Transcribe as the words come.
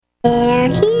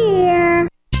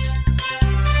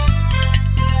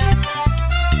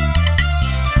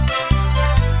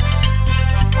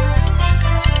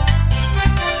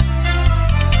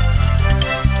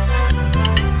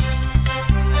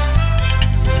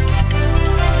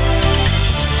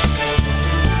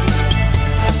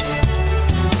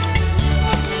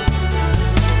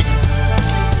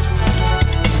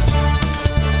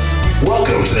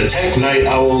the Tech Night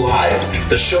Owl Live,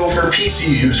 the show for PC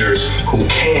users who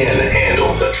can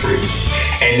handle the truth.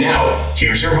 And now,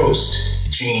 here's your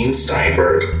host, Gene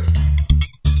Steinberg.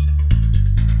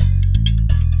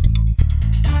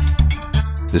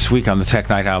 This week on the Tech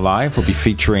Night Owl Live, we'll be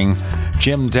featuring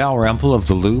Jim Dalrymple of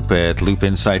The Loop at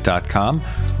loopinsight.com.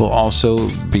 We'll also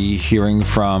be hearing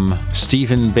from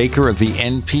Stephen Baker of the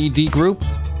NPD Group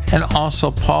and also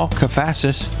Paul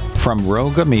Kafasis from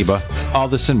Rogue Amoeba. All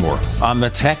this and more on the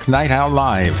Tech Night Owl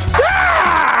Live.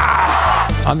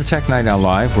 On the Tech Night Owl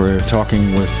Live, we're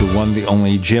talking with the one, the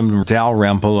only Jim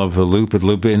Dalrymple of The Loop at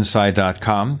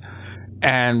loopinsight.com.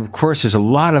 And, of course, there's a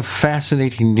lot of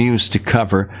fascinating news to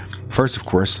cover. First, of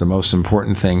course, the most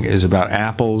important thing is about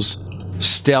Apple's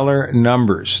stellar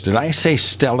numbers. Did I say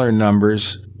stellar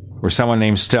numbers? Or someone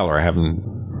named Stellar? I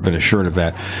haven't been assured of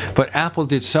that. But Apple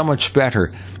did so much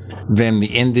better than the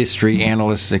industry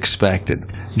analysts expected.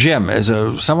 Jim, as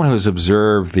someone who has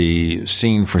observed the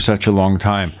scene for such a long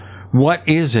time, what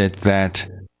is it that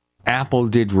Apple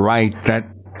did right that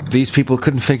these people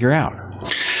couldn't figure out?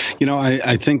 You know,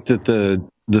 I think that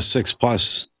the 6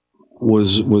 Plus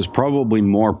was probably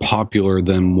more popular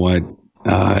than what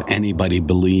anybody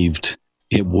believed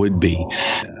it would be.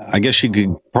 I guess you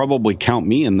could probably count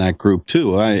me in that group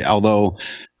too. Although,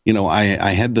 you know, I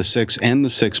had the 6 and the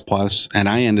 6 Plus, and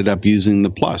I ended up using the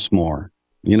Plus more.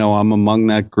 You know, I'm among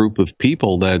that group of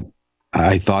people that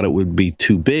I thought it would be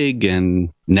too big, and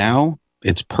now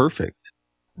it's perfect.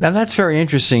 Now that's very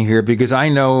interesting here, because I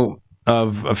know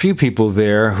of a few people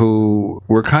there who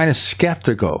were kind of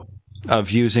skeptical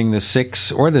of using the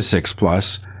 6 or the 6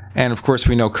 Plus. And of course,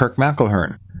 we know Kirk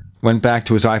McElhearn went back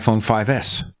to his iPhone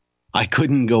 5S. I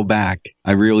couldn't go back.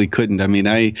 I really couldn't. I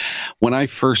mean, when I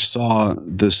first saw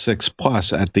the 6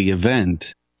 Plus at the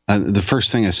event, the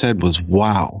first thing I said was,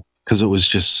 wow, because it was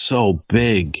just so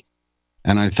big.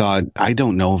 And I thought, I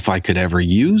don't know if I could ever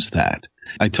use that.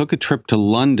 I took a trip to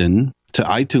London to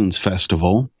iTunes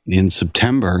Festival in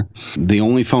September. The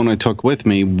only phone I took with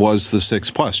me was the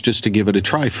 6 Plus, just to give it a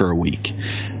try for a week.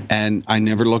 And I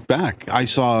never looked back. I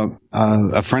saw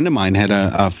a friend of mine had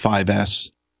a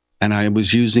 5S, and I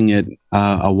was using it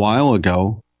a while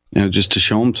ago, you know, just to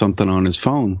show him something on his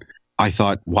phone. I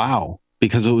thought, wow,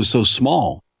 because it was so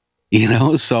small, you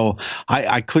know, so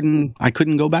I couldn't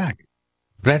go back.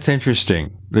 That's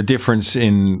interesting. The difference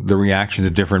in the reactions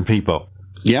of different people.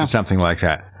 Yeah. Something like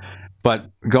that.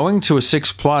 But going to a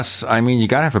 6 Plus, I mean, you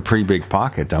got to have a pretty big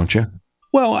pocket, don't you?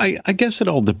 Well, I guess it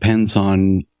all depends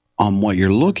on what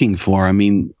you're looking for. I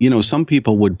mean, you know, some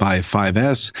people would buy a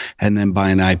 5S and then buy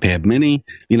an iPad mini.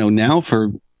 You know, now for,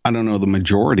 I don't know the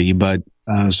majority, but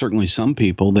certainly some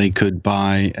people, they could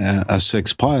buy a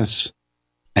 6 Plus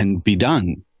and be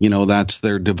done. You know, that's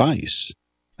their device.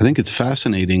 I think it's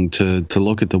fascinating to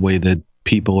look at the way that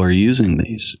people are using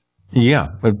these. Yeah,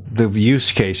 the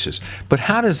use cases. But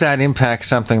how does that impact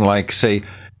something like, say,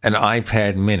 an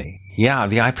iPad mini? Yeah,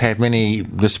 the iPad mini,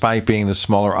 despite being the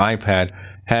smaller iPad,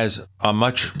 has a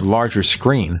much larger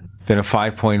screen than a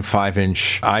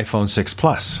 5.5-inch iPhone 6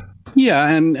 Plus. Yeah,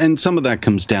 and some of that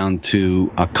comes down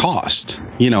to a cost.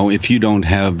 You know, if you don't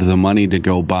have the money to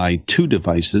go buy 2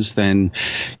 devices, then,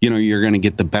 you know, you're going to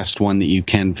get the best one that you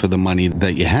can for the money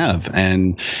that you have.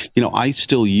 And, you know, I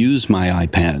still use my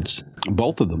iPads,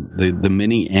 both of them, the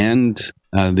Mini and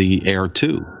the Air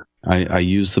 2. I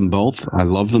use them both. I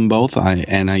love them both. I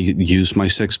use my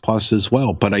 6 Plus as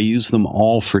well, but I use them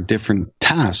all for different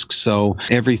tasks. So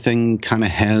everything kind of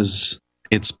has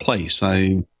its place.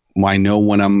 I know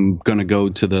when I'm going to go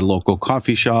to the local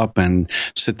coffee shop and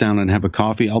sit down and have a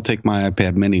coffee, I'll take my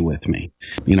iPad mini with me,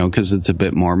 you know, because it's a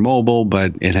bit more mobile,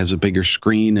 but it has a bigger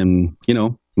screen and, you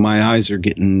know, my eyes are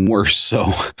getting worse. So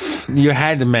you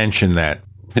had to mention that.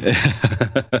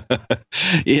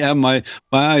 Yeah, my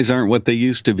eyes aren't what they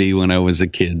used to be when I was a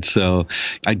kid. So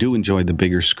I do enjoy the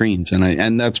bigger screens.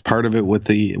 And that's part of it with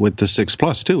the 6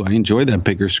 Plus too. I enjoy that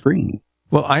bigger screen.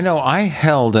 Well, I know I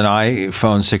held an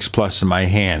iPhone 6 Plus in my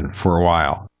hand for a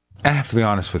while. I have to be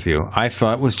honest with you. I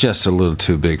thought it was just a little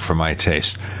too big for my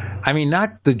taste. I mean,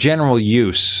 not the general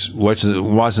use, which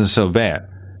wasn't so bad,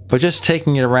 but just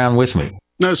taking it around with me.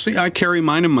 No, see, I carry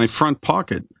mine in my front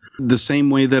pocket the same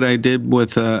way that I did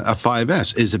with a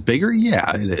 5S. Is it bigger?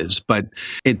 Yeah, it is, but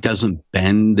it doesn't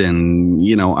bend. And,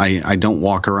 you know, I don't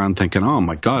walk around thinking, oh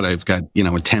my God, I've got, you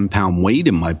know, a 10-pound weight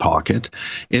in my pocket.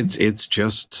 It's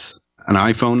just an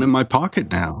iPhone in my pocket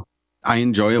now. I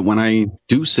enjoy it when I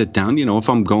do sit down, you know, if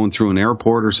I'm going through an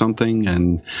airport or something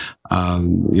and,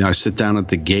 you know, I sit down at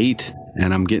the gate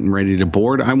and I'm getting ready to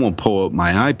board. I won't pull out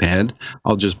my iPad.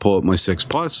 I'll just pull out my 6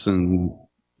 Plus and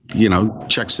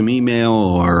check some email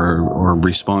or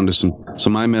respond to some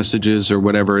iMessages or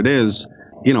whatever it is,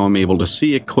 I'm able to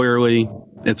see it clearly.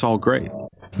 It's all great.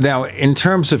 Now, in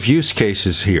terms of use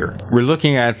cases here, we're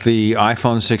looking at the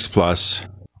iPhone 6 Plus.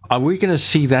 Are we going to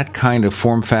see that kind of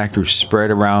form factor spread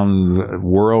around the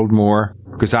world more?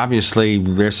 Because obviously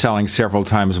they're selling several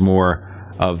times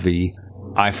more of the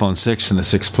iPhone 6 and the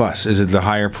 6 Plus. Is it the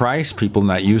higher price? People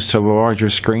not used to a larger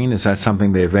screen? Is that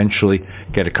something they eventually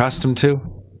get accustomed to?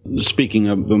 Speaking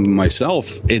of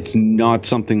myself, it's not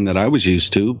something that I was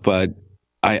used to, but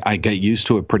I got used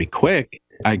to it pretty quick.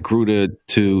 I grew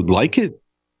to like it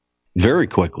very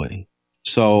quickly.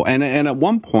 So, and at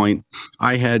one point,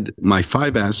 I had my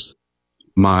 5S,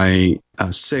 my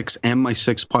 6, and my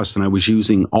 6 Plus, and I was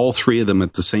using all three of them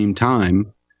at the same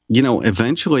time.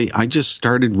 Eventually, I just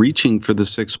started reaching for the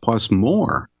 6 Plus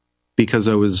more because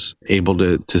I was able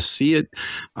to see it.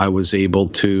 I was able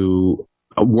to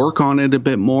work on it a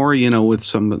bit more, with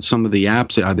some of the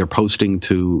apps, either posting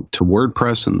to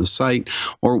WordPress and the site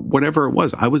or whatever it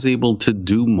was. I was able to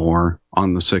do more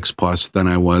on the 6 Plus than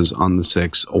I was on the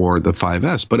 6 or the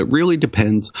 5S, but it really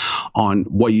depends on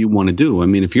what you want to do. I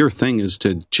mean, if your thing is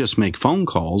to just make phone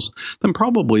calls, then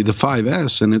probably the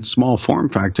 5S and its small form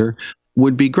factor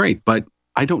would be great. But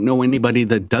I don't know anybody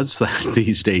that does that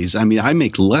these days. I mean, I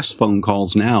make less phone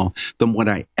calls now than what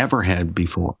I ever had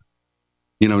before.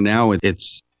 Now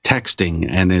it's texting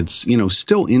and it's,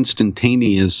 still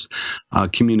instantaneous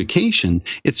communication.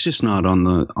 It's just not on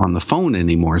the phone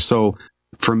anymore. So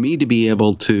for me to be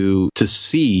able to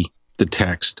see the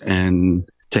text and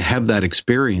to have that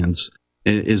experience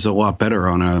is a lot better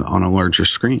on a larger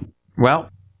screen. Well,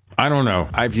 I don't know.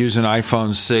 I've used an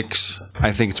iPhone 6.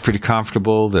 I think it's pretty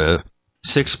comfortable. The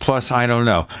 6 Plus, I don't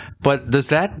know. But does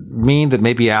that mean that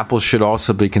maybe Apple should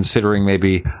also be considering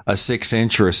maybe a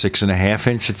 6-inch or a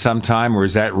 6.5-inch at some time? Or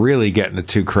is that really getting it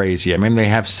too crazy? I mean, they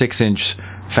have 6-inch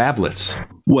phablets.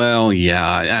 Well,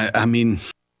 yeah. I mean,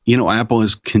 Apple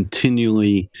has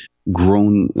continually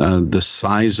grown the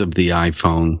size of the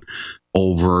iPhone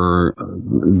over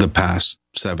the past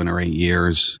 7 or 8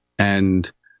 years.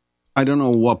 And I don't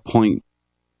know what point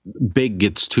big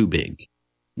gets too big.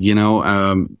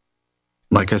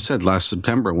 Like I said, last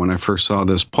September, when I first saw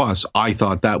this Plus, I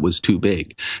thought that was too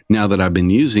big. Now that I've been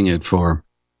using it for,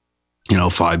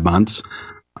 5 months,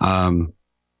 I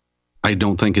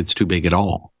don't think it's too big at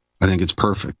all. I think it's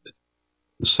perfect.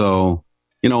 So,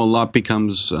 a lot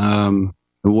becomes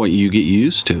what you get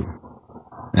used to.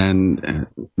 And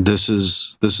this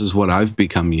is what I've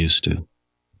become used to.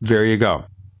 There you go.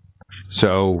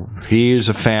 So he is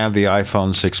a fan of the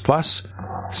iPhone 6 Plus.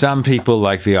 Some people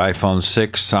like the iPhone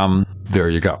 6, there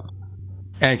you go.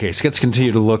 Okay, so let's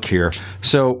continue to look here.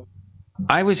 So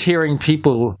I was hearing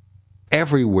people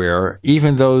everywhere,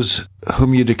 even those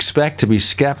whom you'd expect to be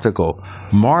skeptical,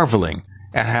 marveling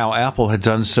at how Apple had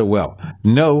done so well.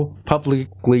 No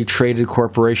publicly traded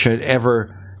corporation had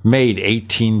ever made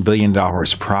 $18 billion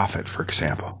profit, for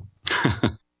example.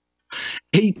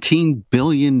 $18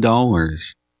 billion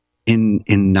in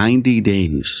 90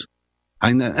 days.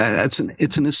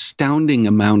 It's an astounding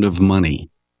amount of money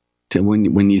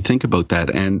when you think about that.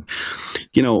 And,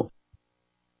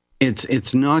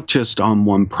 it's not just on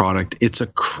one product. It's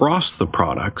across the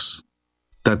products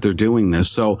that they're doing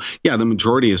this. So yeah, the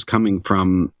majority is coming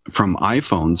from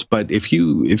iPhones. But if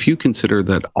you consider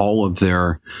that all of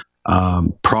their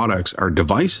products are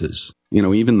devices,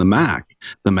 even the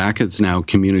Mac is now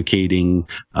communicating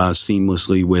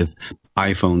seamlessly with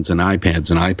iPhones and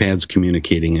iPads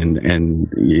communicating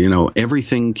and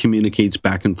everything communicates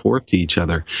back and forth to each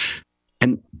other.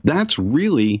 And that's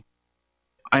really,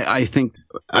 I think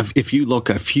if you look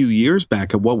a few years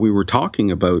back at what we were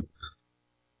talking about,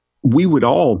 we would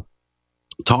all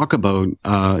talk about,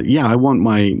 I want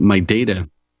my data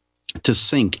to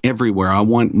sync everywhere. I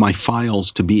want my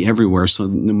files to be everywhere. So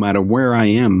no matter where I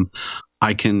am,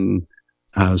 I can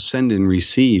send and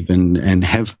receive and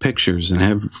have pictures and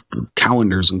have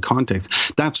calendars and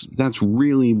contacts. That's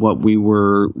really what we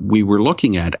were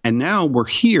looking at. And now we're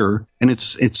here, and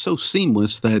it's so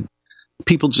seamless that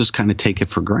people just kind of take it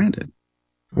for granted.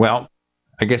 Well,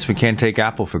 I guess we can't take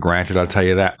Apple for granted, I'll tell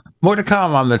you that. More to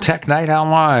come on the Tech Night Owl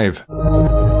Live.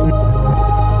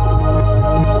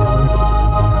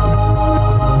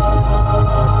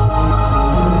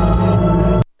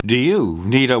 Do you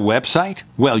need a website?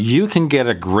 Well, you can get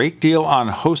a great deal on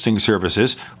hosting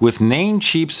services with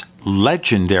Namecheap's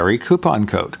legendary coupon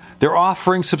code. They're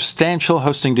offering substantial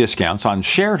hosting discounts on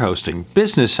shared hosting,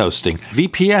 business hosting,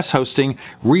 VPS hosting,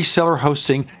 reseller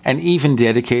hosting, and even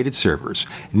dedicated servers.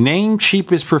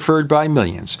 Namecheap is preferred by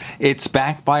millions. It's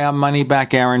backed by a money-back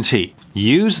guarantee.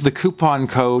 Use the coupon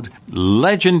code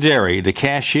LEGENDARY to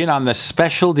cash in on the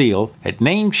special deal at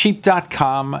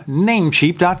Namecheap.com,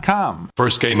 Namecheap.com.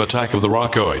 First came Attack of the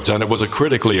Rockoids, and it was a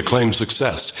critically acclaimed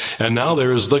success. And now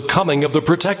there's The Coming of the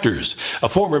Protectors. A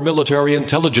former military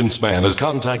intelligence man is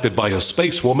contacted by a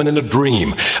space woman in a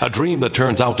dream that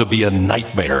turns out to be a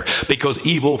nightmare because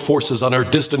evil forces on her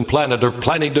distant planet are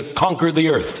planning to conquer the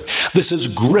Earth. This is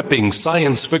gripping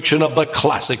science fiction of the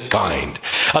classic kind.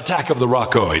 Attack of the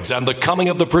Rockoids and The Coming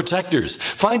of the Protectors.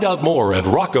 Find out more at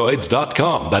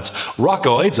rockoids.com. That's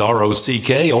Rockoids,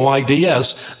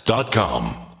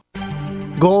 ROCKOIDS.com.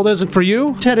 Gold isn't for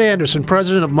you? Ted Anderson,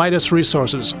 president of Midas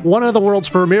Resources, one of the world's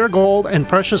premier gold and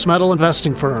precious metal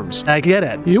investing firms. I get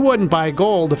it. You wouldn't buy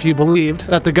gold if you believed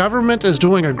that the government is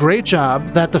doing a great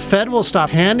job, that the Fed will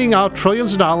stop handing out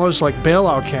trillions of dollars like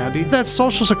bailout candy, that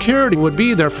Social Security would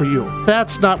be there for you.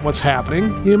 That's not what's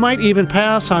happening. You might even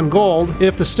pass on gold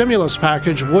if the stimulus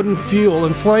package wouldn't fuel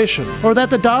inflation, or that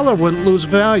the dollar wouldn't lose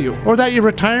value, or that your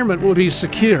retirement would be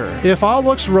secure. If all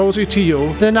looks rosy to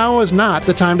you, then now is not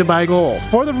the time to buy gold.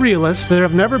 For the realist, there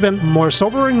have never been more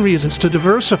sobering reasons to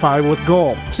diversify with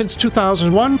gold. Since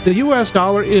 2001, the U.S.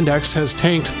 dollar index has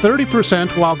tanked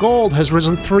 30% while gold has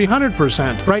risen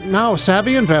 300%. Right now,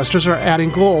 savvy investors are adding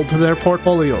gold to their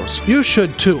portfolios. You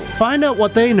should too. Find out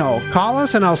what they know. Call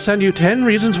us and I'll send you 10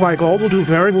 reasons why gold will do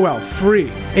very well, free.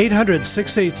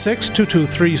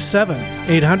 800-686-2237.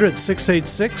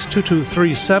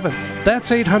 800-686-2237. That's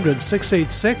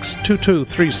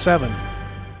 800-686-2237.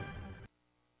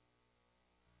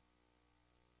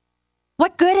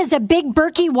 What good is a Big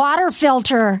Berkey water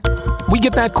filter? We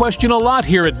get that question a lot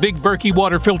here at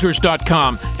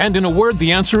BigBerkeyWaterFilters.com. And in a word,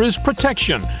 the answer is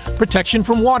protection. Protection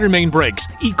from water main breaks,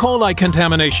 E. coli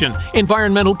contamination,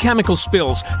 environmental chemical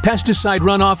spills, pesticide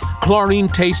runoff, chlorine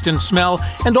taste and smell,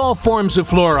 and all forms of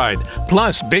fluoride.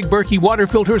 Plus, Big Berkey water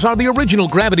filters are the original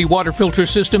gravity water filter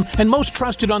system and most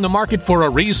trusted on the market for a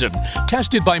reason.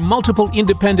 Tested by multiple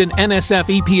independent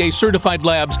NSF EPA certified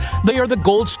labs, they are the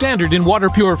gold standard in water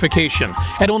purification.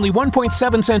 At only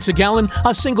 1.7 cents a gallon,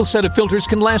 a single set of filters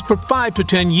can last for 5 to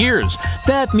 10 years.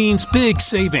 That means big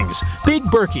savings. Big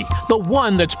Berkey, the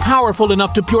one that's powerful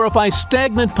enough to purify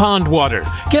stagnant pond water.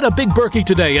 Get a Big Berkey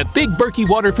today at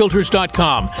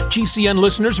BigBerkeyWaterFilters.com. GCN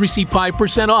listeners receive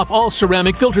 5% off all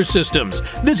ceramic filter systems.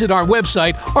 Visit our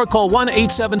website or call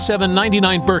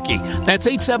 1-877-99-BERKEY. That's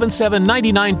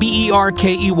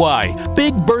 877-99-BERKEY.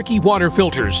 Big Berkey Water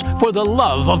Filters, for the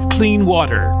love of clean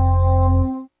water.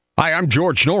 Hi, I'm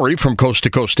George Norrie from Coast to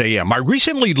Coast AM. I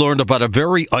recently learned about a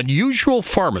very unusual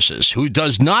pharmacist who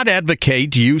does not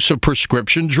advocate use of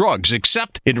prescription drugs,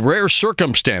 except in rare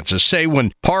circumstances, say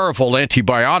when powerful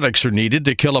antibiotics are needed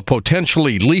to kill a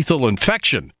potentially lethal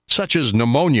infection, such as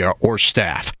pneumonia or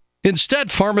staph.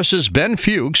 Instead, pharmacist Ben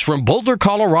Fuchs from Boulder,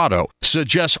 Colorado,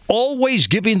 suggests always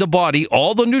giving the body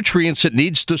all the nutrients it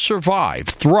needs to survive,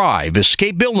 thrive,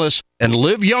 escape illness, and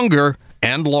live younger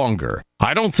and longer.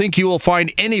 I don't think you will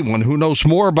find anyone who knows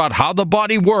more about how the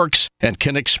body works and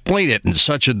can explain it in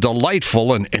such a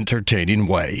delightful and entertaining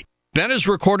way. Ben has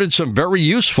recorded some very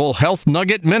useful Health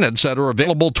Nugget Minutes that are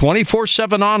available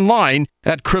 24/7 online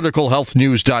at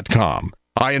criticalhealthnews.com.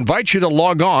 I invite you to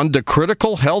log on to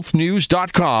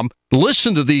criticalhealthnews.com,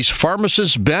 listen to these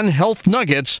Pharmacist Ben Health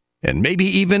Nuggets, and maybe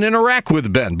even interact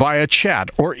with Ben via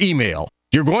chat or email.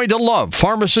 You're going to love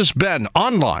Pharmacist Ben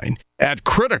online at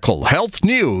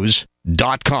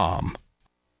criticalhealthnews.com.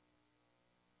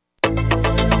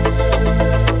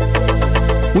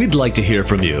 We'd like to hear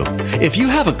from you. If you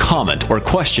have a comment or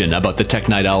question about the Tech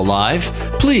Night Owl Live,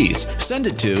 please send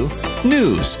it to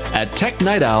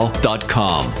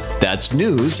news@technightowl.com. That's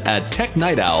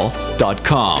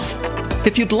news@technightowl.com.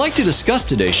 If you'd like to discuss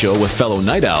today's show with fellow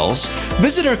night owls,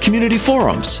 visit our community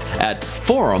forums at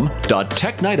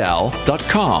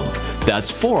forum.technightowl.com. That's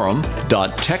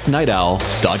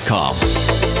forum.technightowl.com.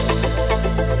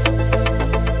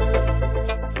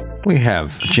 We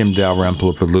have Jim Dalrymple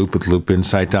of The Loop at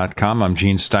loopinsight.com. I'm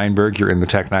Gene Steinberg. You're in the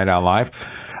Tech Night Owl Live.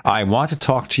 I want to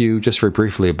talk to you just very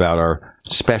briefly about our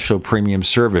special premium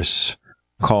service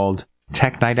called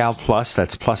Tech Night Owl Plus.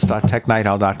 That's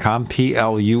plus.technightowl.com,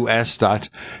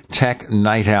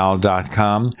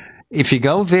 plus.technightowl.com. If you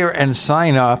go there and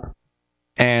sign up,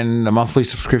 and a monthly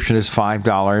subscription is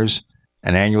 $5,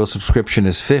 an annual subscription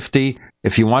is $50.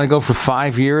 If you want to go for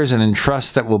 5 years and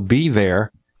entrust that we'll be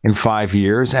there in 5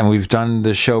 years, and we've done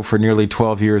the show for nearly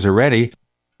 12 years already,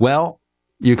 well,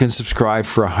 you can subscribe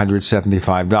for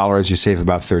 $175. You save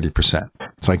about 30%.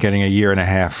 It's like getting a year and a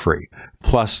half free.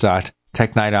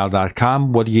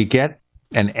 Plus.technightowl.com. What do you get?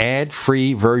 An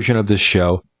ad-free version of this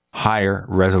show, higher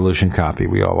resolution copy.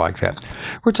 We all like that.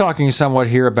 We're talking somewhat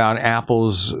here about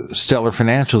Apple's stellar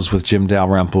financials with Jim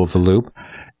Dalrymple of The Loop.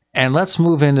 And let's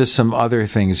move into some other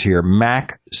things here.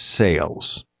 Mac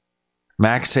sales.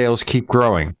 Mac sales keep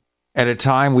growing. At a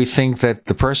time we think that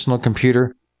the personal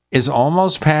computer is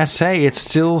almost passé, it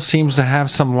still seems to have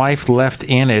some life left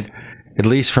in it, at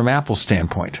least from Apple's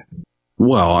standpoint.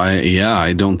 Well,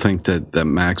 I don't think that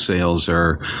Mac sales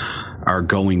are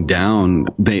going down.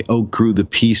 They outgrew the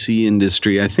PC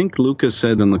industry. I think Lucas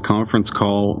said on the conference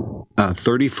call,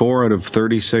 34 out of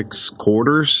 36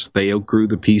 quarters, they outgrew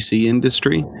the PC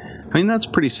industry. I mean, that's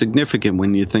pretty significant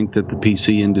when you think that the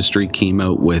PC industry came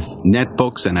out with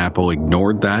netbooks and Apple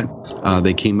ignored that.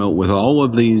 They came out with all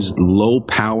of these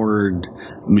low-powered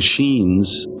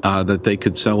machines that they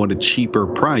could sell at a cheaper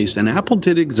price, and Apple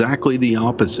did exactly the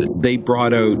opposite. They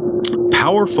brought out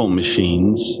powerful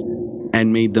machines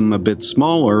and made them a bit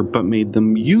smaller, but made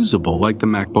them usable, like the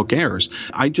MacBook Airs.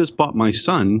 I just bought my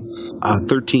son a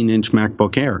 13-inch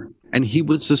MacBook Air, and he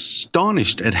was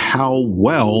astonished at how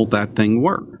well that thing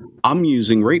worked. I'm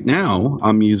using an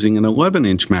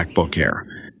 11-inch MacBook Air,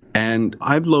 and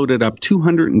I've loaded up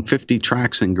 250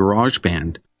 tracks in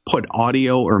GarageBand, put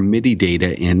audio or MIDI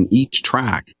data in each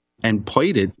track, and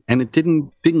played it, and it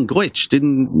didn't glitch,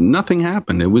 nothing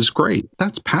happened. It was great.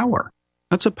 That's power.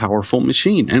 That's a powerful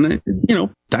machine. And,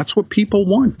 that's what people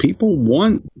want. People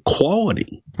want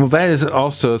quality. Well, that is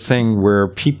also a thing where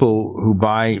people who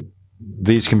buy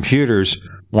these computers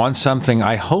want something,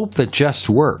 I hope, that just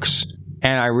works.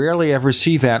 And I rarely ever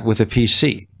see that with a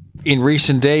PC. In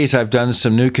recent days, I've done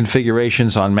some new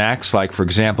configurations on Macs, like, for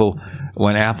example,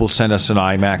 when Apple sent us an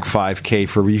iMac 5K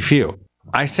for review.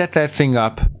 I set that thing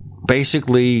up,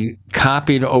 basically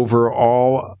copied over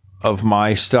all of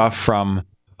my stuff from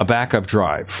a backup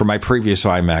drive for my previous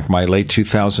iMac, my late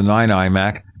 2009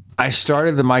 iMac. I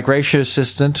started the migration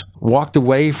assistant, walked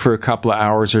away for a couple of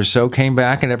hours or so, came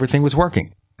back, and everything was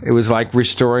working. It was like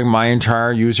restoring my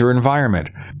entire user environment.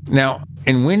 Now,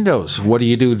 in Windows, what do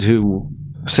you do to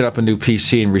set up a new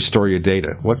PC and restore your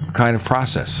data? What kind of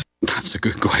process? That's a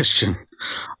good question.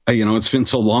 It's been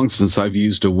so long since I've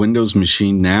used a Windows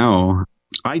machine now.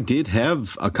 I did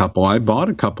have a couple. I bought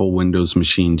a couple Windows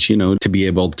machines, to be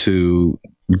able to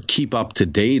keep up to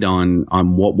date on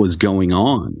what was going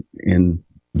on in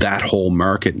that whole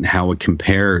market and how it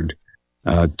compared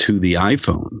to the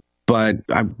iPhone. But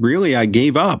I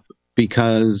gave up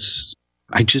because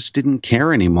I just didn't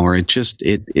care anymore.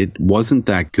 It wasn't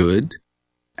that good.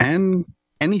 And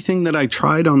anything that I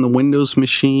tried on the Windows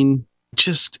machine,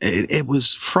 it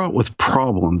was fraught with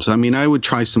problems. I mean, I would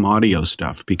try some audio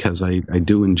stuff because I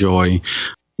do enjoy,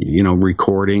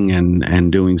 recording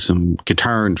and doing some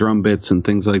guitar and drum bits and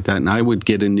things like that. And I would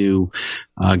get a new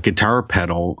guitar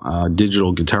pedal,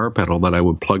 digital guitar pedal that I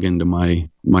would plug into my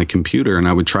computer, and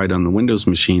I would try it on the Windows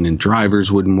machine, and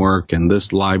drivers wouldn't work, and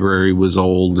this library was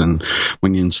old, and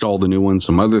when you install the new one,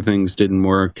 some other things didn't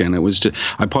work, and it was just,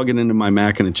 I plug it into my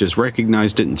Mac and it just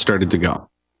recognized it and started to go.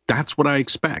 That's what I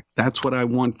expect. That's what I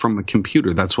want from a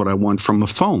computer. That's what I want from a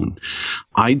phone.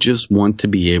 I just want to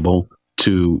be able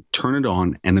to turn it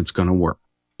on and it's going to work.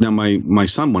 Now, my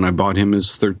son, when I bought him his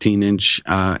 13-inch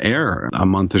Air a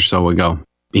month or so ago,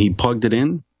 he plugged it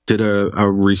in, did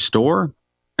a restore,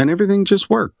 and everything just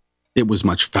worked. It was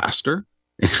much faster.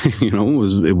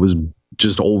 It was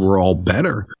just overall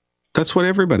better. That's what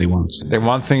everybody wants. They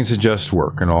want things to just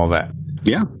work and all that.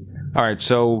 Yeah. All right,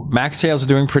 so Mac sales are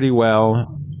doing pretty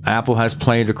well. Apple has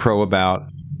plenty to crow about.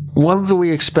 What do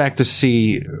we expect to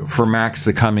see for Macs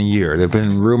the coming year? There have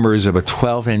been rumors of a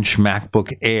 12-inch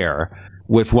MacBook Air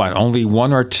with only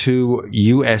one or two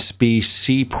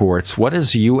USB-C ports. What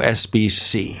is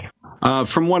USB-C?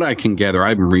 From what I can gather, I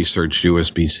haven't researched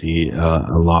USB-C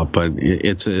a lot, but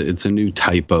it's a new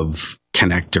type of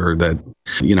connector that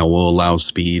will allow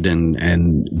speed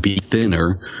and be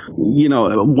thinner.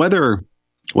 Whether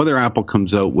Apple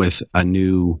comes out with a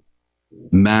new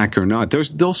Mac or not,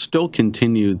 they'll still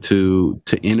continue to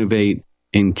innovate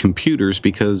in computers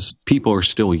because people are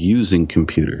still using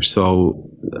computers, so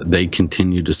they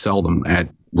continue to sell them at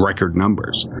record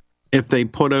numbers. If they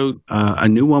put out a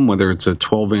new one, whether it's a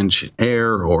 12-inch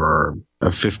Air or a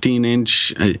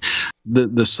 15-inch,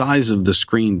 the size of the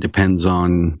screen depends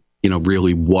on,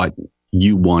 really what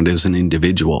you want as an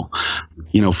individual.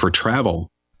 For travel,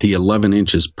 the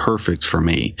 11-inch is perfect for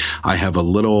me. I have a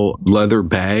little leather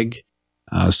bag,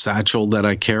 satchel that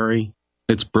I carry.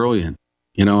 It's brilliant.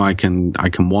 I can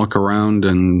walk around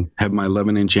and have my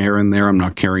 11-inch Air in there. I'm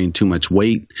not carrying too much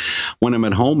weight. When I'm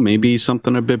at home, maybe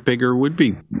something a bit bigger would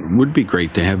be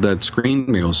great to have that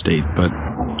screen real estate, but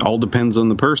all depends on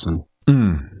the person.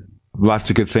 Lots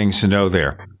of good things to know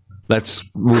there. Let's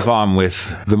move on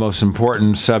with the most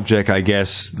important subject, I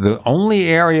guess. The only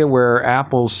area where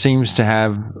Apple seems to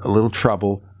have a little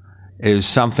trouble is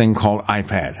something called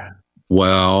iPad.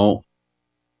 Well,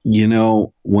 you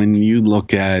know, when you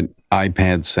look at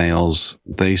iPad sales,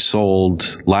 they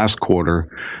sold last quarter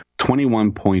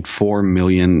 21.4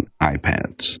 million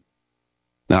iPads.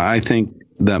 Now, I think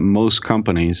that most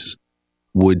companies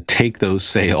would take those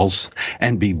sales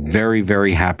and be very,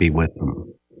 very happy with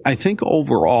them. I think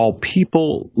overall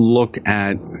people look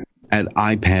at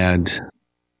iPad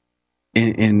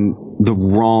in the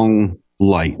wrong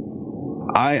light.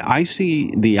 I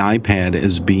see the iPad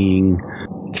as being,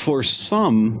 for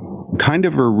some, kind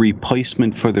of a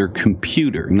replacement for their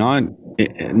computer, not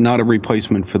a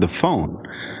replacement for the phone.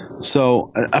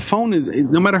 So a phone is,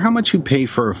 no matter how much you pay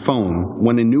for a phone,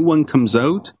 when a new one comes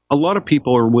out, a lot of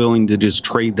people are willing to just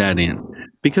trade that in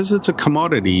because it's a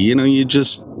commodity. You know, you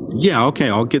just, yeah, okay,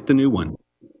 I'll get the new one.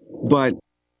 But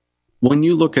when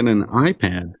you look at an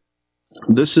iPad,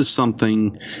 this is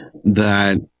something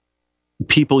that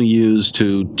people use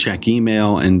to check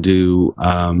email and do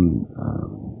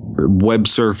web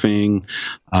surfing.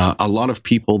 A lot of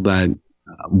people that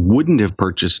wouldn't have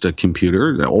purchased a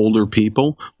computer, the older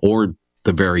people or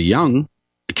the very young,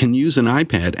 can use an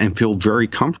iPad and feel very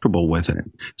comfortable with it.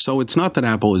 So it's not that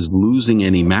Apple is losing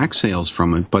any Mac sales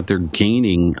from it, but they're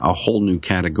gaining a whole new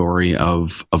category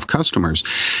of customers.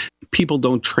 People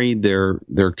don't trade their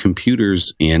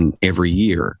computers in every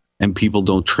year, and people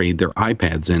don't trade their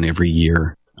iPads in every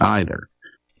year either.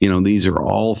 You know, these are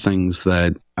all things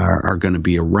that are going to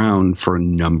be around for a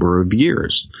number of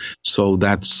years. So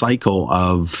that cycle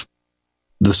of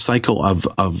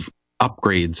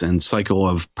upgrades and cycle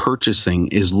of purchasing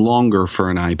is longer for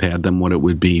an iPad than what it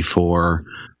would be for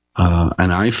an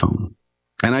iPhone.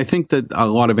 And I think that a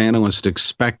lot of analysts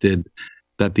expected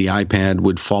that the iPad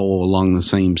would follow along the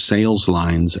same sales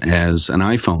lines as an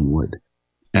iPhone would.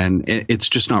 And it's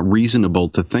just not reasonable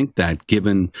to think that,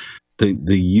 given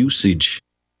the usage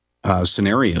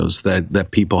scenarios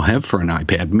that people have for an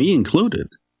iPad, me included.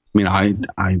 I mean, I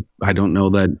don't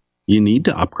know that you need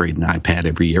to upgrade an iPad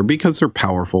every year because they're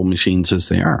powerful machines as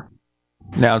they are.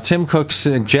 Now, Tim Cook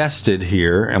suggested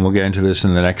here, and we'll get into this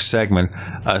in the next segment,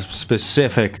 a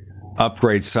specific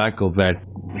upgrade cycle that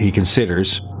he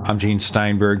considers. I'm Gene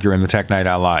Steinberg. You're in the Tech Night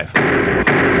Owl Live.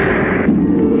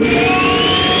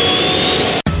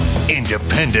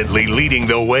 Independently leading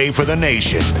the way for the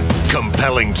nation.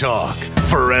 Compelling talk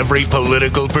for every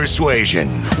political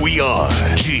persuasion. We are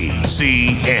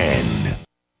GCN.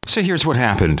 So here's what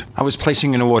happened. I was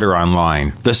placing an order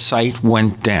online. The site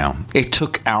went down. It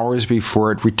took hours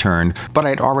before it returned, but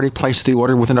I'd already placed the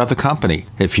order with another company.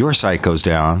 If your site goes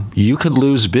down, you could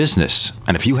lose business.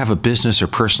 And if you have a business or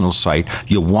personal site,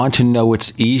 you'll want to know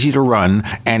it's easy to run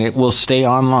and it will stay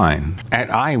online. At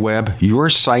iWeb,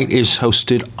 your site is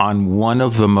hosted on one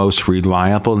of the most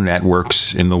reliable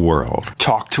networks in the world.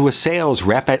 Talk to a sales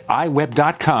rep at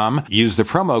iWeb.com. Use the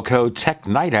promo code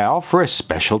TechNightOwl for a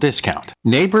special discount.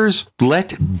 Neighbors,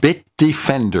 let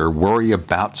Bitdefender worry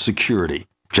about security.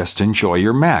 Just enjoy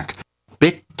your Mac.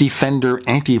 Bitdefender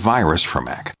Antivirus for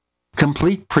Mac.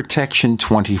 Complete protection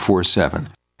 24/7.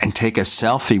 And take a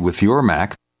selfie with your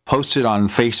Mac, post it on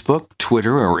Facebook,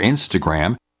 Twitter, or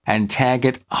Instagram, and tag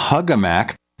it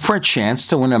Hug-a-Mac for a chance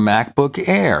to win a MacBook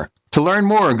Air. To learn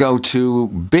more, go to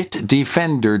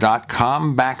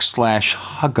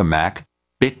bitdefender.com/Hug-a-Mac.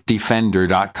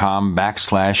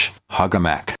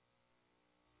 bitdefender.com/Hug-a-Mac.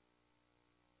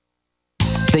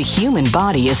 The human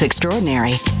body is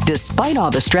extraordinary. Despite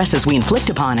all the stresses we inflict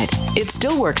upon it, it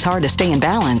still works hard to stay in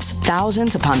balance.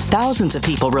 Thousands upon thousands of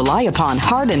people rely upon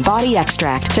Heart and Body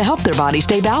Extract to help their body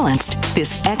stay balanced.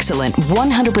 This excellent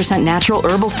 100% natural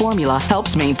herbal formula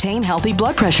helps maintain healthy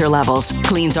blood pressure levels,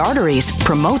 cleans arteries,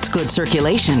 promotes good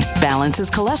circulation, balances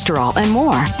cholesterol, and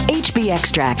more. HB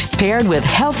Extract, paired with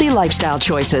healthy lifestyle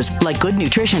choices like good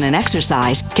nutrition and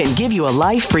exercise, can give you a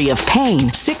life free of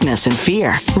pain, sickness, and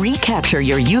fear. Recapture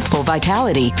your youthful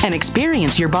vitality and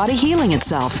experience your body healing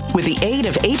itself with the aid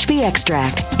of HB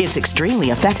Extract. It's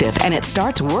extremely effective and it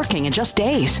starts working in just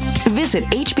days. Visit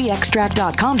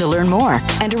hbextract.com to learn more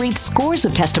and to read scores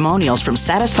of testimonials from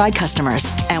satisfied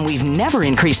customers. And we've never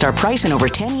increased our price in over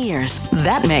 10 years.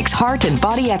 That makes Heart and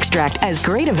Body Extract as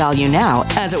great a value now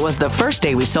as it was the first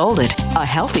day we sold it. A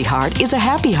healthy heart is a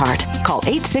happy heart. Call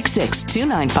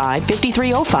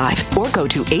 866-295-5305 or go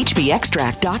to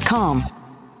hbextract.com.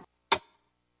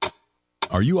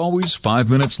 Are you always 5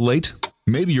 minutes late?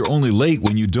 Maybe you're only late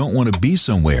when you don't want to be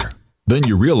somewhere. Then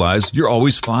you realize you're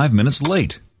always 5 minutes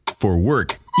late. For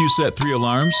work, You set 3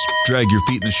 alarms, drag your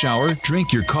feet in the shower,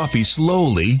 drink your coffee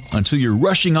slowly until you're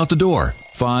rushing out the door.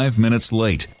 5 minutes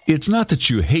late. It's not that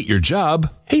you hate your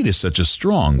job. Hate is such a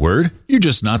strong word. You're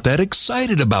just not that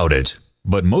excited about it.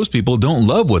 But most people don't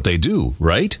love what they do,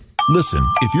 right? Listen,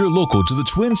 if you're local to the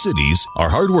Twin Cities, are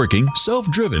hardworking,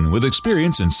 self-driven, with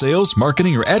experience in sales,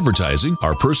 marketing, or advertising,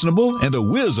 are personable, and a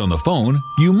whiz on the phone,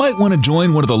 you might want to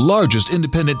join one of the largest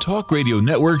independent talk radio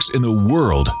networks in the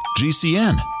world,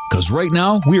 GCN. Because right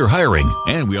now, we are hiring,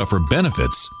 and we offer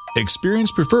benefits.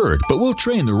 Experience preferred, but we'll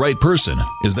train the right person.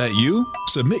 Is that you?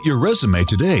 Submit your resume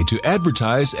today to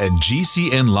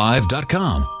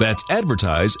advertise@gcnlive.com. That's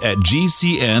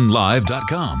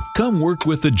advertise@gcnlive.com. Come work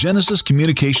with the Genesis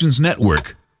Communications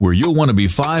Network, where you'll want to be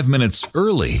 5 minutes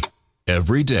early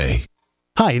every day.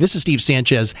 Hi, this is Steve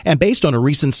Sanchez, and based on a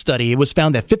recent study, it was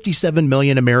found that 57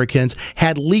 million Americans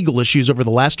had legal issues over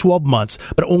the last 12 months,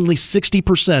 but only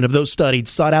 60% of those studied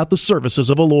sought out the services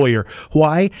of a lawyer.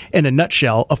 Why? In a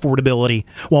nutshell, affordability.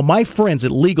 Well, my friends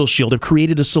at Legal Shield have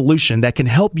created a solution that can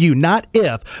help you not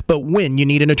if, but when you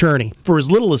need an attorney. For as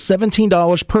little as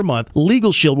 $17 per month,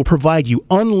 Legal Shield will provide you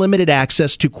unlimited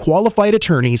access to qualified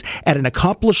attorneys at an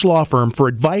accomplished law firm for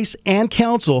advice and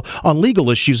counsel on legal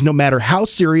issues, no matter how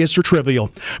serious or trivial.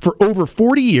 For over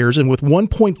 40 years and with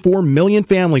 1.4 million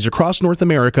families across North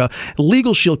America,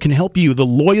 Legal Shield can help you, the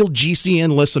loyal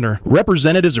GCN listener.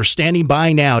 Representatives are standing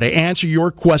by now to answer your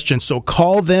questions, so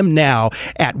call them now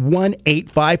at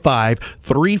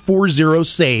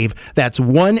 1-855-340-SAVE. That's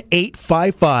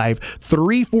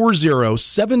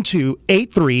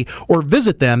 1-855-340-7283, or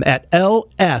visit them at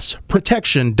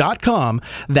lsprotection.com.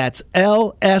 That's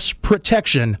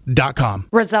lsprotection.com.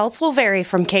 Results will vary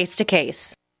from case to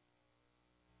case.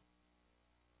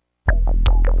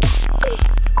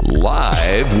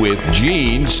 Live with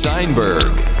Gene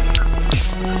Steinberg.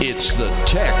 It's the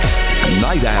Tech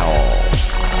Night Owl.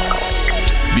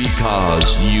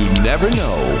 Because you never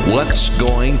know what's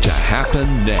going to happen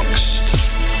next.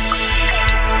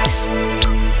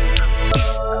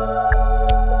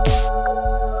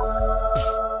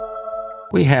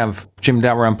 We have Jim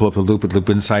Dalrymple of The Loop at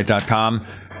loopinsight.com.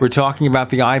 We're talking about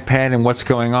the iPad and what's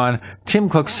going on. Tim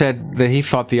Cook said that he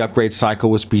thought the upgrade cycle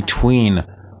was between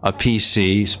a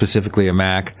PC, specifically a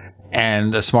Mac,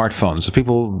 and a smartphone. So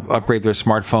people upgrade their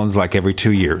smartphones like every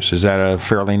 2 years. Is that a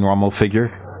fairly normal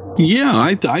figure? Yeah,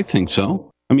 I think so.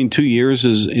 I mean, 2 years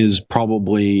is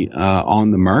probably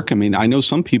on the mark. I mean, I know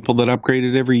some people that upgrade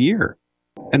it every year,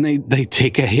 and they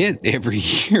take a hit every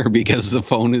year because the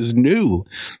phone is new,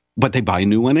 but they buy a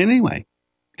new one anyway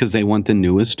because they want the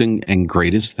newest and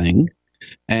greatest thing.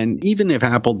 And even if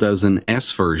Apple does an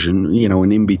S version,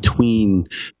 an in-between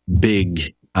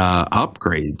big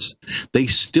upgrades, they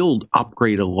still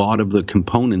upgrade a lot of the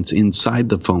components inside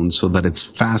the phone so that it's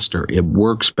faster, it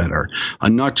works better.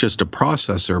 Not just a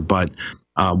processor, but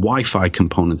Wi-Fi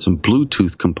components and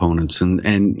Bluetooth components and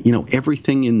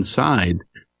everything inside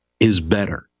is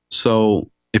better. So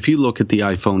if you look at the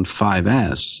iPhone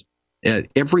 5S,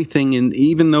 everything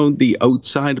even though the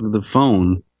outside of the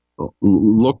phone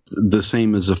looked the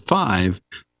same as a 5,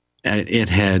 it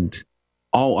had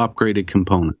all upgraded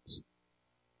components.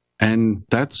 And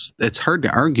it's hard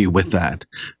to argue with that.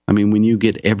 I mean, when you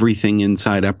get everything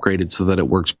inside upgraded so that it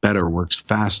works better, works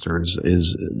faster,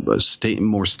 is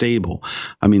more stable.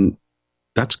 I mean,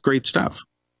 that's great stuff.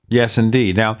 Yes,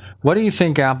 indeed. Now, what do you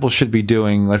think Apple should be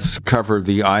doing? Let's cover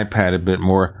the iPad a bit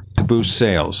more to boost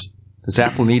sales. Does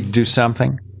Apple need to do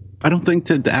something? I don't think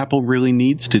that Apple really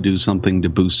needs to do something to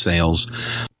boost sales.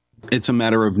 It's a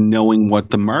matter of knowing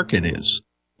what the market is.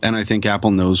 And I think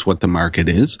Apple knows what the market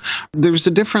is. There's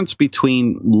a difference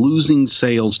between losing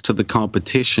sales to the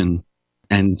competition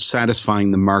and satisfying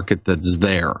the market that's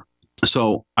there.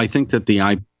 So I think that the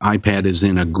iPad is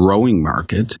in a growing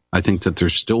market. I think that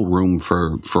there's still room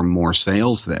for more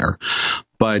sales there.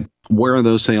 But where are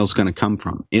those sales going to come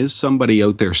from? Is somebody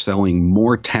out there selling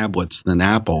more tablets than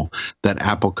Apple that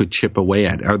Apple could chip away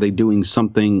at? Are they doing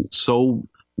something so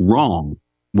wrong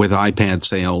with iPad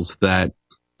sales that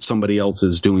somebody else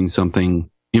is doing something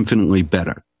infinitely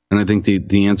better? And I think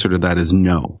the answer to that is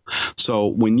no. So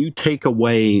when you take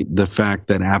away the fact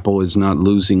that Apple is not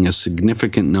losing a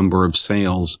significant number of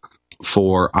sales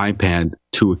for iPad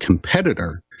to a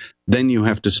competitor, then you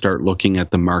have to start looking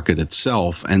at the market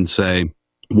itself and say,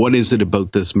 what is it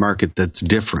about this market that's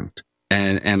different?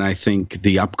 And I think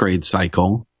the upgrade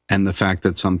cycle and the fact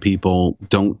that some people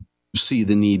don't see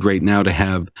the need right now to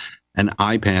have an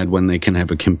iPad when they can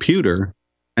have a computer.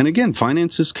 And again,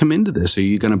 finances come into this. Are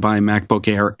you going to buy a MacBook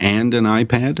Air and an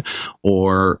iPad,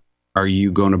 or are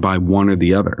you going to buy one or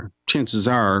the other? Chances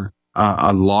are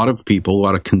a lot of people, a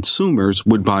lot of consumers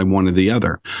would buy one or the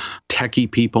other.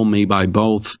 Techie people may buy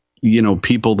both.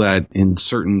 People that in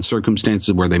certain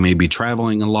circumstances where they may be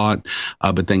traveling a lot,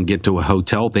 but then get to a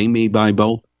hotel, they may buy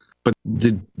both. But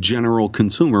the general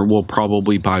consumer will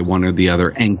probably buy one or the other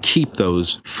and keep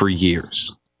those for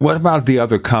years. What about the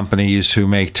other companies who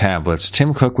make tablets?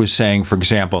 Tim Cook was saying, for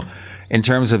example, in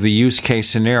terms of the use case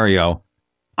scenario,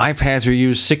 iPads are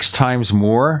used 6 times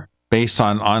more based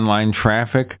on online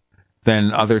traffic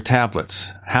than other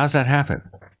tablets. How's that happen?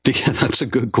 Yeah, that's a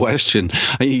good question.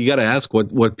 You got to ask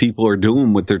what people are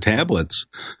doing with their tablets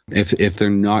if they're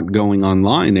not going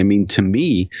online. I mean, to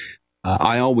me,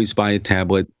 I always buy a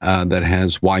tablet that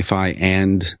has Wi-Fi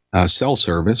and cell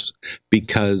service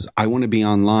because I want to be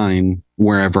online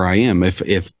wherever I am.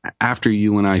 If after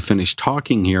you and I finish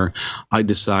talking here, I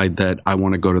decide that I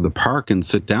want to go to the park and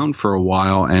sit down for a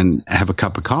while and have a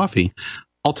cup of coffee,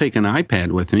 I'll take an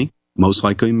iPad with me, most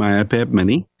likely my iPad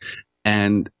mini,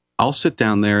 and I'll sit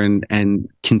down there and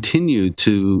continue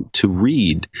to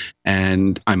read,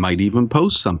 and I might even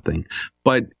post something.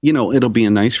 But, it'll be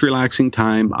a nice, relaxing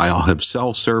time. I'll have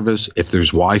cell service. If there's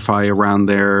Wi-Fi around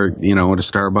there, at a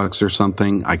Starbucks or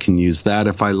something, I can use that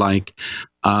if I like.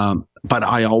 But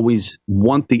I always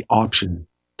want the option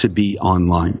to be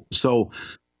online. So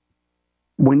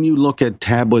when you look at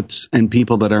tablets and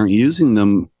people that aren't using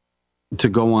them to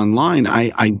go online,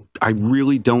 I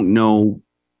really don't know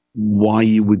why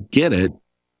you would get it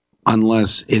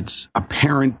unless it's a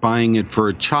parent buying it for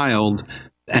a child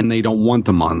and they don't want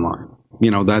them online.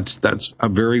 That's a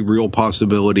very real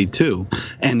possibility too.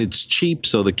 And it's cheap,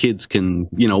 so the kids can,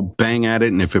 bang at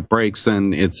it. And if it breaks,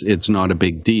 then it's not a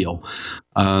big deal.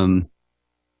 But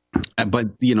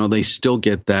they still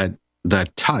get that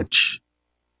touch.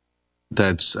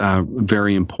 That's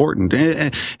very important.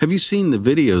 Have you seen the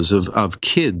videos of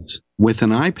kids with an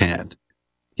iPad?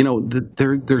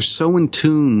 They're so in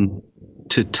tune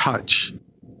to touch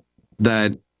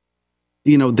that,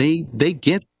 they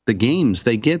get the games,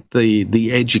 they get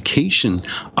the education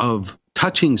of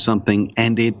touching something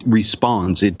and it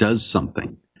responds, it does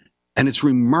something. And it's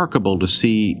remarkable to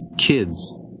see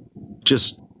kids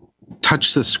just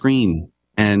touch the screen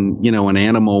and, an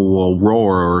animal will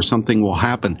roar or something will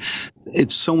happen.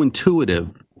 It's so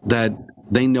intuitive that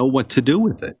they know what to do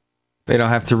with it. They don't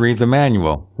have to read the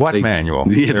manual. Manual?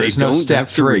 Yeah, There's no step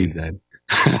 3. That.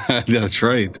 That's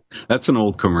right. That's an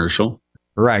old commercial.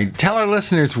 Right. Tell our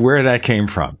listeners where that came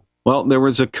from. Well, there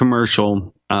was a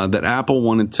commercial that Apple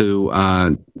wanted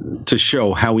to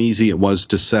show how easy it was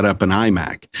to set up an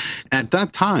iMac. At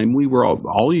that time, we were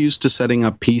all used to setting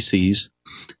up PCs,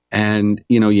 and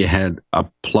you had a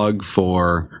plug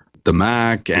for the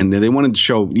Mac, and they wanted to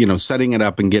show, setting it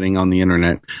up and getting on the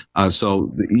internet.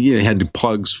 So you had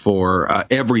plugs for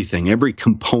everything, every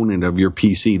component of your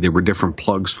PC. There were different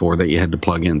plugs for that you had to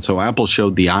plug in. So Apple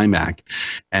showed the iMac,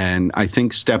 and I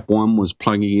think step 1 was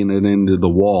plugging it into the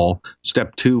wall.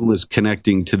 Step 2 was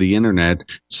connecting to the internet.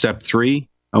 Step 3,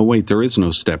 oh wait, there is no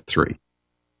step 3.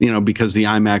 Because the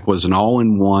iMac was an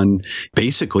all-in-one.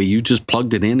 Basically, you just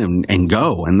plugged it in and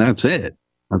go, and that's it.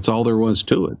 That's all there was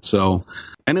to it. So,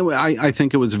 anyway, I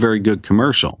think it was a very good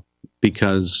commercial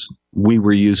because we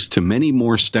were used to many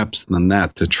more steps than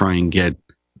that to try and get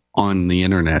on the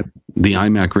internet. The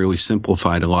iMac really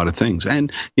simplified a lot of things.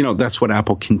 And, that's what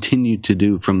Apple continued to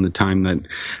do from the time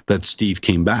that Steve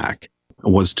came back,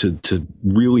 was to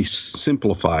really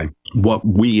simplify what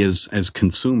we as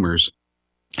consumers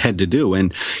had to do.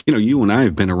 And, you and I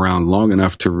have been around long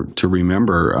enough to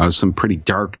remember some pretty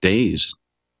dark days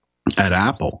at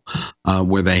Apple,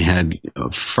 where they had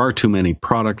far too many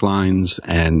product lines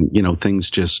and,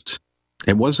 things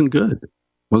it wasn't good. It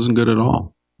wasn't good at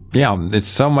all. Yeah,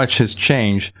 so much has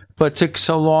changed, but it took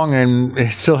so long and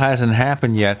it still hasn't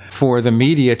happened yet for the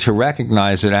media to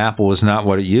recognize that Apple is not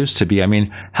what it used to be. I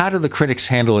mean, how do the critics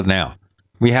handle it now?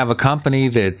 We have a company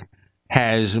that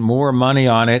has more money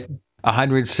on it,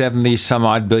 170 some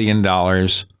odd billion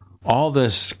dollars, all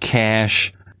this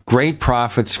cash, great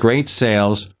profits, great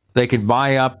sales. They could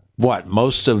buy up,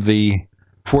 most of the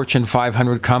Fortune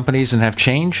 500 companies and have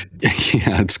change?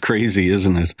 Yeah, it's crazy,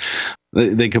 isn't it?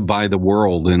 They could buy the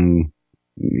world and,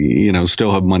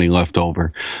 still have money left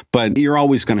over. But you're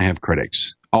always going to have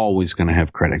critics,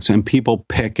 And people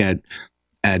pick at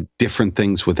different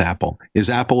things with Apple. Is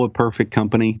Apple a perfect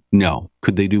company? No.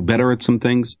 Could they do better at some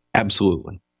things?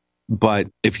 Absolutely. But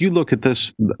if you look at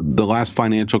the last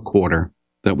financial quarter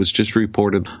that was just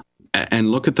reported, and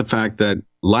look at the fact that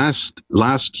last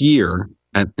year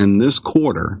in this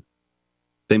quarter,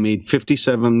 they made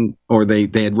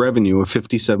they had revenue of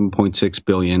 $57.6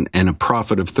 billion and a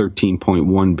profit of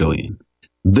 $13.1 billion.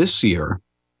 This year,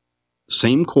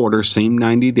 same quarter, same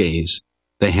 90 days,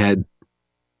 they had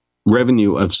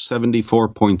revenue of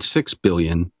 $74.6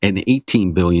 billion and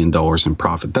 $18 billion in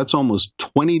profit. That's almost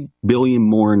 $20 billion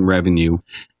more in revenue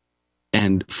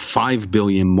and $5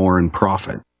 billion more in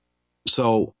profit.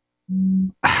 So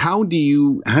how do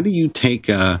you take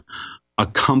a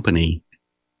company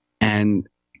and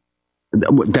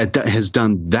that has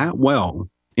done that well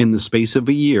in the space of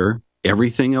a year,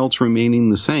 everything else remaining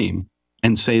the same,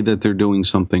 and say that they're doing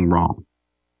something wrong?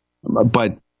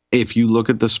 But if you look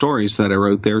at the stories that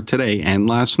are out there today and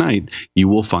last night, you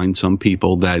will find some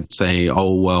people that say,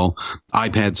 oh, well,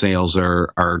 iPad sales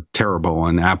are terrible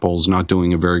and Apple's not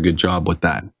doing a very good job with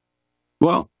that.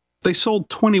 Well, they sold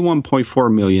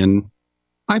 21.4 million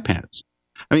iPads.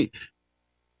 I mean,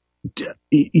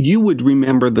 you would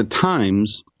remember the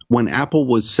times when Apple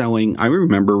was selling, I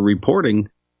remember reporting,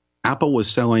 Apple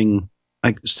was selling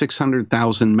like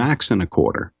 600,000 Macs in a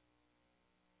quarter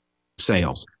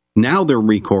sales. Now they're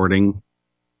recording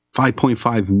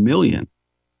 5.5 million.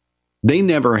 They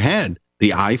never had the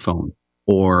iPhone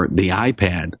or the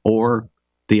iPad or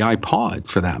the iPod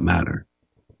for that matter.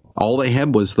 All they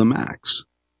had was the Macs.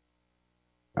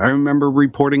 I remember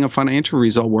reporting a financial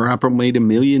result where Apple made $1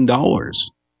 million. Now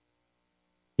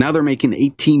they're making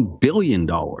 $18 billion.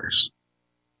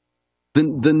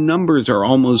 The numbers are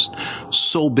almost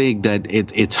so big that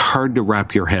it's hard to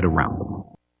wrap your head around them.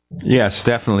 Yes,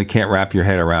 definitely can't wrap your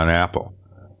head around Apple.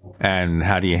 And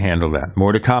how do you handle that?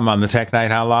 More to come on the Tech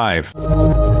Night Owl Live.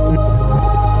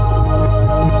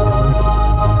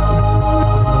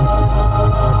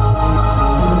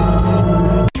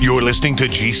 You're listening to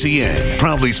GCN,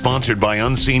 proudly sponsored by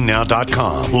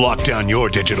UnseenNow.com. Lock down your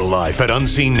digital life at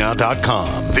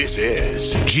UnseenNow.com. This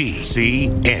is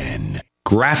GCN.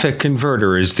 Graphic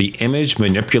Converter is the image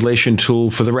manipulation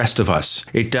tool for the rest of us.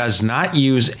 It does not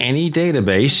use any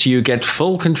database. You get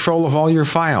full control of all your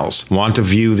files. Want to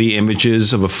view the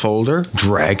images of a folder?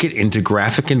 Drag it into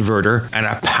Graphic Converter and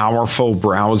a powerful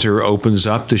browser opens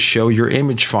up to show your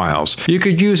image files. You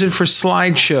could use it for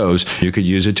slideshows. You could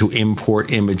use it to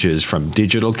import images from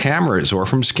digital cameras or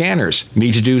from scanners.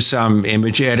 Need to do some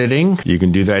image editing? You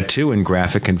can do that too in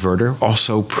Graphic Converter.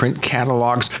 Also print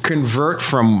catalogs. Convert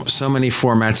from so many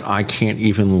formats I can't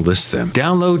even list them.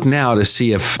 Download now to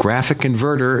see if Graphic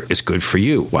Converter is good for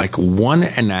you, like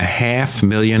 1.5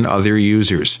 million other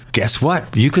users. Guess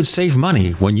what? You could save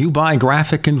money when you buy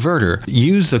Graphic Converter.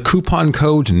 Use the coupon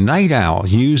code Night Owl.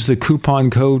 Use the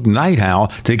coupon code Night Owl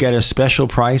to get a special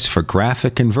price for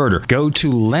Graphic Converter. Go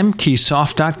to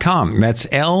lemkesoft.com. That's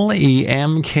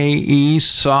LEMKE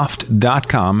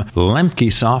soft.com.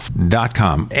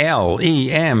 lemkesoft.com.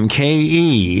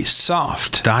 LEMKE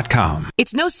soft.com.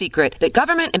 It's no secret that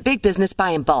government and big business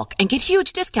buy in bulk and get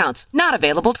huge discounts not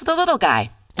available to the little guy.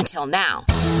 Until now.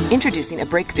 Introducing a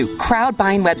breakthrough crowd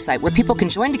buying website where people can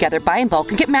join together, buy in bulk,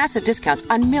 and get massive discounts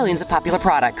on millions of popular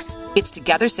products. It's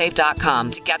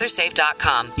TogetherSave.com.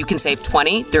 TogetherSave.com. You can save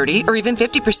 20, 30, or even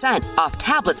 50% off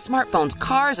tablets, smartphones,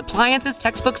 cars, appliances,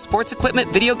 textbooks, sports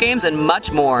equipment, video games, and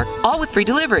much more. All with free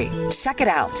delivery. Check it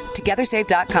out.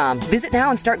 TogetherSave.com. Visit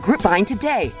now and start group buying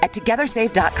today at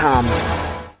TogetherSave.com.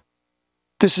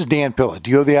 This is Dan Pilla. Do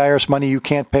you owe the IRS money you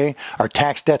can't pay? Are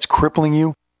tax debts crippling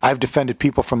you? I've defended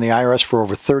people from the IRS for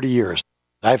over 30 years.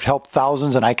 I've helped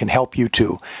thousands, and I can help you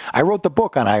too. I wrote the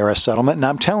book on IRS settlement, and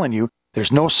I'm telling you,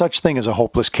 there's no such thing as a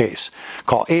hopeless case.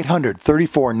 Call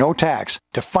 800-34-NO-TAX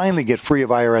to finally get free of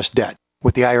IRS debt.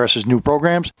 With the IRS's new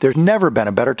programs, there's never been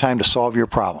a better time to solve your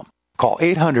problem. Call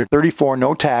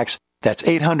 800-34-NO-TAX. That's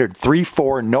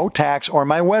 800-34-NO-TAX, or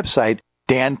my website,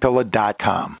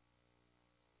 danpilla.com.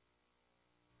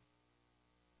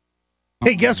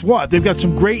 Hey, guess what? They've got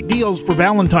some great deals for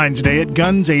Valentine's Day at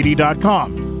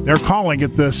Guns80.com. They're calling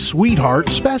it the Sweetheart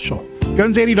Special.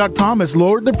 Guns80.com has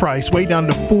lowered the price way down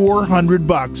to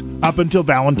 $400 up until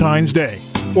Valentine's Day.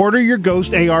 Order your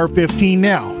Ghost AR-15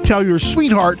 now. Tell your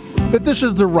sweetheart that this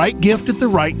is the right gift at the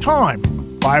right time.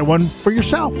 Buy one for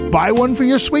yourself. Buy one for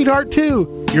your sweetheart,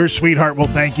 too. Your sweetheart will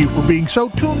thank you for being so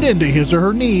tuned into his or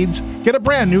her needs. Get a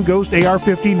brand new Ghost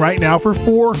AR-15 right now for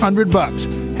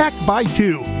 $400. Heck, buy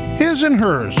two. His and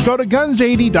hers. Go to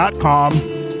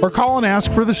Guns80.com or call and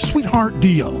ask for the Sweetheart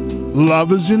Deal.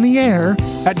 Love is in the air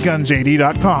at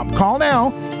Guns80.com. Call now,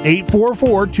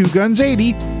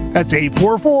 844-2GUNS80. That's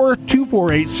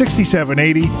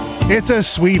 844-248-6780. It's a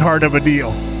sweetheart of a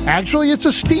deal. Actually, it's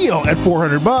a steal at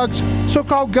 $400, so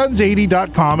call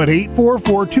Guns80.com at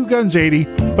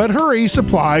 844-2GUNS80. But hurry,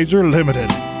 supplies are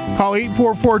limited. Call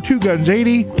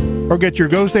 844-2GUNS80 or get your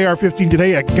Ghost AR-15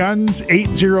 today at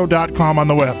Guns80.com on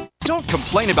the web. Don't Don't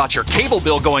complain about your cable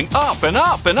bill going up and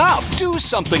up and up. Do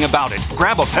something about it.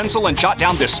 Grab a pencil and jot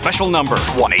down this special number,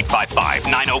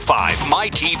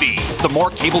 1-855-905-MY-TV. The more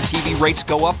cable TV rates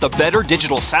go up, the better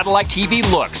digital satellite TV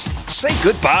looks. Say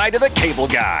goodbye to the cable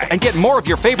guy and get more of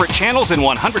your favorite channels in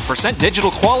 100% digital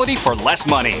quality for less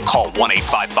money. Call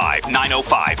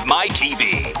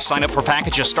 1-855-905-MY-TV. Sign up for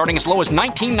packages starting as low as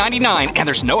 $19.99, and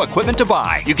there's no equipment to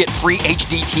buy. You get free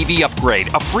HD TV upgrade,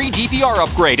 a free DVR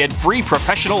upgrade, and free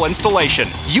professional installation.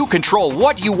 You control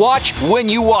what you watch when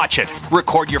you watch it.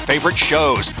 Record your favorite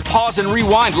shows, pause and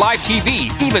rewind live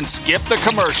TV, even skip the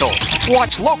commercials.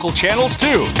 Watch local channels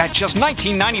too. At just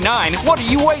 $19.99, what are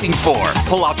you waiting for?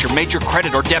 Pull out your major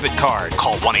credit or debit card.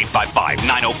 Call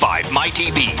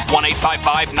 1-855-905-MY-TV.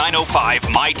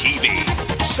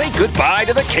 1-855-905-MY-TV. Say goodbye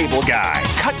to the cable guy.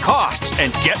 Cut costs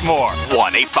and get more.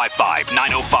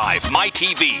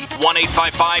 1-855-905-MY-TV.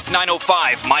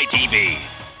 1-855-905-MY-TV.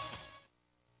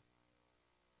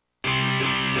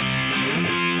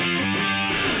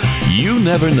 You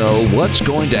never know what's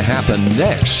going to happen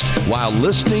next while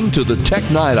listening to the Tech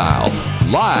Night Owl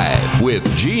live with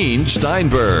Gene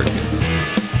Steinberg.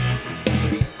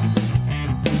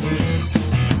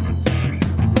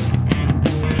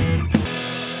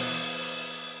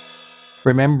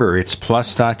 Remember, it's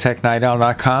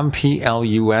plus.technightowl.com,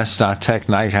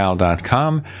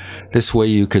 plus.technightowl.com. This way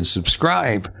you can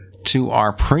subscribe to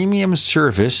our premium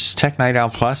service, Tech Night Owl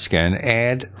Plus, again,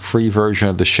 ad-free version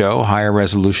of the show, higher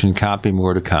resolution copy,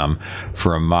 more to come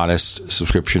for a modest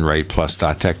subscription rate,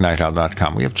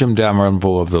 plus.technightowl.com. We have Jim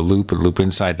Dalrymple of The Loop at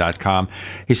loopinsight.com.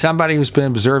 He's somebody who's been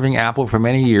observing Apple for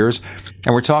many years,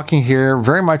 and we're talking here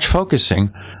very much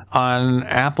focusing on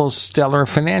Apple's stellar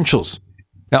financials.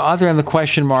 Now, other than the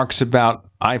question marks about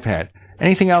iPad,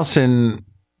 anything else in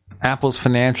Apple's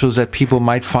financials that people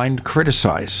might find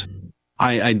criticize?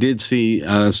 I did see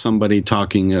somebody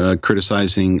talking,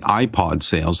 criticizing iPod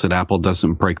sales, that Apple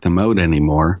doesn't break them out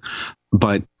anymore.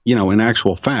 But, you know, in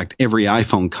actual fact, every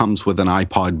iPhone comes with an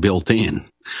iPod built in.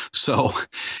 So,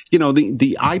 you know,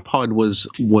 the iPod was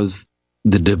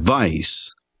the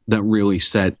device that really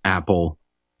set Apple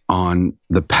on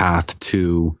the path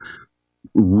to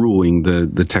ruling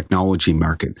the technology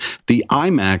market. The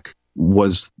iMac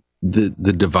was the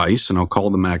device, and I'll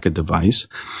call the Mac a device,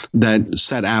 that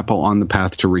set Apple on the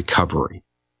path to recovery.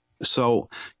 So,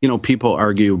 you know, people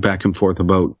argue back and forth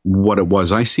about what it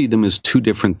was. I see them as two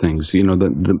different things. You know,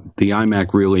 the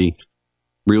iMac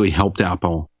really helped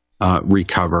Apple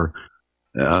recover.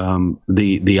 The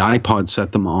iPod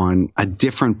set them on a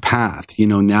different path. You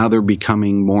know, now they're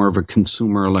becoming more of a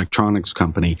consumer electronics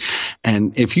company.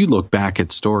 And if you look back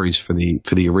at stories for the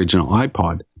original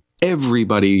iPod,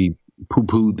 everybody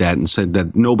poo-pooed that and said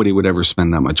that nobody would ever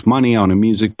spend that much money on a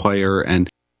music player. And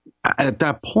at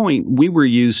that point, we were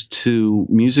used to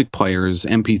music players,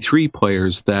 MP3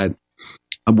 players that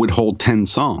would hold 10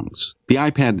 songs. The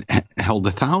iPad held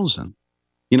 1,000.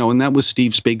 You know, and that was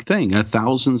Steve's big thing,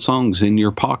 1,000 songs in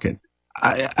your pocket.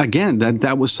 Again,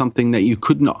 that was something that you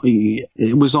couldn't,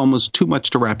 it was almost too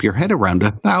much to wrap your head around.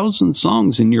 1,000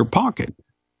 songs in your pocket.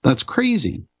 That's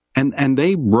crazy. And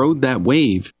they rode that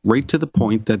wave right to the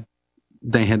point that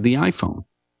they had the iPhone.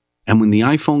 And when the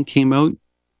iPhone came out,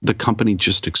 the company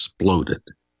just exploded.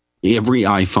 Every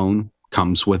iPhone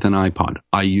comes with an iPod.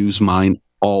 I use mine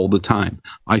all the time.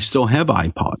 I still have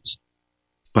iPods,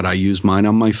 but I use mine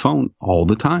on my phone all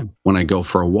the time. When I go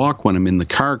for a walk, when I'm in the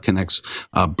car, connects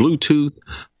Bluetooth.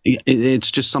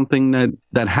 It's just something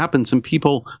that happens, and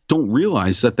people don't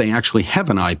realize that they actually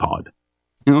have an iPod.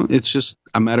 You know, it's just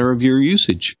a matter of your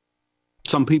usage.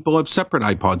 Some people have separate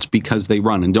iPods because they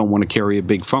run and don't want to carry a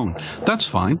big phone. That's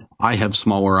fine. I have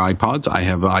smaller iPods. I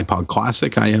have iPod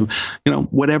Classic. I have, you know,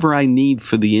 whatever I need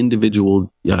for the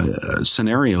individual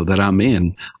scenario that I'm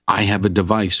in. I have a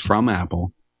device from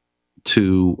Apple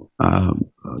to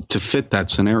fit that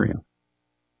scenario.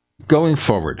 Going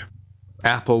forward,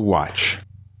 Apple Watch.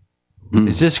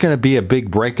 Is this going to be a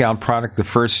big breakout product the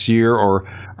first year, or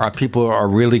are people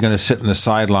really going to sit in the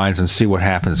sidelines and see what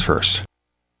happens first?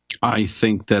 I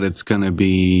think that it's going to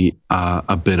be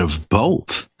a bit of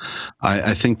both.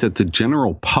 I think that the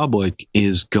general public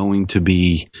is going to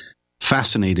be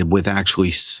fascinated with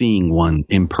actually seeing one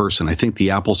in person. I think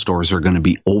the Apple stores are going to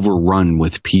be overrun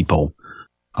with people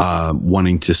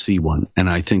wanting to see one. And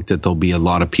I think that there'll be a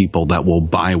lot of people that will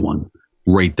buy one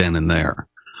right then and there.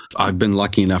 I've been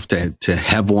lucky enough to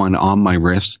have one on my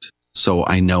wrist, so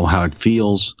I know how it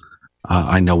feels.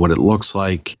 I know what it looks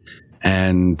like.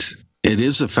 And it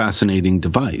is a fascinating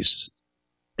device.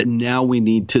 And now we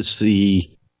need to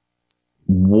see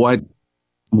what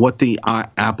the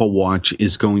Apple Watch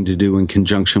is going to do in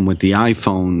conjunction with the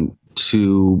iPhone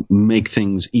to make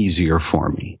things easier for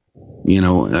me. You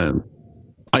know,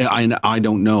 I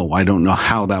don't know. I don't know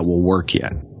how that will work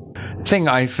yet. Thing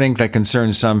I think that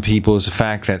concerns some people is the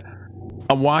fact that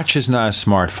a watch is not a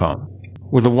smartphone.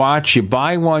 With a watch, you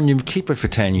buy one, you keep it for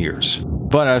 10 years.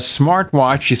 But a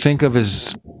smartwatch you think of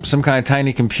as some kind of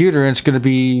tiny computer, and it's going to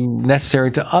be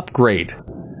necessary to upgrade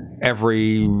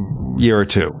every year or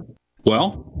two.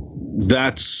 Well,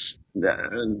 that's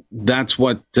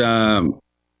what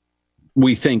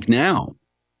we think now.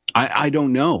 I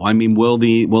don't know. I mean, will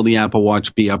the Apple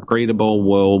Watch be upgradable?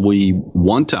 Will we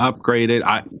want to upgrade it?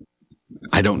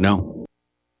 I don't know.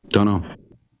 Don't know.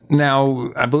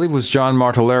 Now, I believe it was John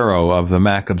Martellero of the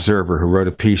Mac Observer who wrote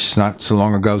a piece not so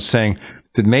long ago saying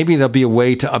that maybe there'll be a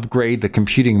way to upgrade the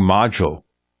computing module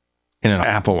in an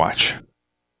Apple Watch.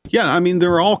 Yeah, I mean,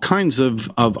 there are all kinds of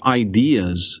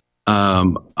ideas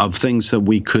of things that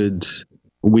we could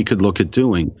look at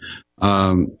doing.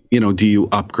 You know, do you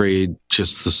upgrade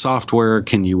just the software?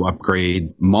 Can you upgrade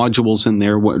modules in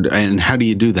there? And how do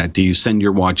you do that? Do you send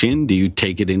your watch in? Do you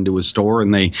take it into a store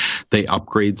and they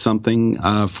upgrade something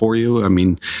for you? I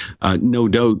mean, no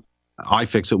doubt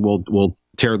iFixit will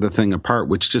tear the thing apart,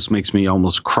 which just makes me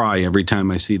almost cry every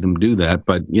time I see them do that.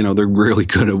 But, you know, they're really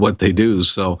good at what they do.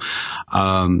 So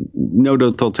no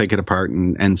doubt they'll take it apart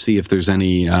and see if there's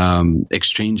any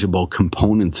exchangeable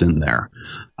components in there.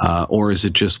 Or is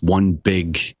it just one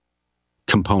big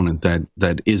component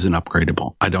that isn't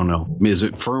upgradable? I don't know. Is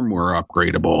it firmware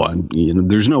upgradable? And, you know,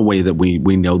 there's no way that we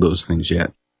know those things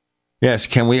yet. Yes.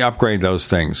 Can we upgrade those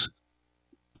things?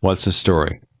 What's the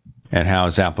story? And how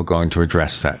is Apple going to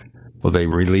address that? Will they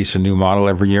release a new model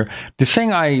every year? The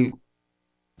thing I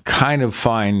kind of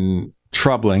find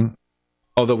troubling,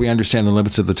 although we understand the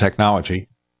limits of the technology,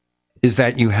 is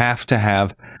that you have to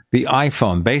have the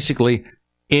iPhone. Basically,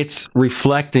 it's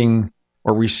reflecting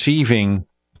or receiving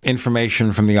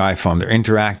information from the iPhone. They're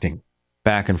interacting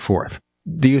back and forth.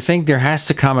 Do you think there has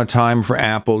to come a time for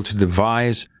Apple to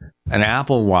devise an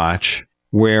Apple Watch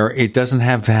where it doesn't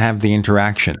have to have the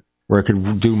interaction, where it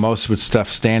could do most of its stuff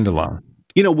standalone?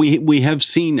 You know, we have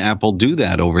seen Apple do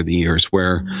that over the years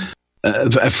where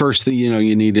at first, you know,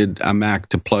 you needed a Mac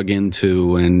to plug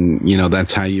into and, you know,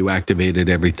 that's how you activated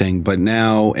everything. But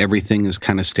now everything is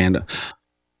kind of standard.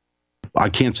 I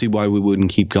can't see why we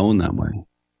wouldn't keep going that way.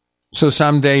 So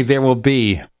someday there will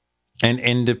be an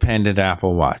independent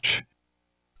Apple Watch.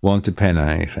 Won't depend on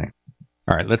anything.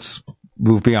 All right, let's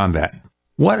move beyond that.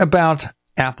 What about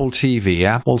Apple TV?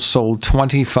 Apple sold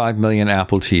 25 million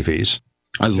Apple TVs.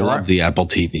 I love the Apple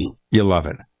TV. You love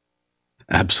it?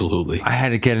 Absolutely. I had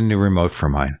to get a new remote for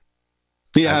mine.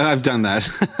 Yeah, I've done that.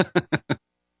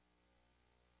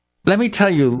 Let me tell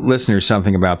you, listeners,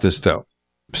 something about this, though.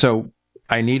 So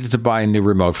I needed to buy a new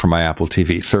remote for my Apple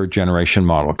TV, third generation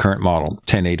model, current model,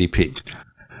 1080p.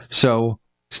 So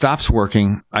stops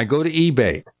working. I go to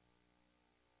eBay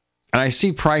and I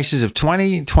see prices of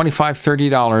 $20, $25,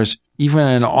 $30, even in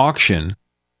an auction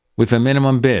with a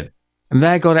minimum bid. And then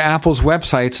I go to Apple's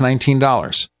website, it's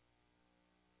 $19.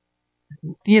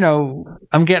 You know,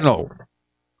 I'm getting old.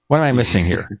 What am I missing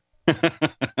here?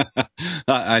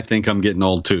 I think I'm getting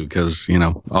old too, because, you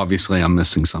know, obviously I'm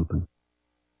missing something.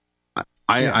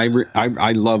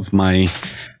 I love my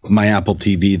Apple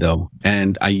TV though,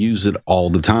 and I use it all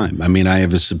the time. I mean, I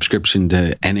have a subscription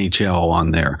to NHL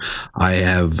on there. I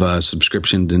have a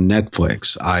subscription to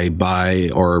Netflix. I buy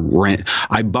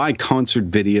concert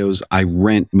videos. I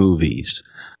rent movies.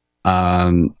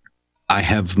 I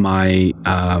have my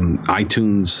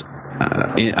iTunes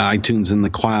in the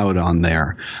cloud on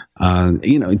there.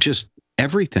 You know, just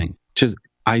everything.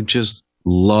 I just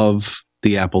love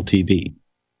the Apple TV.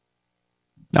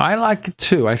 Now, I like it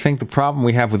too. I think the problem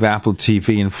we have with Apple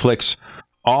TV inflicts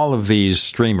all of these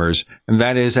streamers, and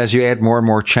that is as you add more and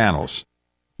more channels,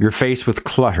 you're faced with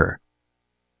clutter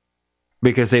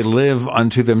because they live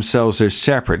unto themselves. They're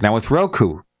separate. Now, with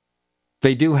Roku,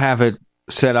 they do have it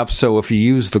set up so if you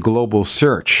use the global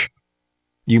search,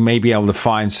 you may be able to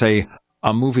find, say,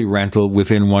 a movie rental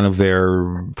within one of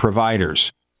their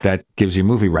providers that gives you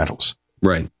movie rentals.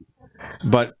 Right.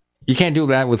 But you can't do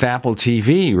that with Apple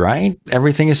TV, right?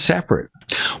 Everything is separate.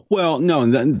 Well, no,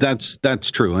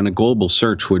 that's true. And a global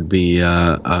search would be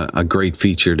a great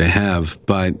feature to have.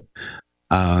 But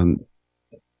I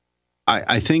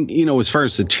think, you know, as far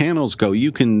as the channels go,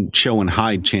 you can show and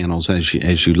hide channels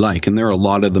as you like. And there are a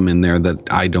lot of them in there that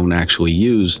I don't actually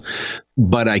use.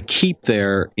 But I keep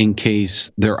there in case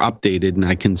they're updated and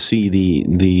I can see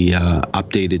the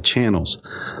updated channels.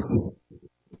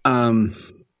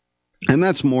 And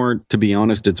that's more, to be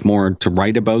honest, it's more to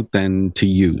write about than to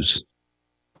use.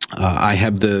 I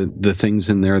have the things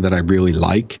in there that I really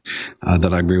like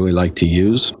to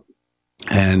use.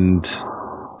 And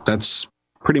that's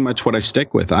pretty much what I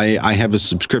stick with. I have a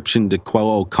subscription to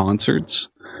Quello Concerts,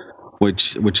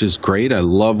 which is great. I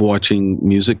love watching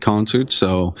music concerts.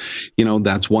 So,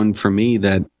 that's one for me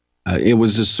that it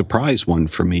was a surprise one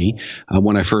for me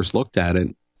when I first looked at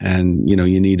it. And,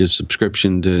 you need a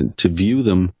subscription to view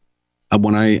them.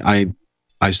 When I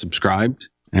subscribed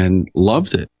and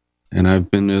loved it. And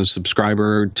I've been a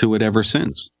subscriber to it ever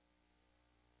since.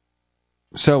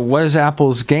 So what is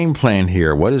Apple's game plan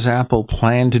here? What does Apple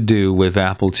plan to do with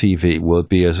Apple TV? Will it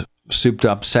be a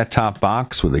souped-up set-top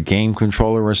box with a game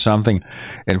controller or something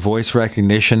and voice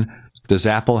recognition? Does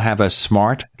Apple have a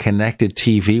smart, connected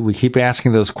TV? We keep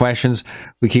asking those questions.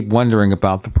 We keep wondering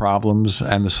about the problems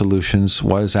and the solutions.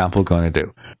 What is Apple going to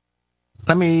do?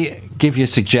 Let me give you a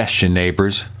suggestion,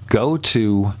 neighbors. Go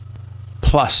to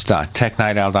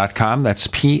plus.technightowl.com. That's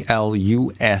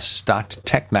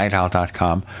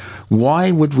plus.technightowl.com.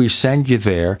 Why would we send you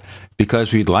there?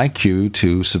 Because we'd like you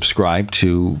to subscribe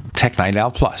to Tech Night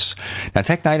Owl Plus. Now,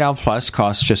 Tech Night Owl Plus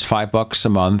costs just $5 a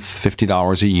month,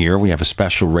 $50 a year. We have a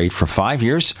special rate for 5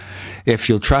 years, if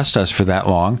you'll trust us for that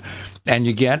long. And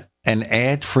you get an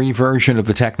ad-free version of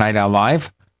the Tech Night Owl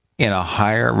Live in a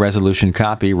higher resolution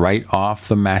copy right off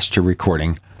the master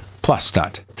recording.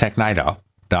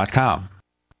 Plus.technightowl.com.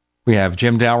 We have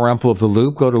Jim Dalrymple of The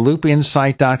Loop. Go to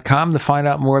loopinsight.com to find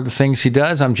out more of the things he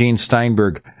does. I'm Gene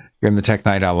Steinberg. You're in the Tech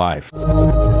Night Owl Live.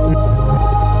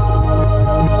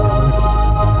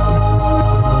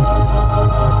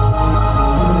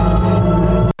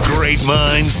 Great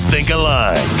minds think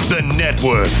alike. The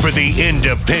network for the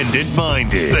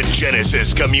independent-minded. The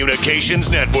Genesis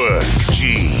Communications Network.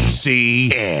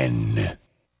 GCN.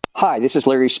 Hi, this is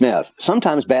Larry Smith.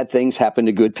 Sometimes bad things happen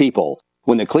to good people.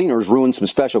 When the cleaners ruined some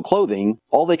special clothing,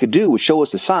 all they could do was show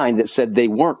us a sign that said they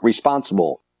weren't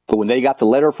responsible. But when they got the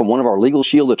letter from one of our Legal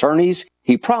Shield attorneys,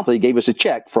 he promptly gave us a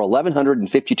check for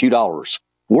 $1,152.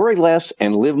 Worry less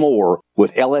and live more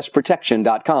with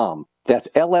lsprotection.com. That's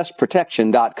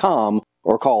lsprotection.com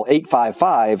or call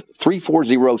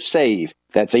 855-340-SAVE.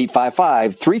 That's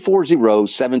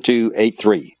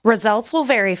 855-340-7283. Results will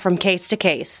vary from case to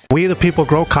case. We the people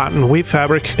grow cotton, weave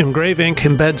fabric, engrave ink,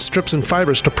 embed strips and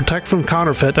fibers to protect from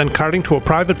counterfeit, then carting to a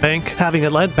private bank, having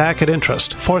it lent back at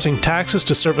interest, forcing taxes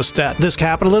to service debt. This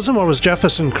capitalism, or was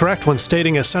Jefferson correct when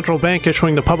stating a central bank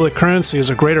issuing the public currency is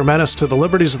a greater menace to the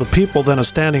liberties of the people than a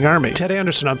standing army? Ted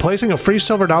Anderson, I'm placing a free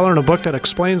silver dollar in a book that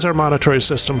explains our monetary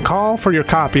system. Call for your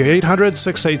copy,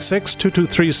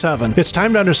 800-686-2237. It's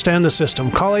time to understand the system.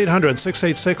 Call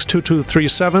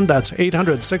 800-686-2237. That's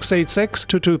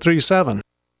 800-686-2237.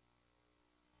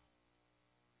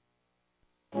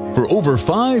 For over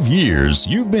 5 years,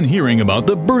 you've been hearing about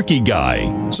the Berkey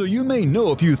Guy, so you may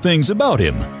know a few things about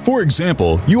him. For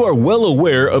example, you are well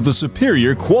aware of the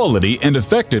superior quality and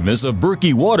effectiveness of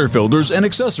Berkey water filters and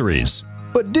accessories.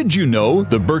 But did you know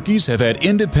the Berkeys have had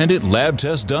independent lab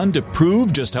tests done to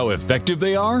prove just how effective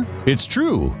they are? It's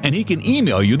true, and he can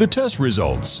email you the test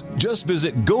results. Just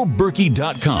visit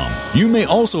goberkey.com. You may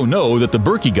also know that the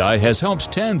Berkey Guy has helped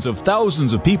tens of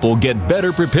thousands of people get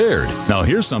better prepared. Now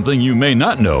here's something you may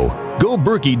not know.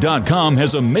 GoBerkey.com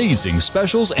has amazing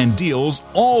specials and deals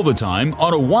all the time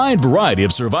on a wide variety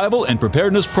of survival and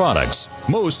preparedness products.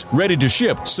 Most ready to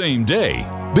ship same day.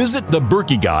 Visit the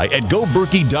Berkey Guy at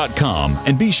GoBerkey.com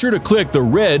and be sure to click the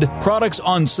red Products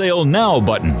on Sale Now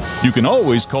button. You can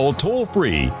always call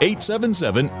toll-free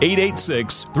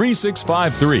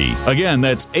 877-886-3653. Again,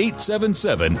 that's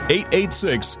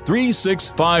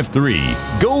 877-886-3653.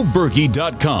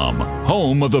 GoBerkey.com,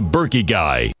 home of the Berkey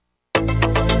Guy.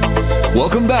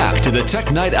 Welcome back to the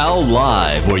Tech Night Owl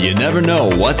Live, where you never know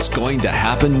what's going to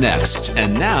happen next.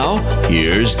 And now,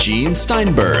 here's Gene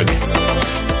Steinberg.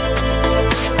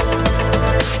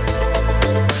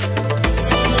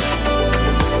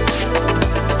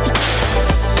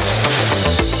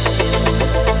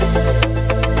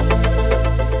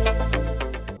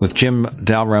 With Jim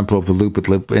Dalrymple of The Loop at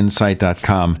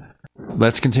loopinsight.com,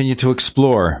 let's continue to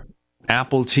explore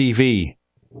Apple TV.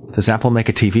 Does Apple make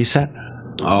a TV set?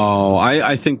 Oh,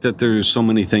 I think that there's so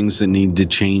many things that need to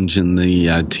change in the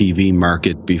TV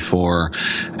market before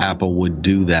Apple would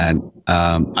do that.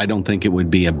 I don't think it would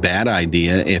be a bad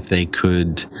idea if they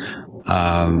could,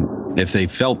 if they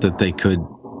felt that they could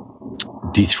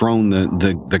dethrone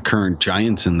the current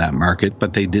giants in that market,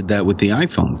 but they did that with the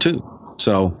iPhone too.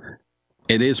 So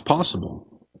it is possible.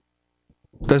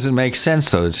 Doesn't make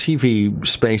sense though. The TV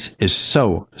space is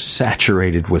so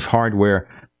saturated with hardware.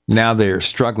 Now they're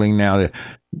struggling now to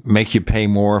make you pay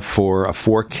more for a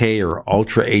 4K or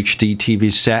Ultra HD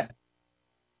TV set.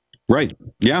 Right.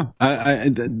 Yeah.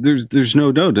 There's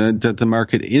no doubt that the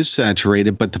market is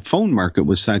saturated, but the phone market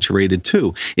was saturated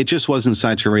too. It just wasn't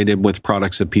saturated with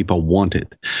products that people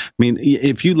wanted. I mean,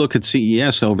 if you look at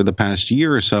CES over the past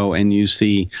year or so and you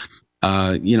see,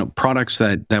 products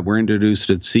that were introduced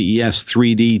at CES,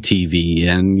 3D TV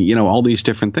and, all these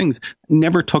different things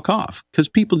never took off because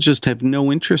people just have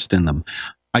no interest in them.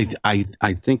 I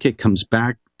think it comes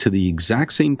back to the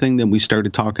exact same thing that we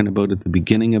started talking about at the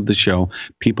beginning of the show.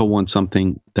 People want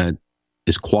something that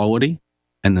is quality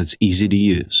and that's easy to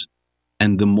use.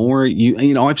 And the more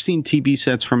I've seen TV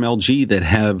sets from LG that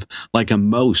have like a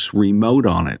mouse remote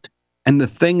on it. And the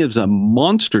thing is a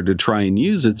monster to try and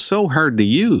use. It's so hard to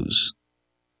use.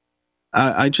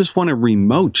 I just want a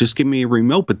remote. Just give me a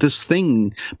remote. But this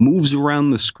thing moves around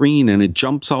the screen and it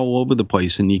jumps all over the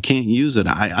place and you can't use it.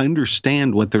 I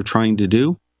understand what they're trying to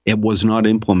do. It was not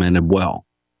implemented well.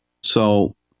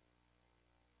 So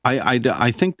I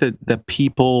think that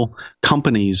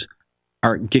companies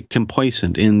get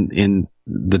complacent in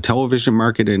the television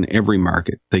market and every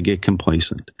market. They get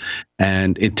complacent.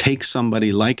 And it takes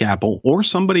somebody like Apple or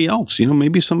somebody else.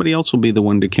 Maybe somebody else will be the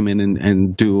one to come in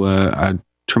and do a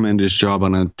tremendous job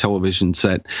on a television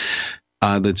set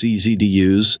that's easy to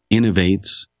use,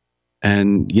 innovates,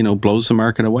 and, blows the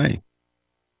market away.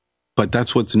 But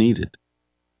that's what's needed.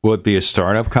 Will it be a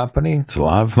startup company? It's a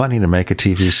lot of money to make a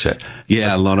TV set.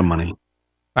 Yeah, a lot of money.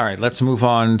 All right, let's move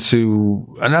on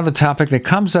to another topic that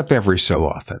comes up every so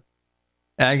often.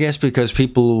 And I guess because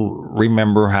people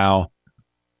remember how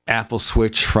Apple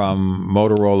switched from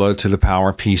Motorola to the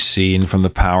PowerPC and from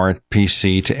the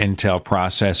PowerPC to Intel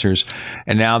processors.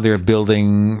 And now they're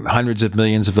building hundreds of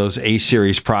millions of those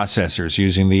A-series processors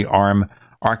using the ARM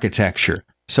architecture.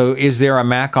 So is there a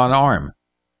Mac on ARM?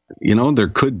 There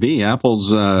could be.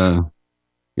 Apple's, a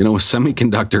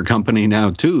semiconductor company now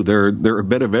too. They're a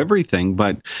bit of everything,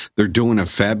 but they're doing a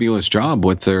fabulous job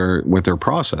with their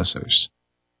processors.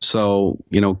 So,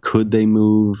 could they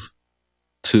move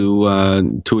to a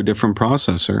different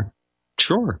processor?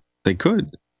 Sure, they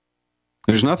could.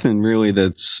 There's nothing really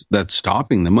that's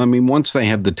stopping them. I mean, once they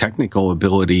have the technical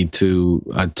ability to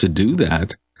do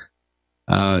that.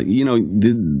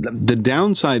 The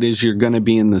downside is you're going to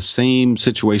be in the same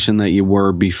situation that you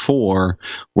were before,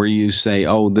 where you say,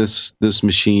 oh, this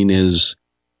machine is,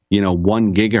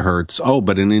 1 gigahertz. Oh,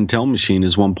 but an Intel machine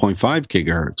is 1.5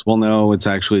 gigahertz. Well, no, it's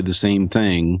actually the same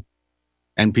thing.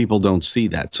 And people don't see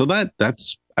that. So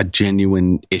that's a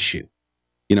genuine issue.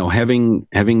 Having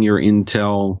your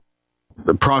Intel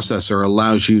processor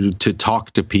allows you to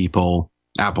talk to people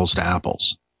apples to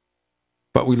apples.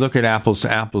 But we look at apples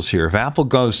to apples here. If Apple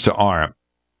goes to ARM,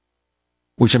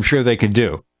 which I'm sure they can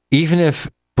do, even if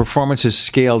performance is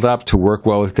scaled up to work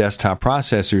well with desktop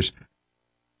processors,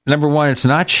 number one, it's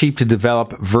not cheap to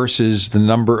develop versus the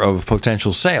number of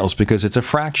potential sales because it's a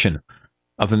fraction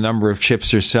of the number of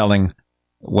chips they're selling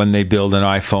when they build an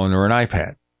iPhone or an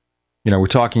iPad. We're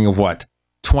talking of what?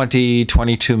 20,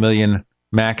 22 million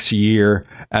Macs a year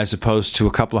as opposed to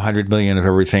a couple of 100 million of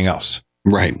everything else.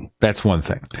 Right. That's one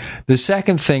thing. The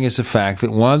second thing is the fact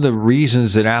that one of the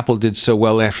reasons that Apple did so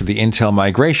well after the Intel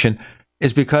migration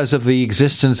is because of the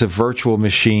existence of virtual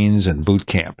machines and Boot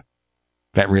Camp.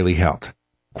 That really helped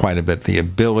quite a bit. The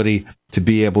ability to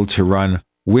be able to run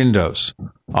Windows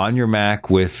on your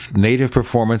Mac with native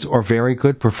performance or very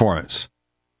good performance.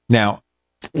 Now,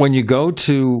 when you go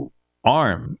to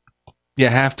ARM, you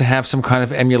have to have some kind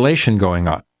of emulation going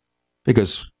on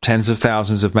because tens of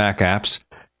thousands of Mac apps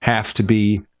have to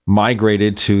be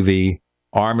migrated to the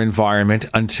ARM environment.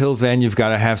 Until then, you've got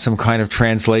to have some kind of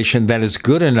translation that is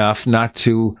good enough not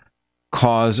to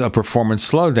cause a performance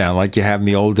slowdown like you have in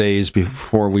the old days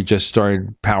before we just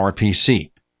started PowerPC,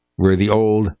 where the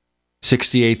old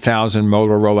 68,000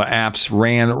 Motorola apps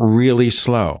ran really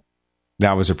slow.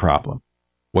 That was a problem.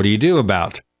 What do you do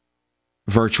about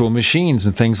virtual machines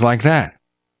and things like that?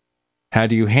 How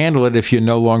do you handle it if you're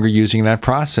no longer using that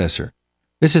processor?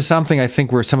 This is something I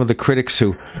think where some of the critics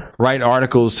who write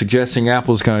articles suggesting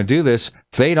Apple's going to do this,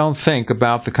 they don't think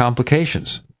about the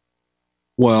complications.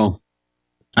 Well,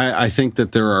 I think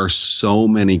that there are so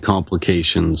many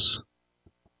complications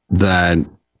that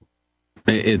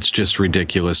it's just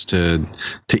ridiculous to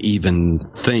even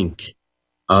think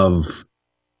of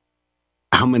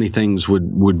how many things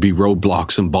would be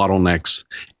roadblocks and bottlenecks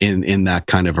in that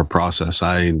kind of a process.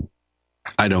 I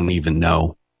don't even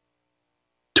know.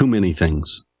 Too many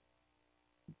things.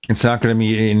 It's not going to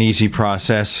be an easy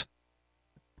process,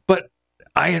 but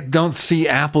I don't see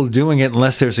Apple doing it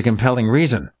unless there's a compelling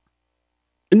reason.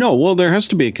 No, well, there has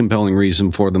to be a compelling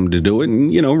reason for them to do it.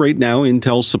 And, right now,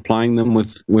 Intel's supplying them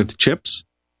with chips.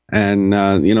 And,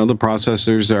 the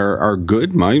processors are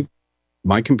good.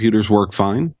 My computers work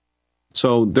fine.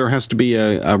 So there has to be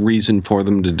a reason for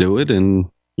them to do it. And,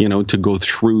 to go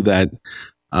through that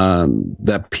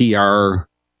PR,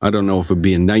 I don't know if it'd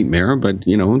be a nightmare, but,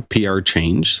 PR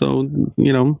change. So,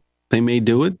 they may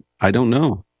do it. I don't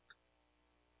know.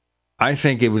 I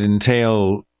think it would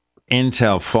entail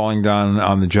Intel falling down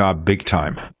on the job big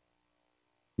time.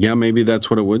 Yeah, maybe that's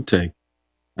what it would take.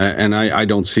 And I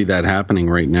don't see that happening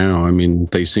right now. I mean,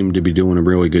 they seem to be doing a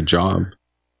really good job.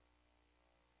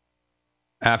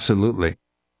 Absolutely.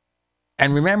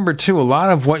 And remember, too, a lot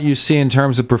of what you see in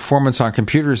terms of performance on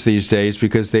computers these days,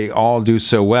 because they all do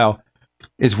so well,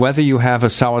 is whether you have a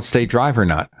solid-state drive or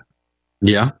not.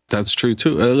 Yeah, that's true,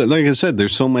 too. Like I said,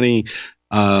 there's so many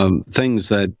things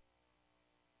that,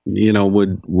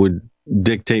 would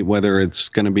dictate whether it's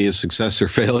going to be a success or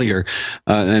failure,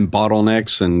 and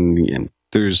bottlenecks. And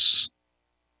there's,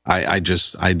 I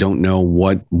don't know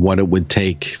what it would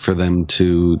take for them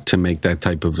to make that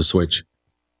type of a switch.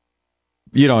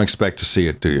 You don't expect to see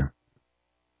it, do you?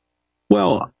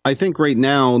 Well, I think right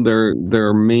now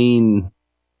their main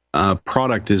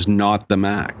product is not the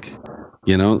Mac,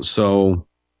 so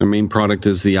their main product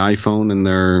is the iPhone, and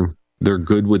they're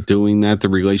good with doing that. The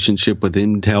relationship with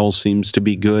Intel seems to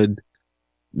be good.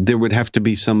 There would have to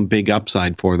be some big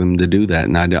upside for them to do that,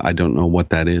 and I don't know what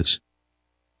that is.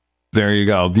 There you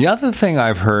go. The other thing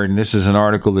I've heard, and this is an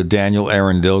article that Daniel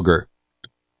Arendilger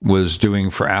was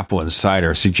doing for Apple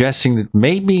Insider, suggesting that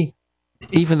maybe,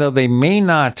 even though they may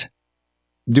not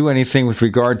do anything with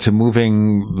regard to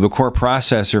moving the core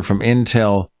processor from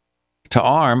Intel to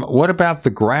ARM, what about the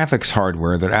graphics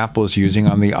hardware that Apple is using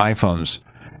on the iPhones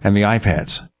and the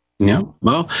iPads? Yeah,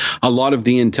 well, a lot of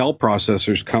the Intel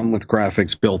processors come with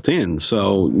graphics built in.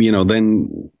 So,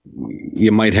 then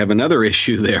you might have another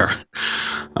issue there.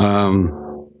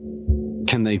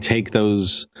 Can they take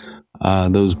those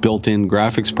built-in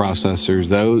graphics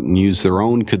processors out and use their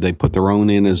own? Could they put their own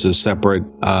in as a separate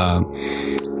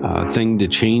thing to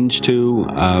change to?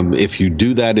 If you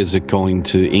do that, is it going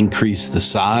to increase the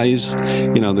size?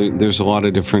 There's a lot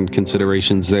of different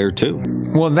considerations there too.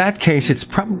 Well, in that case, it's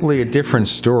probably a different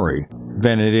story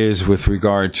than it is with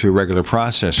regard to a regular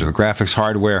processor. The graphics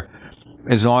hardware,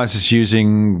 as long as it's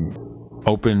using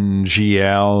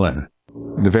OpenGL and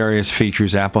the various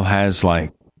features Apple has,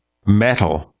 like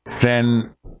Metal,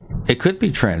 then it could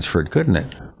be transferred, couldn't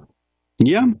it?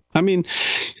 Yeah. I mean,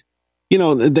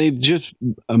 they've just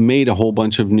made a whole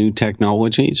bunch of new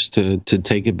technologies to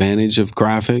take advantage of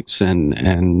graphics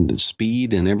and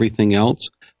speed and everything else.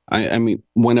 I mean,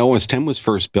 when OS X was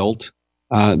first built,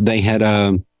 they had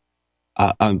a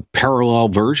parallel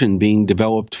version being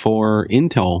developed for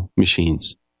Intel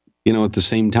machines, at the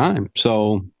same time.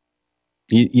 So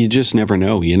you just never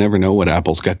know. You never know what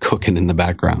Apple's got cooking in the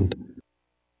background.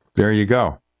 There you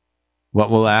go. What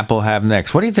will Apple have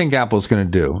next? What do you think Apple's going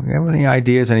to do? You have any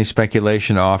ideas, any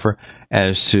speculation to offer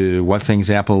as to what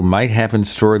things Apple might have in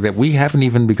store that we haven't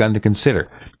even begun to consider?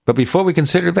 But before we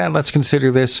consider that, let's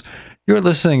consider this. You're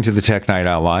listening to the Tech Night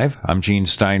Owl Live. I'm Gene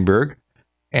Steinberg,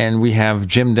 and we have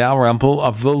Jim Dalrymple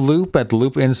of The Loop at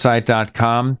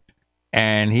loopinsight.com,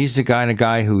 and he's the kind of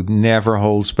guy who never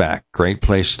holds back. Great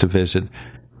place to visit,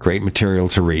 great material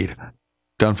to read.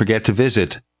 Don't forget to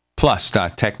visit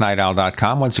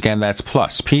plus.technightowl.com. Once again, that's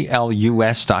plus,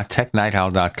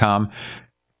 plus.technightowl.com.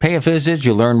 Pay a visit.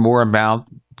 You'll learn more about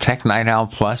Tech Night Owl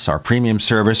Plus, our premium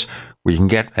service, where you can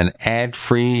get an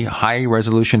ad-free,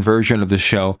 high-resolution version of the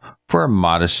show for a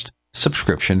modest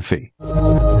subscription fee.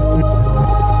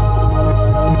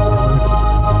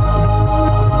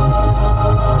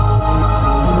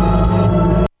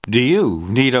 Do you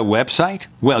need a website?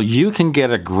 Well, you can get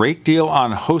a great deal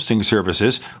on hosting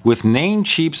services with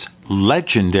Namecheap's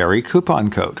legendary coupon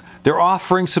code. They're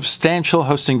offering substantial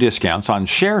hosting discounts on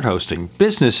shared hosting,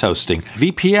 business hosting,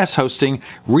 VPS hosting,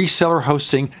 reseller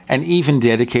hosting, and even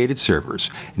dedicated servers.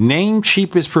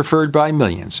 Namecheap is preferred by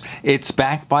millions. It's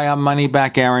backed by a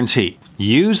money-back guarantee.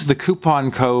 Use the coupon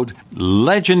code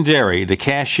LEGENDARY to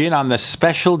cash in on the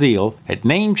special deal at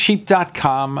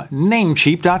Namecheap.com,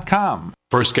 Namecheap.com.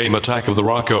 First came Attack of the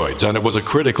Rockoids, and it was a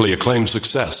critically acclaimed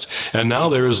success. And now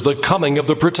there is The Coming of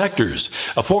the Protectors.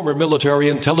 A former military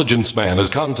intelligence man is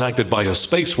contacted by a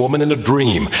space woman in a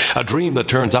dream that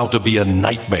turns out to be a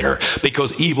nightmare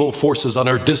because evil forces on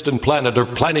her distant planet are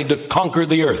planning to conquer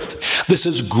the Earth. This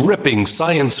is gripping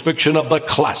science fiction of the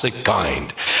classic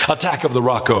kind. Attack of the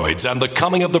Rockoids and The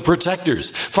Coming of the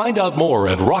Protectors. Find out more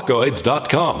at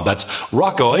rockoids.com. That's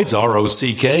Rockoids,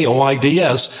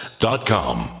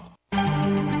 ROCKOIDS.com.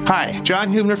 Hi,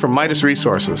 John Hubner from Midas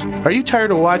Resources. Are you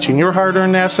tired of watching your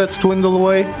hard-earned assets dwindle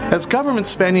away? As government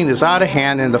spending is out of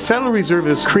hand and the Federal Reserve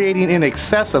is creating in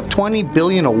excess of $20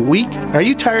 billion a week, are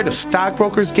you tired of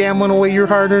stockbrokers gambling away your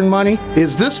hard-earned money?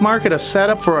 Is this market a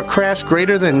setup for a crash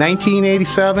greater than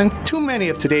 1987? Too many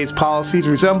of today's policies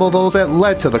resemble those that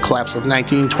led to the collapse of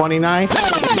 1929.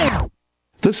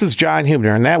 This is John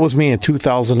Hubner, and that was me in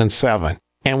 2007.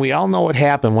 And we all know what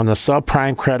happened when the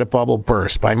subprime credit bubble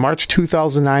burst. By March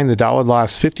 2009, the dollar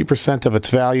lost 50% of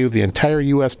its value. The entire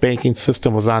U.S. banking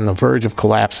system was on the verge of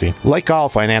collapsing. Like all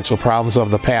financial problems of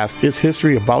the past, is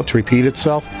history about to repeat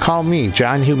itself? Call me,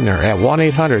 John Hubner, at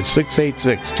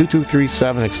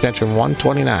 1-800-686-2237, extension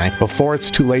 129, before it's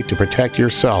too late to protect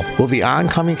yourself. Will the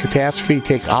oncoming catastrophe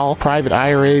take all private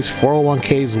IRAs,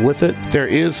 401ks with it? There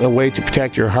is a way to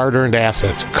protect your hard-earned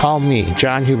assets. Call me,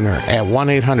 John Hubner, at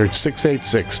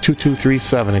 1-800-686-2237,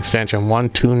 extension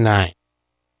 129.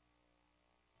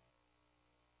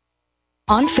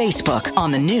 On Facebook,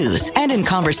 on the news, and in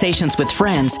conversations with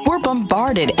friends, we're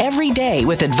bombarded every day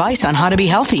with advice on how to be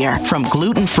healthier, from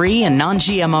gluten-free and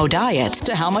non-GMO diets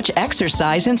to how much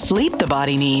exercise and sleep the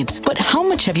body needs. But how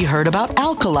much have you heard about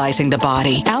alkalizing the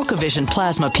body? AlkaVision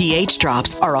Plasma pH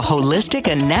drops are a holistic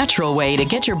and natural way to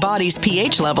get your body's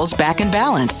pH levels back in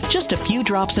balance. Just a few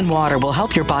drops in water will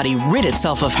help your body rid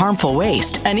itself of harmful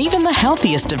waste, and even the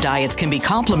healthiest of diets can be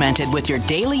complemented with your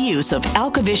daily use of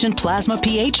AlkaVision Plasma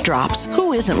pH drops.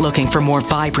 Who isn't looking for more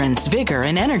vibrance, vigor,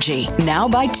 and energy? Now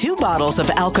buy 2 bottles of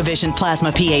AlkaVision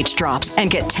Plasma pH drops and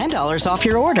get $10 off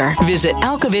your order. Visit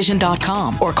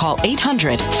alkavision.com or call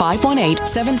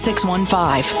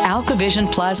 800-518-7615.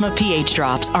 AlkaVision Plasma pH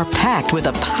drops are packed with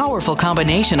a powerful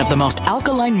combination of the most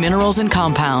alkaline minerals and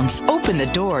compounds. Open the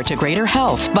door to greater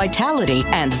health, vitality,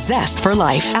 and zest for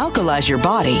life. Alkalize your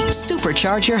body.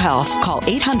 Supercharge your health. Call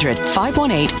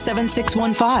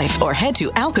 800-518-7615 or head to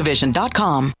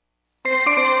alkavision.com.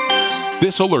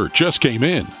 This alert just came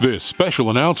in. This special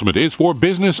announcement is for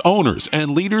business owners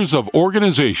and leaders of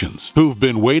organizations who've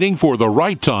been waiting for the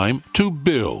right time to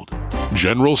build.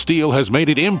 General Steel has made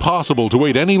it impossible to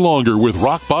wait any longer with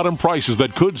rock-bottom prices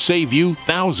that could save you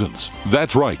thousands.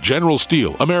 That's right, General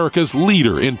Steel, America's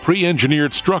leader in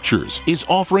pre-engineered structures, is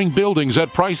offering buildings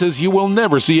at prices you will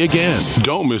never see again.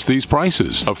 Don't miss these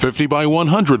prices. A 50 by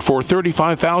 100 for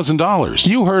 $35,000.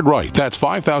 You heard right. That's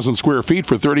 5,000 square feet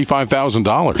for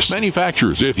 $35,000.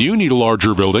 Manufacturers, if you need a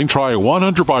larger building, try a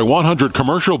 100 by 100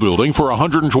 commercial building for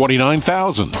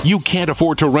 $129,000. You can't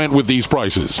afford to rent with these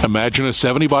prices. Imagine a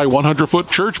 70 by 100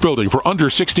 foot church building for under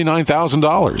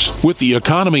 $69,000. With the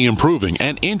economy improving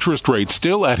and interest rates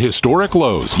still at historic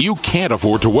lows, you can't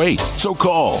afford to wait. So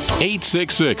call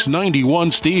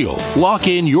 866-91-STEEL. Lock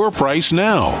in your price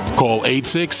now. Call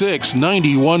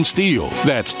 866-91-STEEL.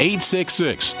 That's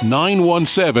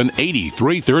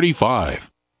 866-917-8335.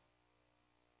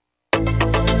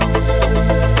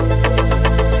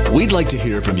 We'd like to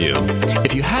hear from you.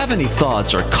 If you have any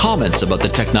thoughts or comments about the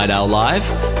Tech Night Owl Live,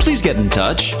 please get in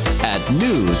touch at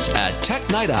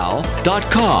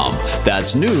news@technightowl.com.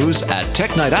 That's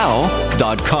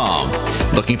news@technightowl.com.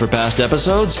 Looking for past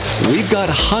episodes? We've got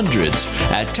hundreds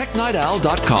at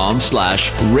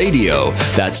technightowl.com/radio.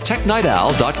 That's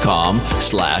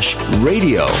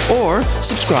technightowl.com/radio. Or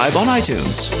subscribe on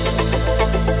iTunes.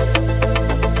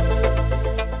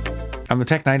 On the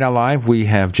Tech Night Owl Live, we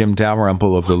have Jim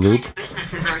Dalrymple of The Loop. What kind of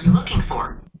businesses are you looking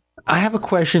for? I have a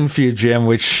question for you, Jim,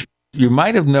 which you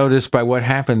might have noticed by what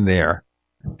happened there.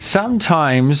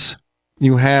 Sometimes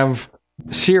you have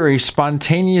Siri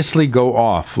spontaneously go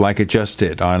off like it just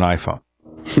did on an iPhone.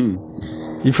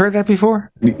 You've heard that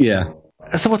before? Yeah.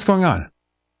 So what's going on?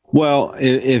 Well,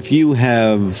 if you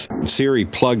have Siri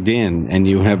plugged in and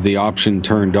you have the option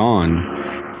turned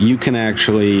on, you can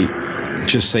actually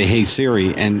just say, "Hey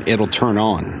Siri," and it'll turn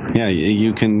on. Yeah,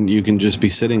 you can just be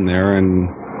sitting there and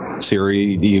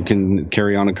Siri, you can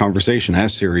carry on a conversation,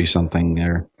 ask Siri something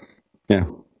there. Yeah.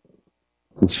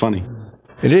 It's funny.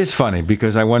 It is funny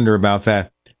because I wonder about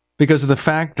that. Because of the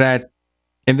fact that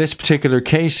in this particular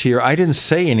case here, I didn't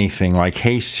say anything like,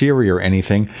 "Hey Siri" or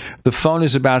anything. The phone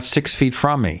is about 6 feet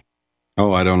from me.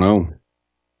 Oh, I don't know.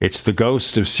 It's the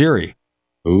ghost of Siri.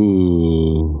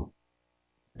 Ooh.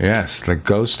 Yes, the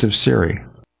ghost of Siri.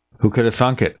 Who could have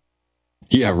thunk it?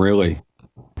 Yeah, really.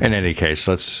 In any case,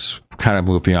 let's kind of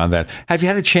move beyond that. Have you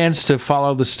had a chance to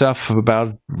follow the stuff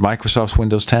about Microsoft's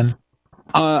Windows 10?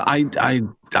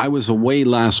 I was away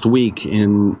last week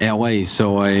in LA,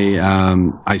 so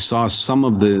I saw some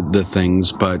of the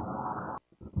things, but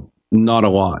not a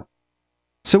lot.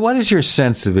 So what is your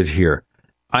sense of it here?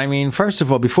 I mean, first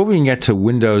of all, before we can get to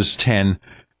Windows 10,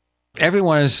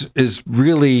 everyone is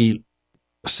really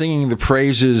singing the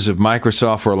praises of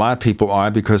Microsoft, or a lot of people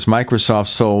are, because Microsoft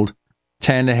sold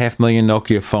 10.5 million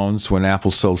Nokia phones when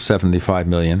Apple sold 75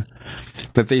 million.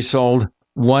 That they sold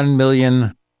 1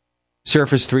 million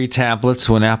Surface 3 tablets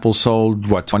when Apple sold,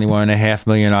 21.5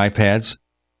 million iPads.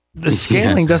 The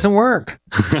scaling doesn't work.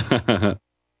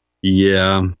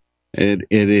 Yeah, it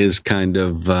is kind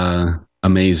of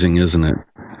amazing, isn't it?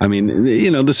 I mean,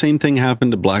 the same thing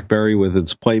happened to BlackBerry with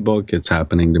its Playbook. It's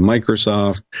happening to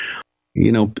Microsoft.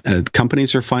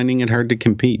 Companies are finding it hard to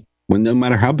compete, no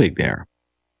matter how big they are.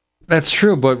 That's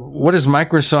true, but what is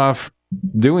Microsoft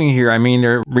doing here? I mean,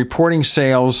 they're reporting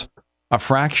sales a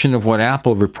fraction of what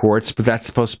Apple reports, but that's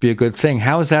supposed to be a good thing.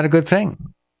 How is that a good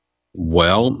thing?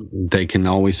 Well, they can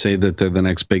always say that they're the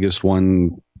next biggest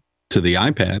one to the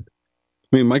iPad.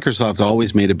 I mean, Microsoft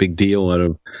always made a big deal out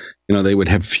of, they would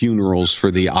have funerals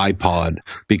for the iPod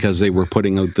because they were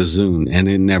putting out the Zune and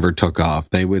it never took off.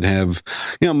 They would have,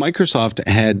 Microsoft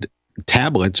had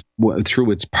tablets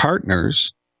through its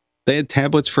partners. They had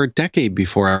tablets for a decade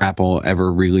before Apple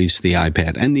ever released the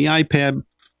iPad. And the iPad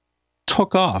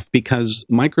took off because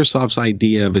Microsoft's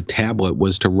idea of a tablet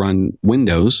was to run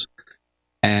Windows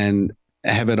and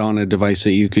have it on a device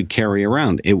that you could carry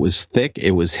around. It was thick,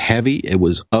 it was heavy, it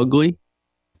was ugly.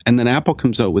 And then Apple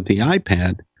comes out with the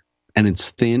iPad, and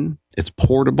it's thin, it's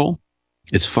portable,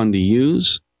 it's fun to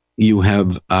use. You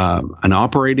have an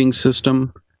operating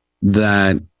system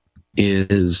that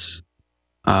is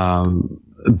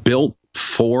built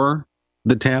for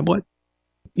the tablet.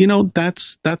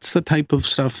 That's the type of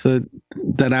stuff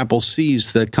that Apple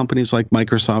sees that companies like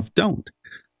Microsoft don't.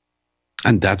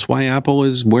 And that's why Apple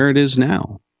is where it is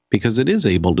now, because it is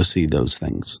able to see those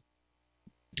things.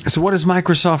 So what does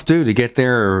Microsoft do to get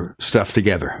their stuff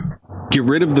together? Get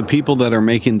rid of the people that are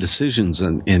making decisions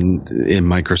in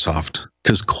Microsoft,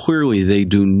 because clearly they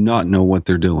do not know what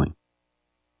they're doing.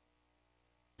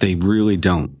 They really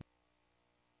don't.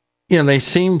 They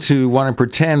seem to want to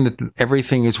pretend that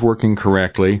everything is working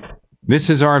correctly. This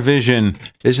is our vision.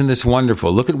 Isn't this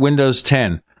wonderful? Look at Windows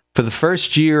 10. For the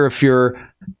first year, if you're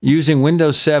using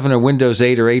Windows 7 or Windows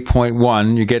 8 or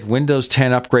 8.1, you get Windows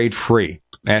 10 upgrade free.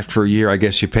 After a year, I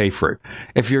guess you pay for it.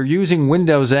 If you're using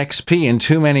Windows XP and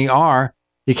too many are,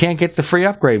 you can't get the free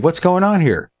upgrade. What's going on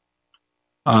here?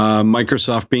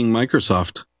 Microsoft being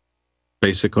Microsoft,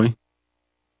 basically.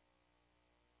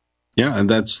 Yeah, and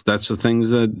that's the things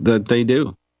that they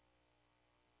do.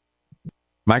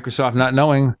 Microsoft not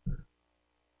knowing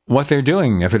what they're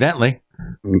doing, evidently.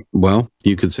 Well,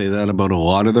 you could say that about a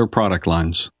lot of their product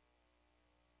lines.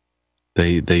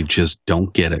 They just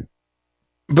don't get it.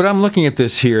 But I'm looking at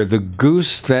this here, the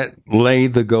goose that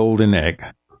laid the golden egg,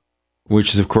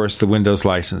 which is, of course, the Windows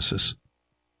licenses.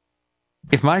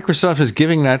 If Microsoft is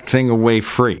giving that thing away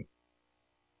free,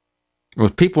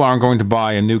 well, people aren't going to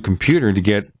buy a new computer to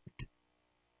get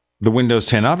the Windows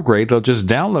 10 upgrade. They'll just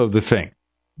download the thing.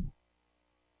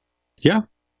 Yeah.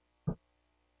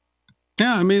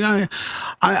 Yeah, I mean,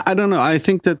 I don't know. I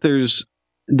think that there's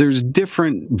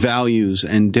different values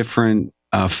and different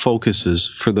focuses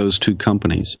for those two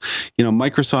companies.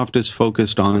 Microsoft is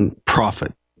focused on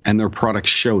profit, and their products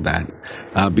show that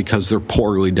because they're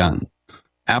poorly done.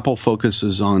 Apple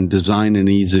focuses on design and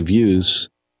ease of use,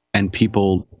 and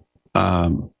people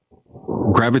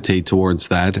gravitate towards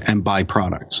that and buy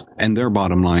products, and their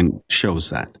bottom line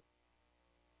shows that.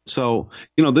 So,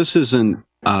 this isn't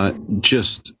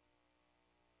just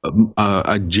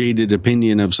a jaded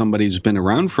opinion of somebody who's been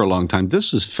around for a long time.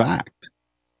 This is fact.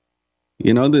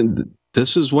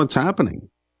 This is what's happening.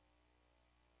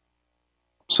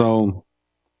 So,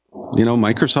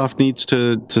 Microsoft needs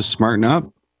to smarten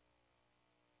up.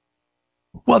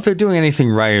 Well, if they're doing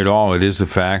anything right at all, it is the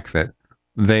fact that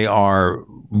they are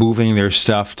moving their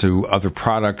stuff to other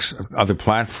products, other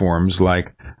platforms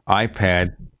like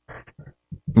iPad,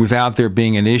 without there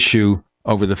being an issue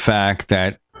over the fact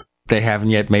that they haven't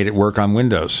yet made it work on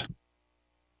Windows.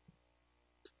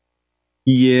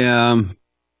 Yeah.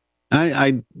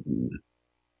 I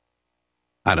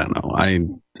don't know.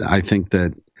 I think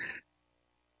that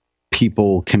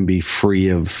people can be free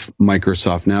of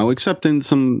Microsoft now, except in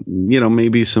some,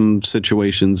 maybe some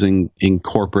situations in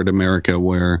corporate America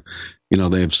where,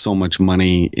 they have so much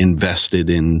money invested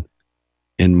in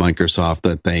Microsoft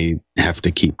that they have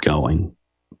to keep going.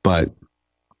 But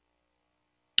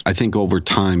I think over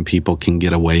time, people can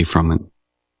get away from it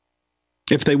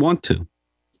if they want to.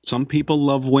 Some people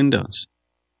love Windows.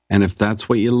 And if that's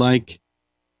what you like,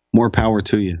 more power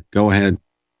to you. Go ahead.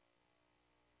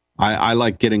 I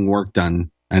like getting work done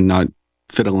and not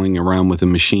fiddling around with a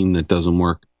machine that doesn't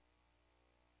work.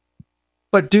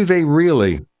 But do they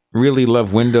really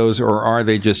love Windows, or are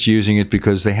they just using it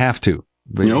because they have to?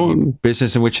 The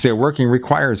business in which they're working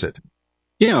requires it.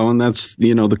 Yeah, and that's,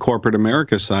 the corporate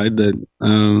America side that,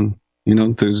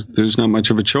 there's not much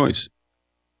of a choice.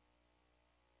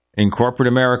 In corporate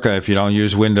America, if you don't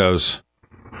use Windows,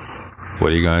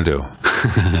 what are you going to do?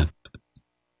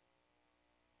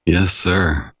 Yes,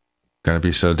 sir. Going to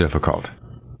be so difficult.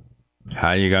 How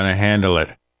are you going to handle it?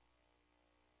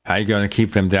 How are you going to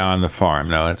keep them down on the farm?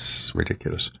 No, it's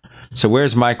ridiculous. So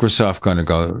where's Microsoft going to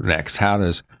go next? How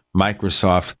does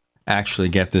Microsoft actually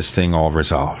get this thing all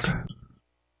resolved?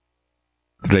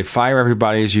 Did they fire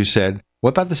everybody, as you said? What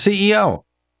about the CEO?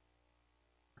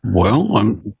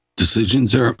 Well,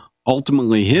 decisions are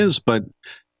ultimately his, but,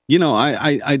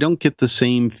 I don't get the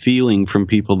same feeling from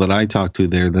people that I talk to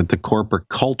there that the corporate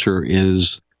culture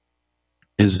is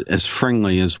as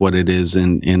friendly as what it is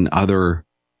in other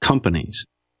companies.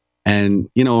 And,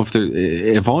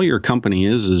 if all your company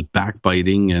is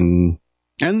backbiting and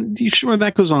sure,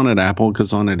 that goes on at Apple,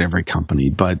 goes on at every company.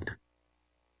 But,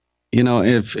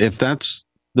 if that's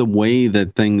the way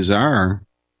that things are,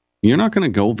 you're not going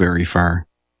to go very far.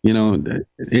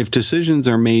 If decisions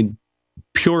are made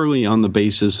purely on the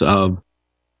basis of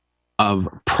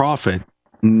profit,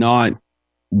 not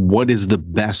what is the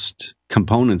best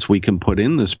components we can put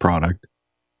in this product,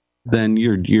 then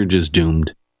you're just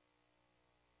doomed.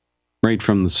 Right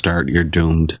from the start, you're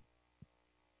doomed.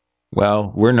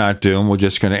 Well, we're not doomed. We're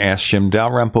just going to ask Jim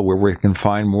Dalrymple where we can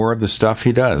find more of the stuff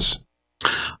he does.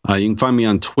 You can find me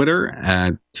on Twitter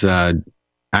at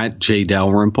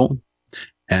 @JDalrymple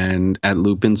and at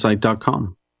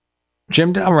loopinsight.com.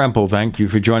 Jim Dalrymple, thank you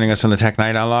for joining us on the Tech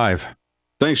Night Owl Live.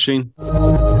 Thanks, Gene.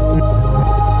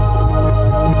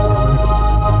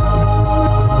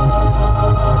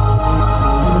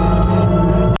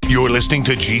 You're listening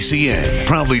to GCN,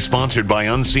 proudly sponsored by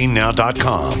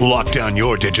UnseenNow.com. Lock down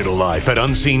your digital life at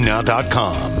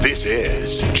UnseenNow.com. This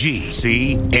is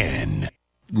GCN.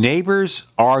 Neighbors,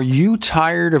 are you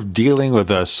tired of dealing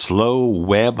with a slow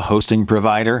web hosting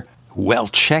provider? Well,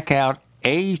 check out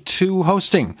A2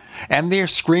 Hosting and their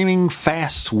screaming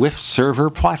fast Swift server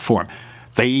platform.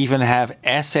 They even have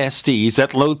SSDs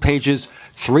that load pages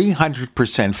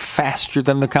 300% faster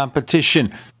than the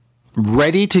competition.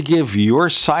 Ready to give your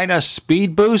site a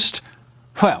speed boost?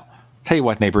 Well, tell you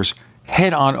what, neighbors,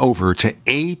 head on over to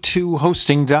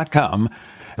a2hosting.com.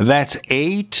 That's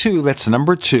A2, that's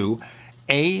number 2,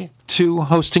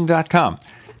 a2hosting.com.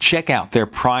 Check out their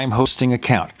Prime hosting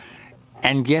account.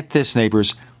 And get this,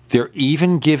 neighbors, they're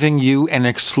even giving you an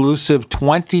exclusive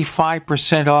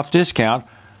 25% off discount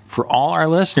for all our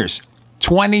listeners.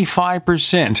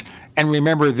 25%. And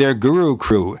remember, their Guru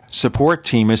Crew support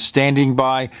team is standing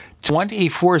by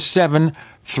 24/7,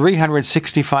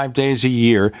 365 days a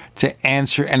year to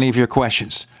answer any of your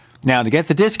questions. Now, to get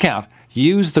the discount,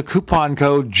 use the coupon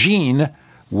code GENE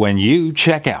when you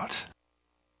check out.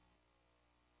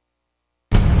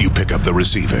 You pick up the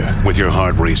receiver with your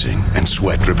heart racing and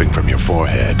sweat dripping from your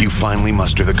forehead. You finally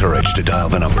muster the courage to dial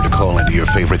the number to call into your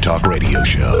favorite talk radio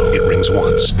show. It rings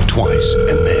once, twice,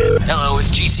 and then... Hello,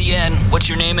 it's GCN. What's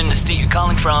your name and the state you're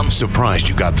calling from? Surprised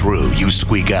you got through, you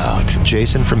squeak out.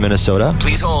 Jason from Minnesota.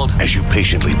 Please hold. As you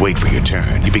patiently wait for your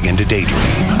turn, you begin to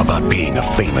daydream about being a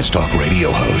famous talk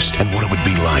radio host and what it would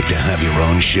be like to have your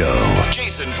own show.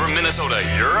 Jason from Minnesota,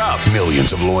 you're up.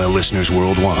 Millions of loyal listeners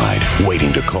worldwide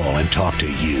waiting to call and talk to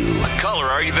you. Caller,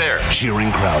 are you there? Cheering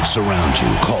crowds surround you,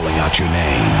 calling out your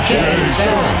name.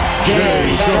 Jason!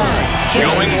 Jason!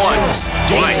 Going once,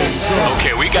 twice.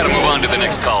 Okay, we gotta move on to the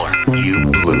next caller. You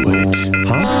blew it.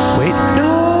 Huh? Wait,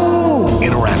 no!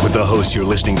 Interact with the host you're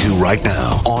listening to right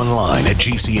now, online at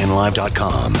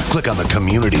GCNlive.com. Click on the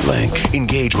community link.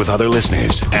 Engage with other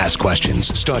listeners. Ask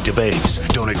questions. Start debates.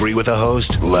 Don't agree with the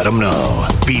host? Let them know.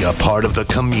 Be a part of the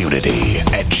community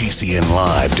at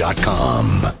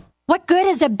GCNlive.com. What good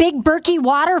is a Big Berkey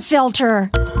water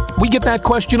filter? We get that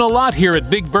question a lot here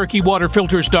at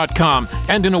BigBerkeyWaterFilters.com.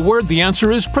 And in a word, the answer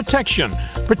is protection.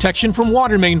 Protection from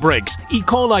water main breaks, E.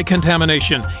 coli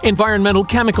contamination, environmental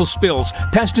chemical spills,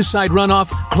 pesticide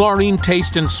runoff, chlorine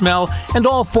taste and smell, and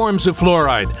all forms of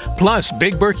fluoride. Plus,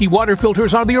 Big Berkey water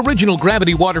filters are the original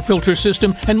gravity water filter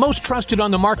system and most trusted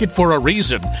on the market for a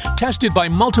reason. Tested by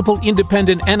multiple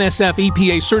independent NSF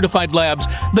EPA certified labs,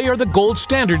 they are the gold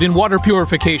standard in water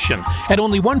purification. At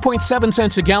only 1.7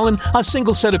 cents a gallon, a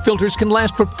single set of filters filters can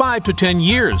last for 5 to 10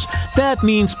 years. That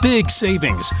means big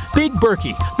savings. Big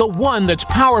Berkey, the one that's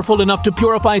powerful enough to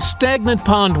purify stagnant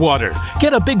pond water.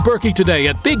 Get a Big Berkey today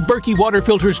at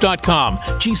BigBerkeyWaterFilters.com.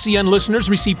 GCN listeners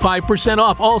receive 5%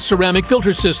 off all ceramic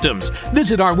filter systems.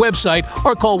 Visit our website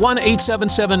or call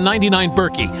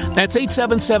 1-877-99-BERKEY. That's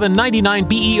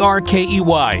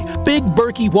 877-99-BERKEY. Big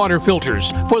Berkey Water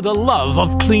Filters, for the love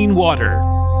of clean water.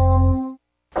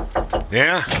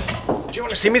 Yeah? Did you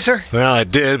want to see me, sir? Well, I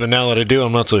did, but now that I do,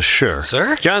 I'm not so sure.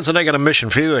 Sir? Johnson, I got a mission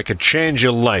for you that could change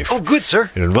your life. Oh, good, sir.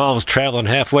 It involves traveling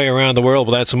halfway around the world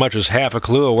without so much as half a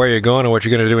clue of where you're going or what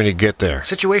you're going to do when you get there.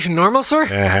 Situation normal, sir?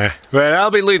 Uh-huh. But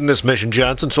I'll be leading this mission,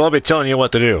 Johnson, so I'll be telling you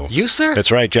what to do. You, sir? That's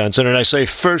right, Johnson, and I say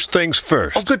first things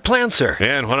first. Oh, good plan, sir.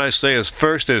 And what I say is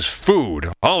first is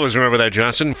food. Always remember that,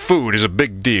 Johnson. Food is a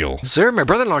big deal. Sir, my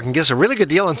brother-in-law can get us a really good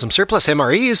deal on some surplus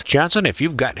MREs. Johnson, if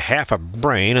you've got half a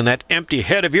brain and that empty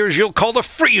head of yours, you'll call the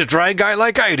freeze-dry guy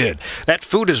like I did. That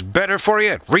food is better for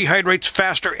you, it rehydrates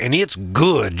faster, and it's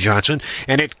good, Johnson,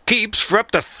 and it keeps for up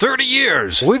to 30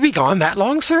 years. Will we be gone that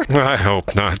long, sir? I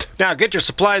hope not. Now get your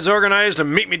supplies organized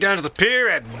and meet me down to the pier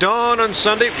at dawn on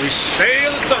Sunday. We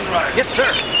sail at sunrise. Yes,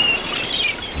 sir.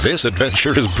 This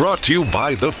adventure is brought to you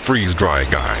by the Freeze Dry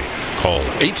Guy. Call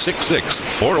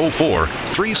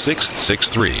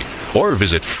 866-404-3663 or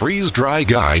visit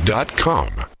freezedryguy.com.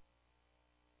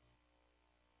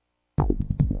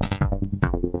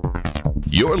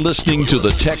 You're listening to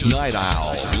the Tech Night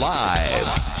Owl live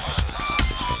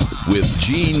with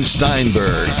Gene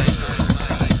Steinberg.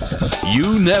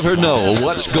 You never know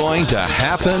what's going to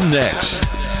happen next.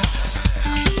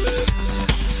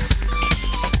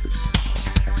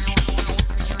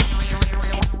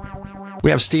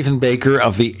 We have Stephen Baker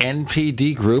of the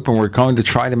NPD Group, and we're going to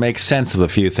try to make sense of a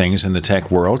few things in the tech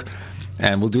world,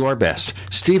 and we'll do our best.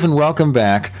 Stephen, welcome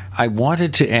back. I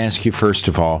wanted to ask you, first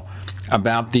of all,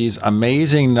 about these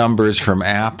amazing numbers from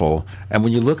Apple. And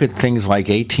when you look at things like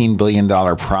 $18 billion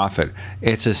profit,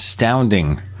 it's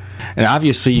astounding. And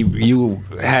obviously, you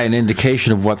had an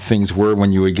indication of what things were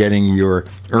when you were getting your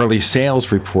early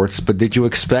sales reports, but did you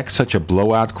expect such a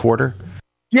blowout quarter?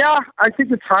 Yeah, I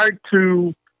think it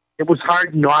was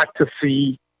hard not to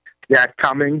see that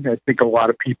coming. I think a lot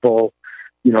of people,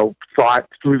 thought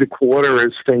through the quarter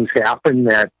as things happened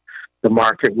that the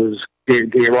market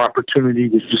their opportunity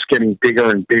was just getting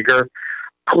bigger and bigger.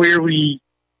 Clearly,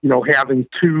 having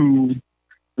two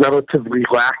relatively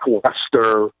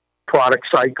lackluster product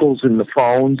cycles in the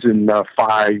phones in the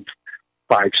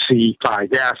 5C,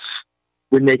 5S,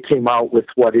 when they came out with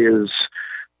what is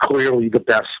clearly the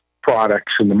best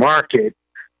products in the market,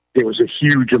 there was a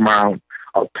huge amount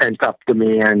of pent-up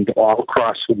demand all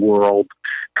across the world.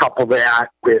 Couple that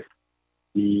with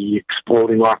the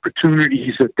exploding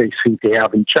opportunities that they seem to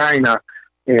have in China,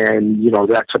 and,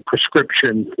 that's a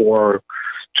prescription for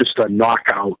just a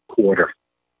knockout quarter.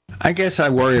 I guess I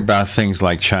worry about things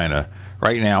like China.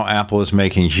 Right now, Apple is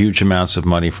making huge amounts of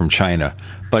money from China.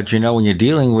 But, when you're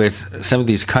dealing with some of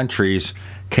these countries,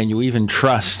 can you even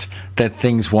trust that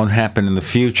things won't happen in the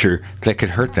future that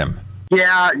could hurt them?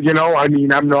 Yeah,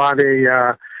 I'm not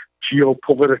a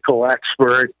geopolitical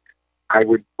expert. I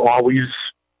would always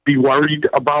be worried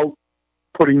about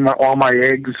putting all my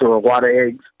eggs, or a lot of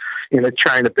eggs, in a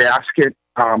China basket.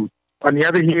 On the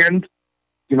other hand,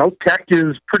 tech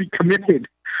is pretty committed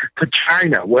to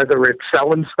China, whether it's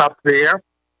selling stuff there,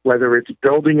 whether it's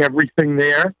building everything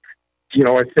there.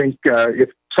 I think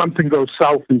if something goes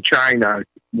south in China,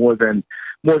 more than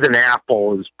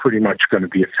Apple is pretty much going to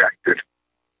be affected.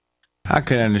 I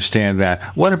can understand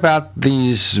that. What about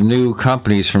these new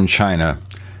companies from China?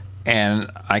 And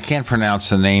I can't pronounce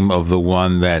the name of the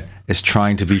one that is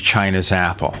trying to be China's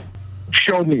Apple.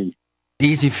 Xiaomi.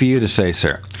 Easy for you to say,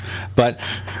 sir. But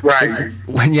right.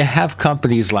 When you have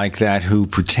companies like that who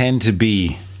pretend to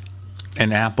be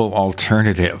an Apple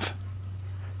alternative,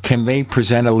 can they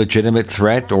present a legitimate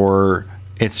threat, or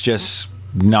it's just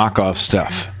knockoff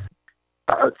stuff?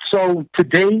 So to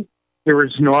date, there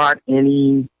is not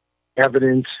any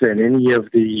evidence that any of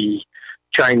the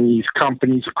Chinese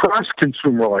companies across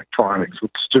consumer electronics,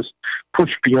 which just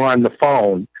push beyond the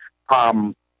phone,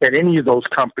 that any of those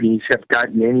companies have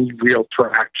gotten any real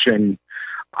traction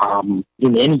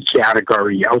in any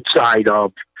category outside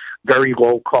of very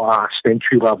low-cost,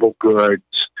 entry-level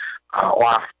goods,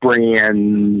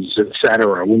 off-brands,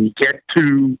 etc. When you get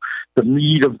to the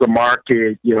meat of the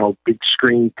market, big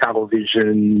screen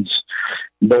televisions,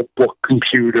 notebook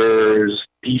computers,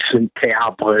 decent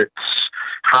tablets,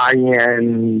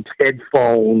 high-end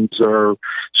headphones or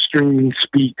streaming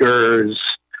speakers,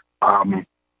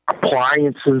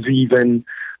 appliances even,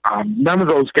 none of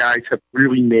those guys have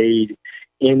really made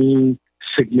any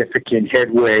significant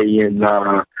headway in,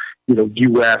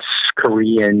 U.S.,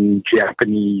 Korean,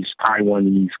 Japanese,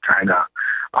 Taiwanese kind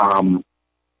of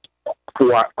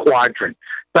quadrant.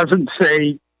 Doesn't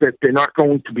say that they're not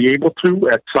going to be able to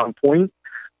at some point,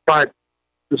 but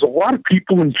there's a lot of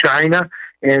people in China,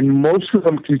 and most of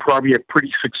them can probably have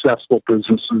pretty successful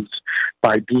businesses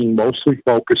by being mostly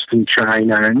focused in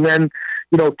China, and then,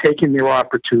 taking their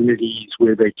opportunities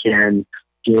where they can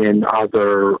in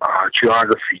other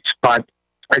geographies. But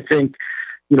I think,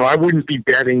 I wouldn't be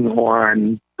betting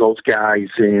on those guys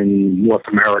in North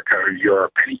America or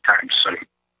Europe anytime soon.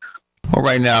 Well,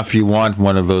 right now, if you want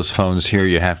one of those phones here,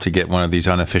 you have to get one of these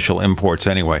unofficial imports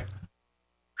anyway.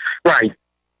 Right.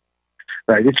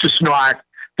 It's just not.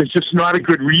 There's just not a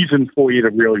good reason for you to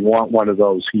really want one of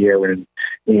those here in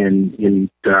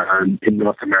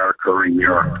North America or in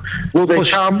Europe. Will they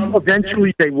come?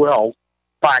 Eventually, they will.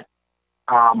 But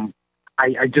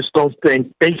I just don't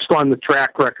think, based on the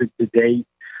track record to date,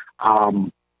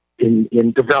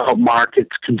 in developed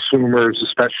markets, consumers,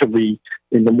 especially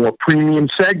in the more premium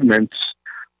segments,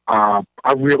 are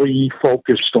really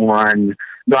focused on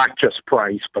not just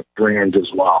price, but brand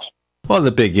as well. Well,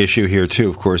 the big issue here, too,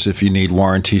 of course, if you need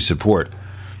warranty support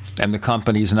and the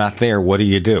company's not there, what do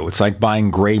you do? It's like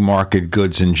buying gray market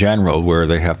goods in general where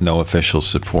they have no official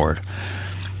support.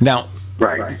 Now,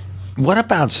 right. What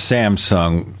about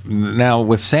Samsung? Now,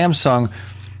 with Samsung,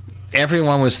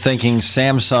 everyone was thinking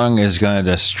Samsung is going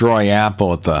to destroy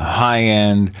Apple at the high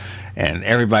end, and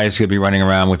everybody's going to be running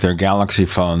around with their Galaxy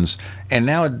phones. And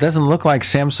now it doesn't look like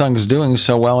Samsung is doing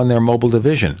so well in their mobile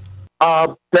division.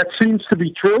 That seems to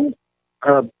be true.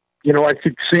 I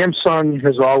think Samsung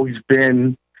has always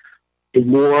been a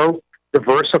more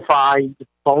diversified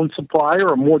phone supplier,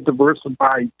 a more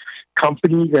diversified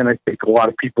company than I think a lot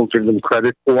of people give them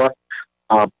credit for.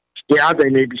 They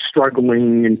may be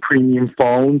struggling in premium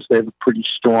phones. They have a pretty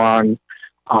strong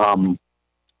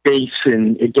base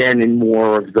in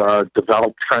more of the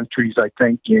developed countries, I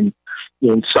think, in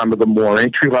some of the more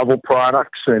entry-level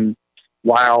products. And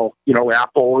while,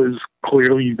 Apple is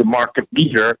clearly the market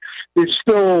leader, there's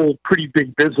still pretty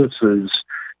big businesses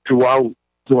throughout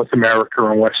North America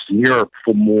and Western Europe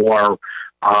for more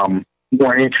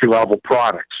entry-level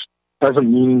products.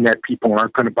 Doesn't mean that people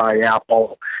aren't going to buy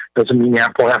Apple. Doesn't mean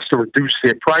Apple has to reduce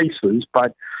their prices,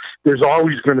 but there's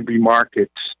always going to be market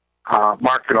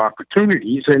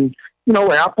opportunities. And,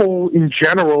 Apple in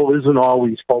general isn't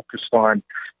always focused on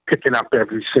picking up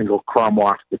every single crumb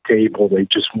off the table. They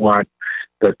just want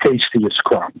the tastiest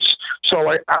crumbs. So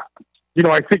I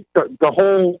think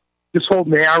this whole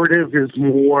narrative is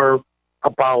more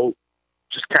about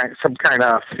just some kind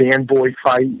of fanboy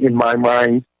fight in my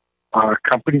mind.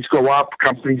 Companies go up,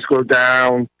 companies go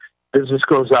down, business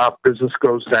goes up, business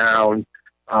goes down.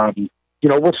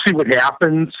 We'll see what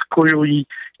happens. Clearly,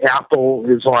 Apple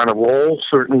is on a roll,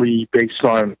 certainly based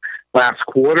on last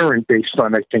quarter and based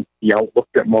on, I think, the outlook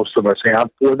that most of us have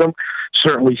for them.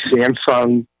 Certainly,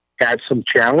 Samsung had some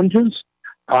challenges.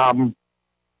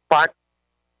 But,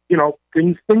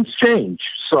 things change.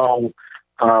 So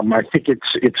I think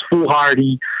it's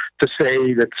foolhardy to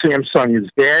say that Samsung is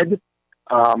dead.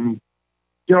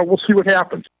 We'll see what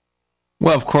happens.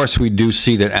 Well, of course, we do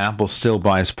see that Apple still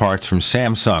buys parts from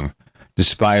Samsung,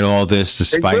 despite all this,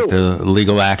 despite the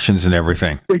legal actions and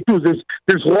everything. They do.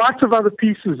 There's lots of other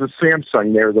pieces of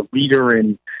Samsung. They're the leader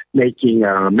in making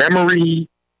memory,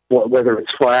 whether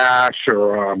it's flash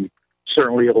or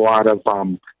certainly a lot of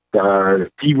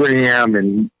DRAM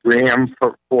and RAM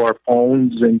for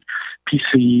phones and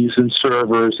PCs and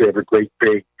servers. They have a great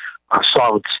big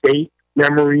solid-state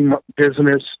memory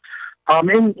business.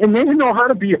 And they know how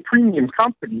to be a premium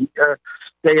company.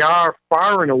 They are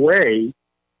far and away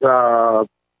the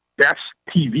best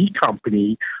TV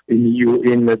company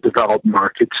in the developed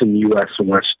markets in the U.S. and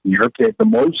Western Europe. They have the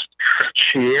most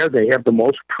share. They have the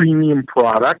most premium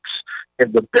products. They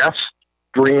have the best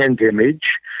brand image.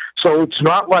 So it's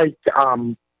not like,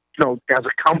 as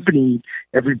a company,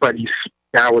 everybody's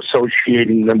now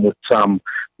associating them with some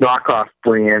knockoff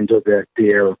brand or that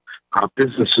their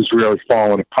business is really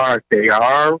falling apart. They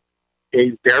are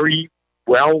a very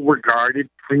well-regarded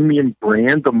premium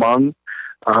brand among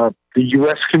the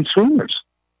U.S. consumers.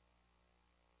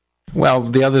 Well,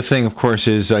 the other thing, of course,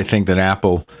 is I think that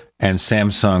Apple and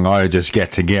Samsung ought to just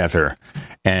get together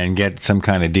and get some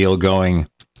kind of deal going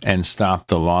and stop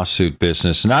the lawsuit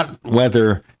business. Not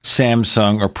whether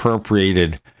Samsung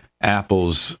appropriated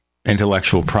Apple's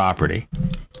intellectual property.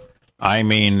 I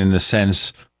mean, in the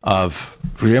sense of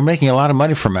they're making a lot of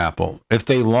money from Apple. If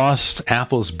they lost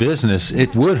Apple's business,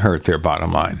 it would hurt their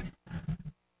bottom line.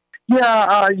 Yeah,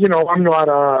 I'm not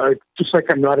just like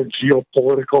I'm not a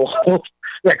geopolitical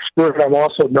expert. I'm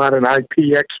also not an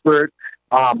IP expert.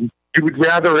 You would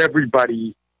rather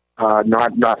everybody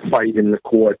not fight in the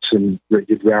courts, and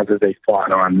you'd rather they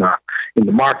fought on in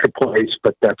the marketplace,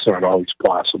 but that's not always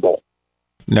possible.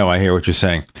 No, I hear what you're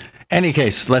saying. Any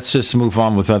case, let's just move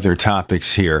on with other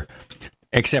topics here,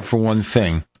 except for one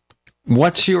thing.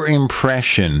 What's your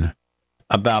impression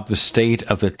about the state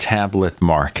of the tablet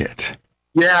market?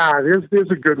 Yeah, there's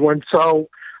a good one. So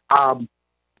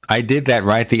I did that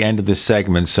right at the end of this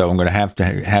segment, so I'm going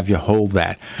to have you hold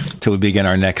that till we begin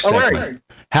our next segment. Right.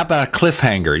 How about a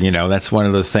cliffhanger? That's one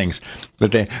of those things.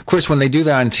 But of course, when they do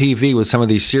that on TV with some of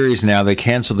these series now, they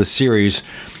cancel the series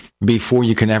before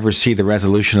you can ever see the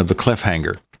resolution of the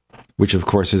cliffhanger, which of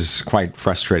course is quite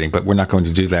frustrating, but we're not going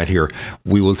to do that here.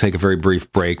 We will take a very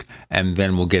brief break, and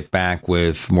then we'll get back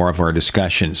with more of our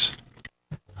discussions.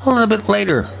 A little bit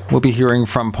later, we'll be hearing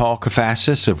from Paul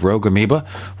Kafasis of Rogue Amoeba.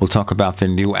 We'll talk about the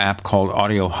new app called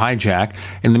Audio Hijack.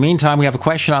 In the meantime, we have a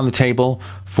question on the table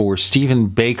for Stephen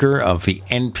Baker of the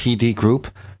NPD Group,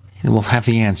 and we'll have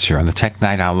the answer on the Tech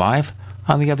Night Owl Live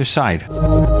on the other side.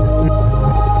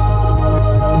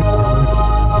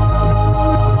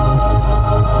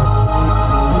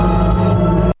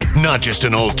 Not just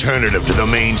an alternative to the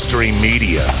mainstream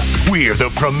media. We're the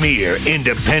premier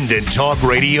independent talk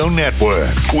radio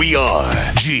network. We are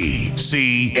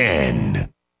GCN.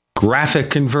 Graphic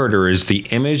Converter is the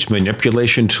image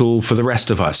manipulation tool for the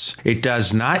rest of us. It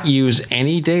does not use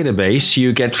any database.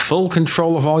 You get full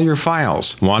control of all your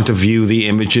files. Want to view the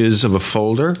images of a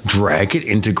folder? Drag it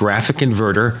into Graphic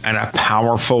Converter, and a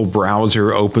powerful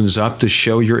browser opens up to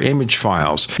show your image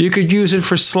files. You could use it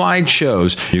for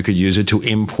slideshows. You could use it to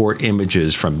import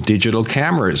images from digital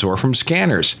cameras or from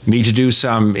scanners. Need to do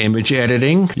some image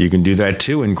editing? You can do that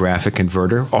too in Graphic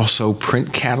Converter. Also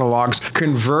print catalogs.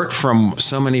 Convert from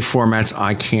so many formats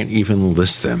I can't even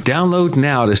list them. Download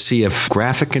now to see if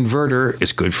Graphic Converter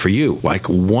is good for you, like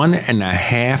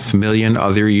 1.5 million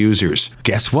other users.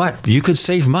 Guess what? You could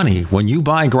save money when you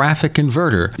buy Graphic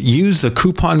Converter. Use the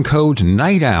coupon code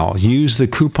Night Owl. Use the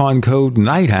coupon code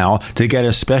Night Owl to get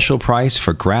a special price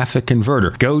for Graphic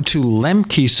Converter. Go to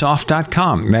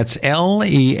lemkesoft.com. That's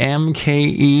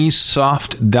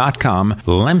LEMKEsoft.com.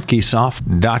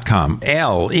 Lemkesoft.com.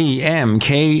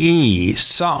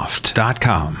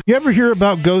 LEMKEsoft.com. You ever hear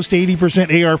about Ghost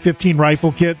 80% AR-15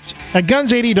 rifle kits? At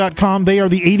Guns80.com, they are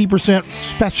the 80%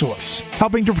 specialists,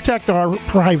 helping to protect our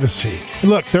privacy.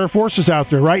 Look, there are forces out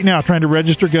there right now trying to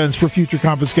register guns for future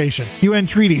confiscation. UN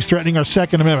treaties threatening our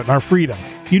Second Amendment and our freedom.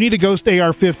 You need a Ghost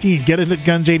AR-15. Get it at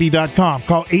Guns80.com.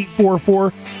 Call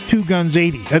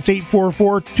 844-2GUNS80. That's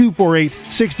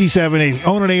 844-248-6780.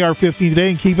 Own an AR-15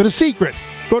 today and keep it a secret.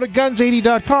 Go to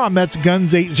Guns80.com. That's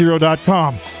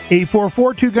Guns80.com.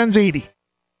 844-2GUNS80.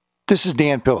 This is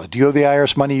Dan Pilla. Do you owe the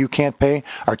IRS money you can't pay?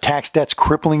 Are tax debts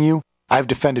crippling you? I've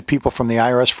defended people from the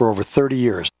IRS for over 30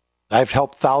 years. I've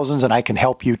helped thousands, and I can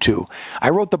help you too.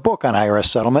 I wrote the book on IRS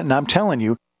settlement, and I'm telling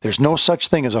you, there's no such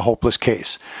thing as a hopeless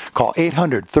case. Call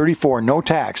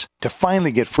 800-34-NO-TAX to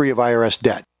finally get free of IRS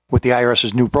debt. With the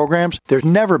IRS's new programs, there's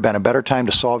never been a better time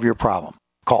to solve your problem.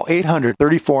 Call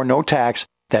 800-34-NO-TAX.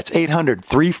 That's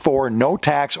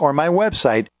 800-34-NO-TAX, or my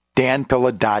website,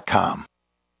 danpilla.com.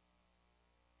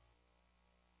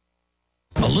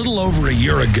 A little over a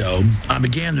year ago, I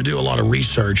began to do a lot of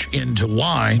research into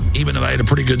why, even if I had a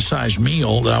pretty good-sized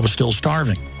meal, that I was still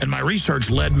starving. And my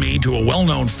research led me to a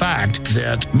well-known fact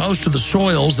that most of the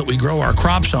soils that we grow our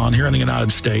crops on here in the United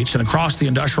States and across the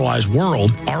industrialized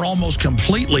world are almost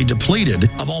completely depleted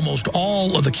of almost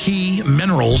all of the key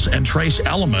minerals and trace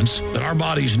elements that our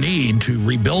bodies need to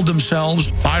rebuild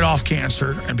themselves, fight off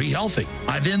cancer, and be healthy.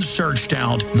 I then searched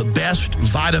out the best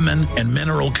vitamin and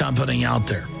mineral company out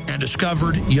there and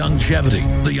discovered Youngevity.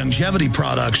 The Youngevity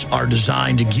products are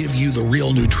designed to give you the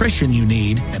real nutrition you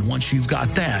need, and once you've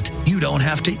got that, you don't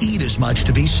have to eat as much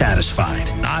to be satisfied.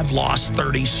 I've lost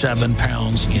 37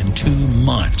 pounds in 2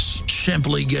 months,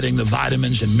 simply getting the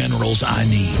vitamins and minerals I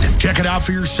need. Check it out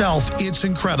for yourself. It's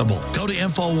incredible. Go to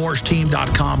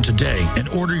InfoWarsTeam.com today and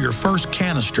order your first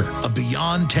canister of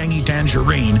Beyond Tangy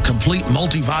Tangerine Complete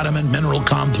Multivitamin Mineral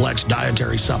Complex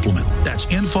Dietary Supplement. That's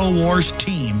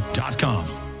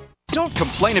InfoWarsTeam.com. Don't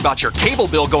complain about your cable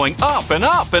bill going up and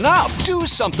up and up. Do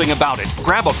something about it.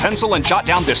 Grab a pencil and jot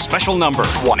down this special number,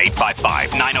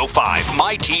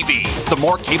 1-855-905-MY-TV. The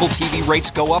more cable TV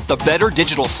rates go up, the better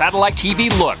digital satellite TV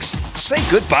looks. Say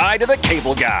goodbye to the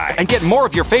cable guy and get more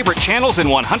of your favorite channels in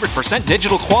 100%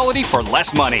 digital quality for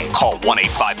less money. Call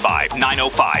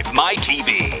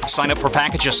 1-855-905-MY-TV. Sign up for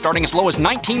packages starting as low as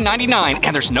 $19.99,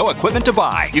 and there's no equipment to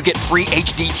buy. You get free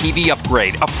HD TV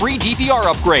upgrade, a free DVR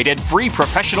upgrade, and free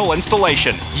professional installation.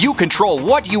 installation. You control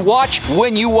what you watch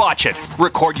when you watch it.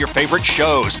 Record your favorite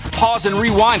shows. Pause and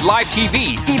rewind live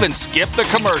TV. Even skip the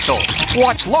commercials.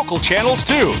 Watch local channels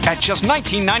too. At just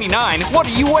 $19.99, what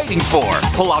are you waiting for?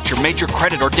 Pull out your major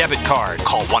credit or debit card.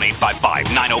 Call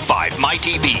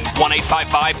 1-855-905-MyTV.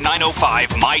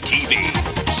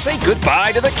 1-855-905-MyTV. Say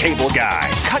goodbye to the cable guy.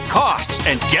 Cut costs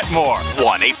and get more.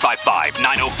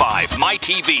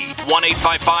 1-855-905-MyTV.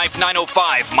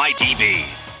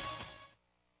 1-855-905-MyTV.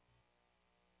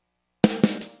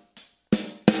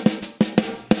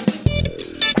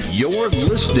 You're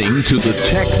listening to the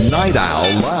Tech Night Owl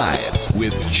Live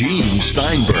with Gene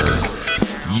Steinberg.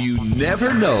 You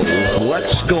never know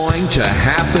what's going to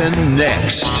happen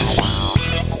next.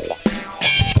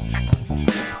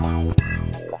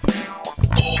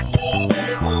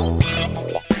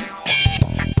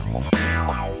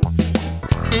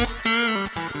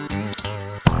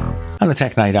 On the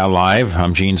Tech Night Owl Live,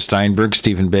 I'm Gene Steinberg.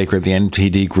 Stephen Baker of the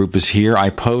NPD Group is here. I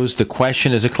posed the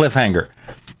question as a cliffhanger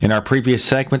in our previous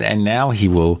segment, and now he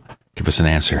will give us an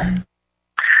answer.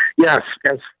 Yes,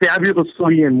 as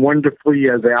fabulously and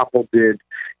wonderfully as Apple did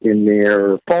in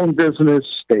their phone business,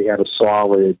 they had a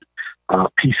solid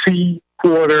PC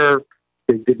quarter.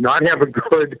 They did not have a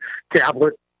good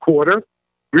tablet quarter.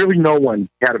 Really, no one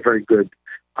had a very good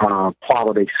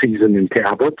holiday season in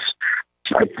tablets.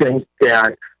 I think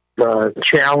that the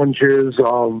challenges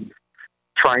of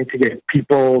trying to get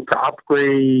people to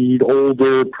upgrade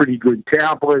older, pretty good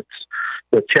tablets,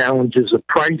 the challenges of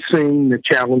pricing, the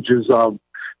challenges of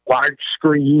large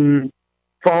screen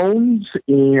phones,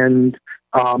 and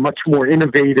much more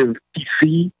innovative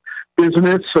PC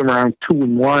business around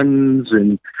 2-in-1s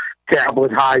and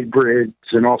tablet hybrids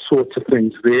and all sorts of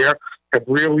things there have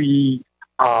really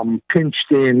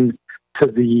pinched in to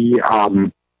the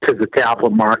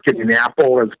tablet market, and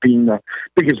Apple, as being the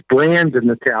biggest brand in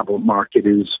the tablet market,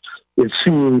 is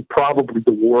seeing probably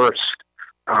the worst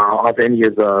of any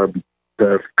of the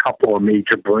couple of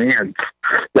major brands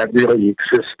that really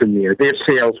exist in there. Their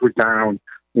sales were down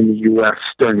in the U.S.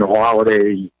 during the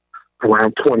holiday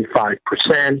around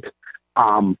 25%.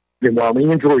 And while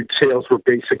Android sales were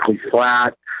basically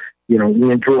flat,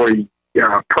 Android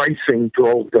pricing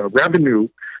drove the revenue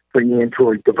for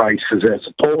Android devices as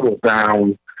a total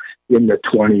down in the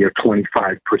 20 or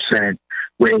 25%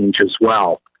 range as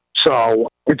well. So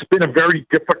it's been it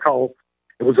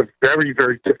was a very,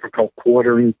 very difficult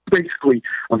quarter, and basically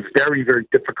a very, very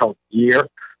difficult year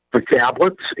for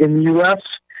tablets in the U.S.,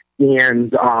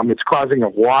 and it's causing a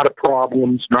lot of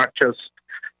problems, not just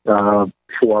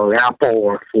for Apple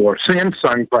or for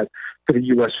Samsung, but for the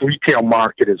U.S. retail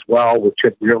market as well, which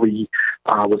had really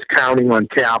was counting on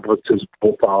tablets as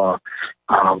both a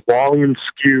volume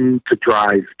skew to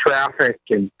drive traffic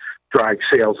and drive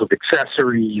sales of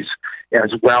accessories,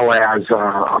 as well as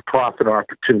a profit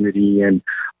opportunity. And,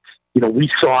 we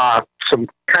saw some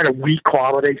kind of weak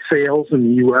holiday sales in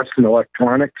the U.S. in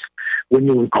electronics. When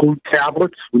you include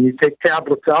tablets, when you take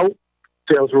tablets out,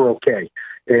 sales were okay.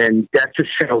 And that just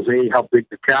shows, how big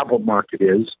the tablet market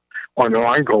is on an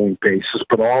ongoing basis,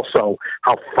 but also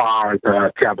how far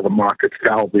the tablet market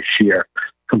fell this year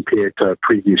compared to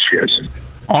previous years.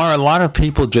 Are a lot of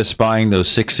people just buying those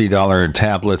 $60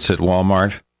 tablets at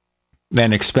Walmart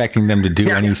and expecting them to do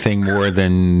anything more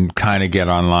than kind of get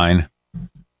online?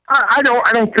 I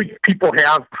don't think people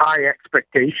have high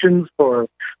expectations for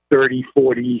 $30,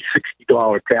 $40,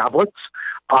 $60 tablets,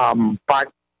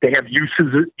 but they have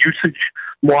usage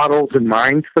models in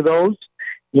mind for those,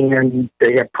 and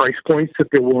they have price points that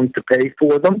they're willing to pay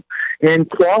for them, and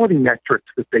quality metrics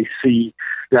that they see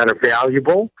that are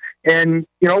valuable. And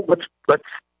let's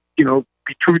be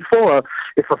truthful.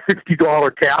 If a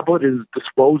 $50 tablet is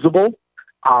disposable,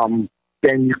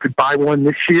 then you could buy one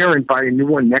this year and buy a new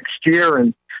one next year,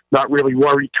 and not really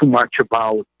worry too much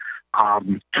about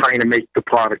trying to make the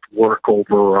product work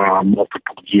over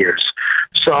multiple years.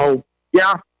 So,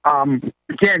 again,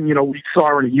 we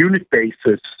saw on a unit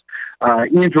basis,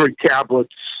 Android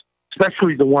tablets,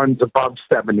 especially the ones above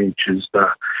 7 inches,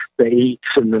 the 8s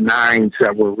and the 9s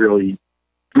that were really,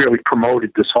 really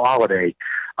promoted this holiday,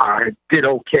 did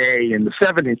okay, and the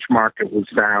 7-inch market was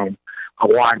down a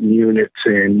lot in units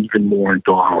and even more in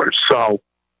dollars. So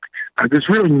there's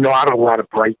really not a lot of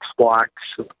bright spots.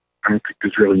 I don't think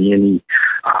there's really any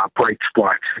bright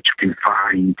spots that you can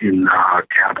find in the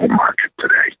tablet market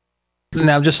today.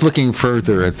 Now, just looking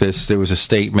further at this, there was a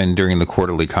statement during the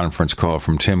quarterly conference call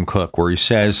from Tim Cook where he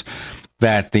says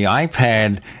that the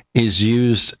iPad is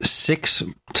used 6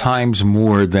 times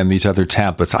more than these other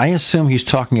tablets. I assume he's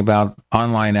talking about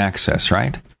online access,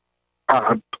 right?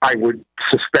 I would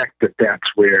suspect that that's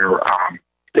where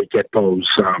they get those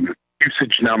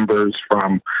usage numbers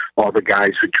from all the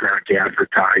guys who track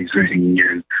advertising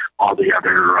and all the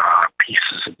other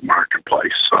pieces of the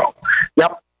marketplace. So,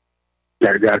 yep,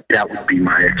 that would be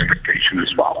my expectation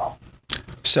as well.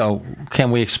 So,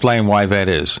 can we explain why that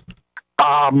is?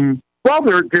 Well,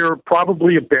 they're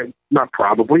probably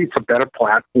it's a better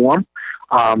platform.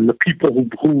 The people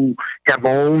who have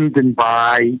owned and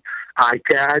buy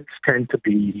iPads tend to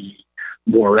be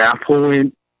more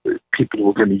affluent. People who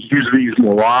are going to use these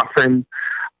more often.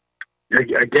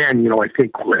 Again, I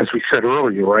think, as we said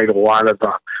earlier, right, a lot of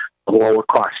the lower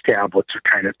cost tablets are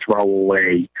kind of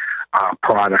throwaway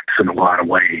products in a lot of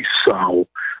ways. So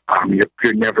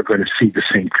you're never going to see the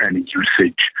same kind of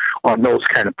usage on those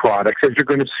kind of products as you're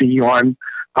going to see on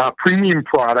premium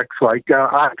products like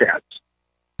iPads.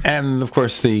 And, of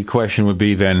course, the question would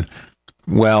be then,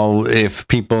 well, if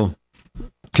people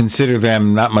consider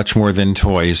them not much more than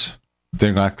toys,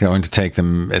 they're not going to take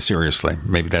them as seriously.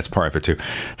 Maybe that's part of it, too.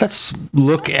 Let's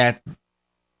look at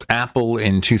Apple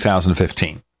in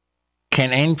 2015. Can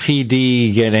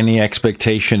NPD get any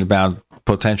expectation about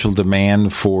potential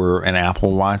demand for an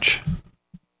Apple Watch?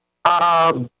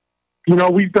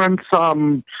 We've done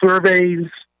some surveys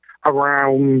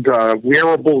around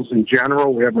wearables in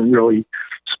general. We haven't really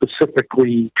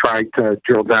specifically tried to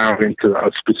drill down into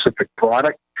a specific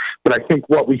product. But I think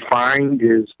what we find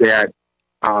is that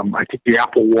I think the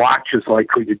Apple Watch is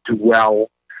likely to do well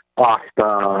off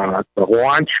the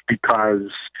launch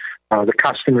because the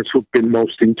customers who've been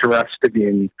most interested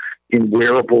in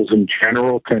wearables in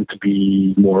general tend to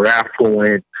be more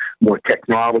affluent, more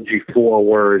technology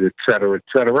forward, et cetera,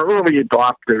 early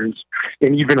adopters,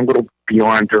 and even a little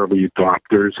beyond early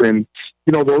adopters. And,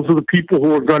 those are the people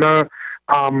who are going to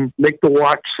make the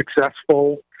watch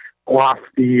successful off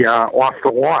the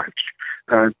launch.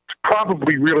 It's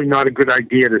probably really not a good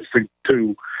idea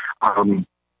to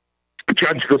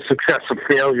judge the success or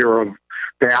failure of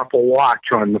the Apple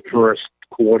Watch on the first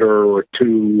quarter or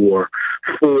 2 or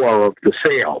 4 of the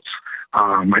sales.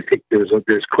 I think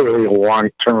there's clearly a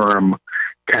long-term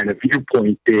kind of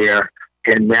viewpoint there,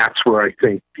 and that's where I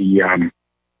think the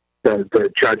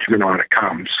judgment ought to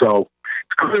come. So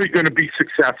it's clearly going to be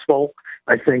successful.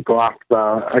 I think off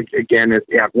again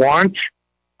at launch.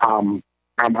 I'm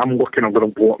looking a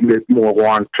little bit more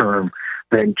long-term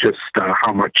than just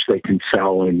how much they can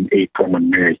sell in April and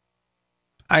May.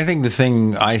 I think the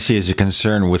thing I see as a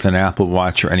concern with an Apple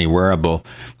Watch or any wearable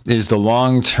is the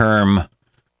long-term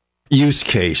use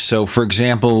case. So, for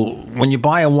example, when you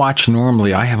buy a watch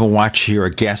normally, I have a watch here,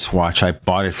 a Guess watch. I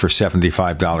bought it for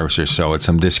 $75 or so at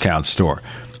some discount store.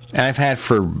 And I've had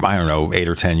for, 8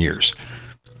 or 10 years.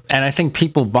 And I think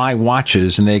people buy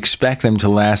watches and they expect them to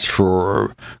last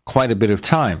for quite a bit of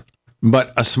time.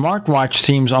 But a smartwatch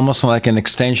seems almost like an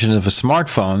extension of a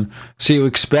smartphone, so you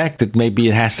expect that maybe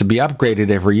it has to be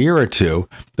upgraded every year or two.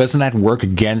 Doesn't that work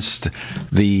against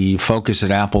the focus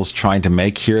that Apple's trying to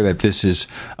make here, that this is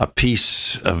a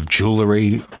piece of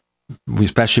jewelry,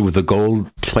 especially with the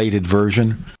gold-plated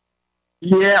version?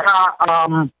 Yeah,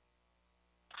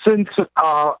 since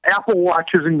Apple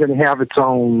Watch isn't going to have its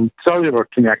own cellular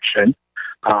connection,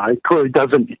 it clearly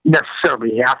doesn't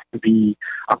necessarily have to be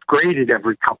upgraded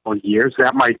every couple of years.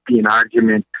 That might be an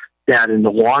argument that in the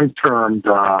long term,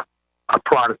 a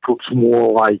product looks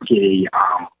more like the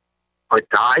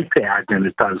iPad than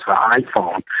it does the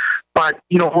iPhone. But,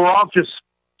 we're all just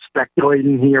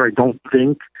speculating here. I don't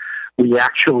think we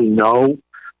actually know.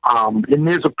 And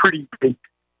there's a pretty big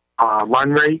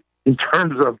run rate in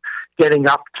terms of getting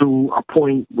up to a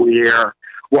point where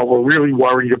what we're really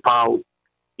worried about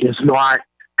is not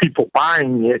people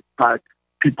buying it, but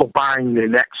people buying the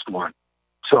next one.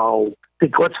 So I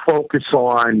think let's focus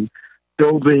on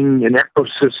building an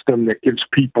ecosystem that gives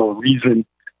people a reason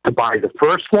to buy the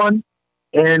first one,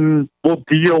 and we'll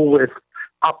deal with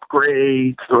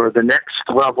upgrades or the next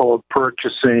level of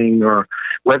purchasing, or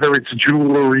whether it's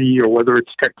jewelry or whether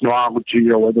it's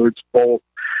technology or whether it's both.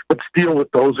 Let's deal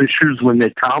with those issues when they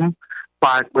come,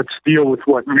 but let's deal with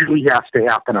what really has to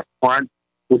happen up front,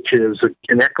 which is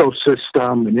an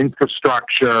ecosystem, an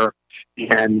infrastructure,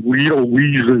 and real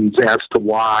reasons as to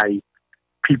why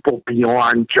people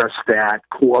beyond just that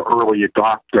core early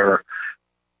adopter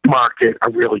market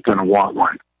are really going to want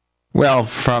one. Well,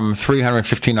 from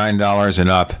 $359 and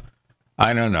up,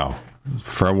 I don't know.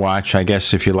 For a watch, I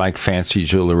guess if you like fancy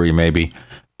jewelry, maybe.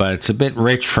 But it's a bit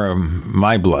rich from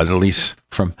my blood, at least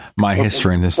from my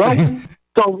history in this thing.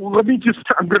 So let me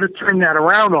I'm going to turn that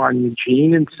around on you,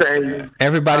 Gene, and say...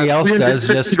 Everybody else does,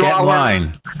 just get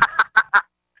mine.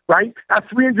 Right? A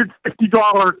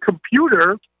 $350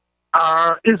 computer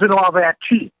isn't all that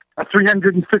cheap. A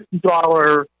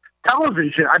 $350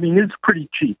 television, I mean, it's pretty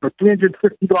cheap. A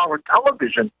 $350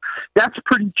 television, that's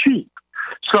pretty cheap.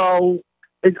 So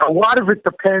a lot of it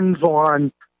depends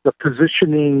on the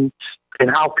positioning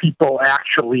and how people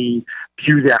actually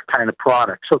view that kind of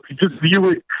product. So if you just view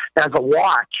it as a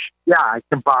watch, yeah, I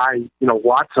can buy,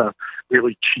 lots of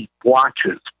really cheap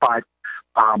watches. But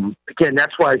again,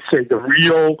 that's why I say the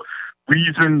real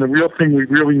thing we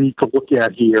really need to look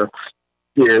at here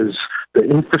is the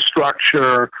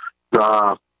infrastructure,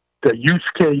 the use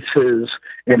cases,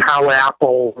 and how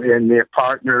Apple and their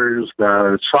partners,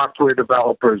 the software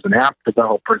developers and app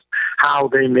developers, how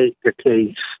they make the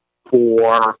case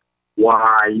for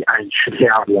why I should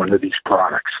have one of these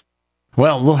products.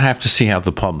 Well, we'll have to see how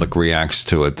the public reacts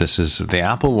to it. This is the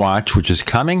Apple Watch, which is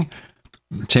coming.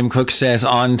 Tim Cook says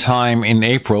on time in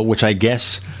April, which I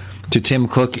guess to Tim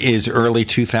Cook is early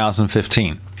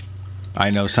 2015. I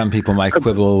know some people might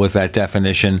quibble with that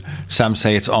definition. Some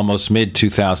say it's almost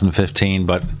mid-2015,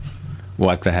 but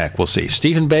what the heck, we'll see.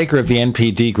 Stephen Baker of the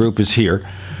NPD Group is here.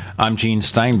 I'm Gene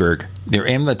Steinberg. You're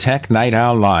in the Tech Night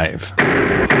Owl Live.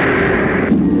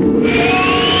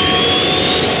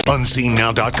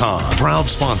 UnseenNow.com, proud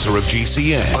sponsor of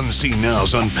GCN. Unseen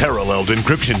Now's unparalleled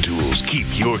encryption tools keep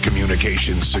your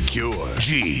communications secure.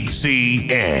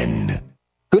 GCN.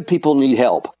 Good people need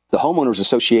help. The Homeowners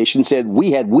Association said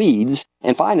we had weeds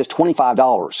and fined us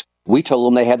 $25. We told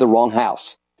them they had the wrong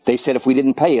house. They said if we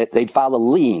didn't pay it, they'd file a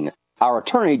lien. Our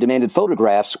attorney demanded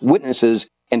photographs, witnesses,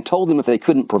 and told them if they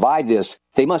couldn't provide this,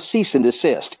 they must cease and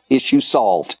desist. Issue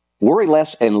solved. Worry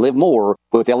less and live more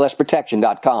with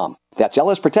lsprotection.com. That's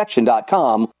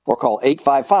lsprotection.com or call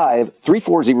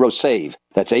 855-340-SAVE.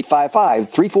 That's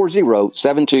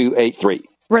 855-340-7283.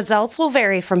 Results will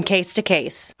vary from case to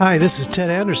case. Hi, this is Ted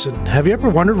Anderson. Have you ever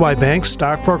wondered why banks,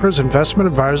 stockbrokers, investment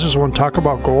advisors won't talk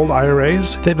about gold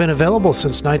IRAs? They've been available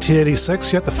since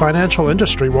 1986, yet the financial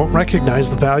industry won't recognize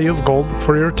the value of gold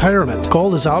for your retirement.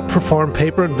 Gold has outperformed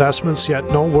paper investments, yet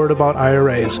no word about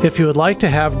IRAs. If you would like to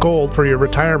have gold for your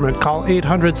retirement, call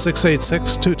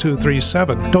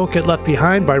 800-686-2237. Don't get left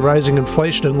behind by rising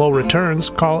inflation and low returns.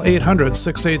 Call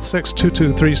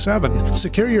 800-686-2237.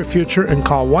 Secure your future and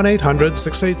call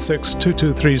 1-800-686-2237.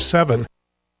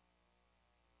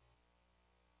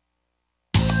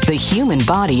 The human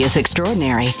body is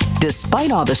extraordinary.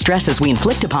 Despite all the stresses we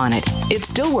inflict upon it, it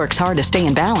still works hard to stay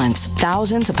in balance.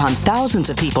 Thousands upon thousands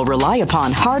of people rely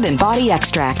upon Heart and Body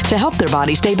Extract to help their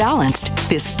body stay balanced.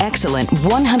 This excellent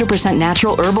 100%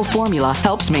 natural herbal formula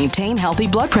helps maintain healthy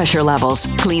blood pressure levels,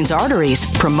 cleans arteries,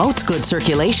 promotes good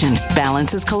circulation,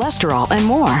 balances cholesterol, and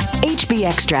more. HB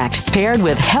Extract, paired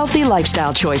with healthy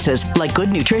lifestyle choices like good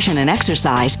nutrition and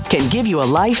exercise, can give you a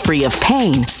life free of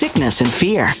pain, sickness, and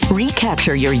fear.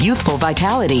 Recapture your youthful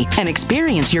vitality and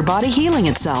experience your body healing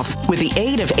itself with the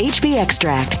aid of HB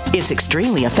Extract. It's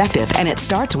extremely effective and it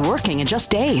starts working in just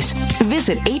days.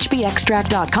 Visit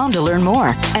hbextract.com to learn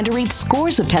more and to read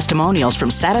scores of testimonials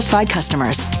from satisfied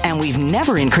customers. And we've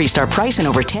never increased our price in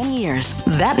over 10 years.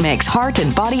 That makes Heart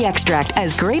and Body Extract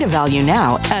as great a value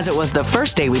now as it was the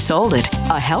first day we sold it.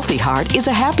 A healthy heart is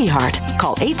a happy heart.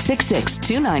 Call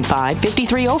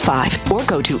 866-295-5305 or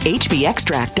go to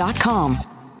hbextract.com.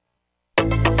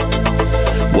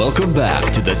 Welcome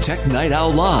back to the Tech Night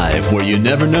Owl Live, where you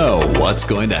never know what's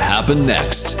going to happen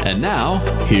next. And now,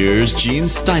 here's Gene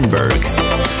Steinberg.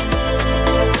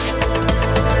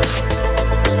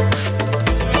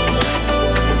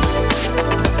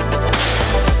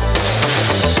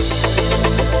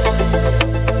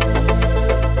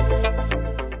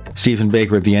 Stephen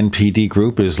Baker of the NPD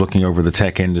Group is looking over the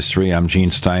tech industry. I'm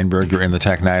Gene Steinberg. You're in the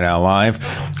Tech Night Owl Live.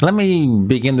 Let me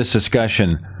begin this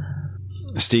discussion,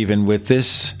 Stephen, with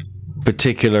this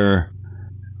particular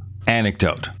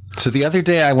anecdote. So the other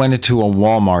day I went into a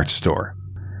Walmart store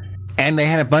and they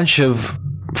had a bunch of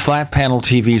flat panel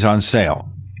TVs on sale.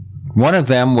 One of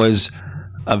them was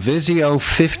a Vizio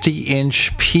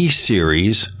 50-inch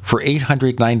P-Series for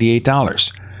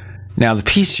 $898. Now the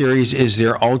P-Series is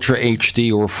their Ultra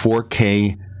HD or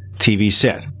 4K TV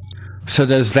set. So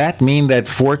does that mean that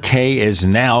 4K is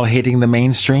now hitting the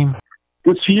mainstream?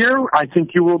 This year, I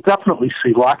think you will definitely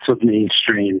see lots of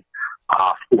mainstream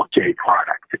 4K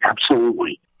product.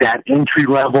 Absolutely. That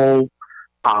entry-level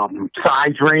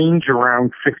size range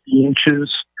around 50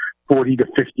 inches, 40 to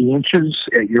 50 inches,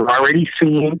 you're already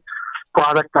seeing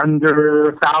product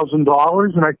under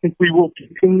 $1,000, and I think we will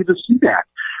continue to see that.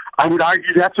 I would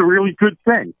argue that's a really good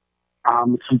thing.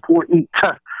 It's important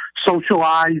to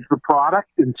socialize the product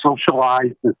and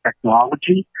socialize the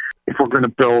technology. If we're going to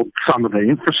build some of the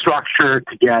infrastructure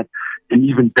to get an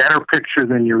even better picture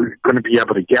than you're going to be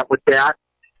able to get with that.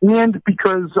 And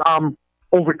because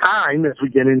over time, as we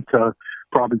get into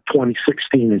probably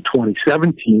 2016 and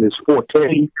 2017, as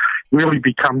 4K really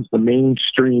becomes the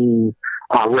mainstream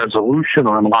resolution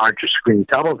on larger screen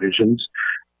televisions.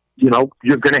 You know,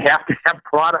 you're going to have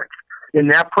products in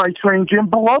that price range and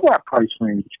below that price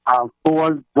range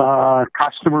for the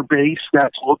customer base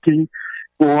that's looking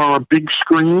for a big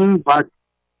screen, but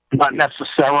not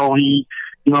necessarily,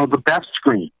 you know, the best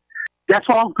screen. That's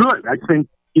all good. I think,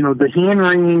 you know, the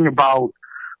hand-wringing about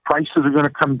prices are going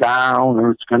to come down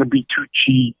or it's going to be too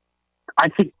cheap. I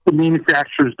think the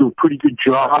manufacturers do a pretty good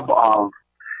job of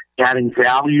adding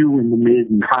value in the mid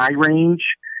and high range,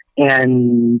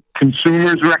 and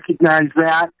consumers recognize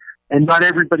that, and not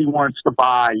everybody wants to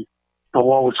buy the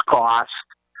lowest cost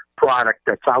product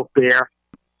that's out there.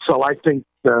 So I think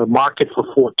the market for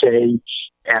 4K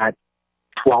at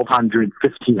 $1,200,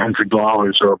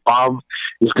 $1,500 or above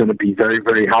is going to be very,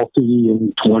 very healthy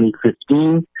in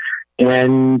 2015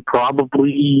 and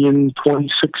probably in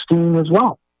 2016 as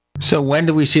well. So when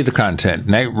do we see the content?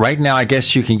 Right now, I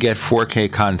guess you can get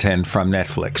 4K content from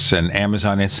Netflix, and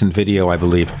Amazon Instant Video, I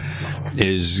believe,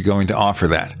 is going to offer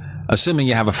that, assuming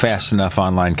you have a fast enough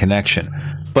online connection.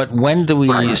 But when do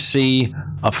we see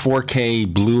a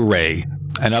 4K Blu-ray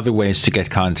and other ways to get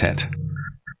content?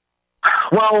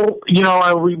 Well, you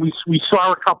know, we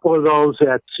saw a couple of those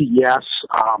at CES.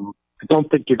 I don't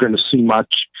think you're going to see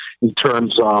much in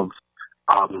terms of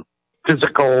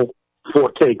physical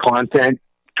 4K content,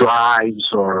 drives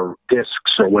or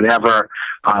discs or whatever.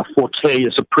 4K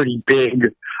is a pretty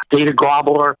big data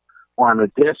gobbler on a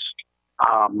disc.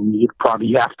 You'd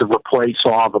probably have to replace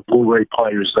all the Blu-ray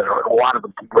players a lot of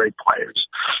the Blu-ray players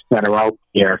that are out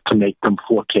there to make them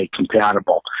 4K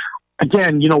compatible.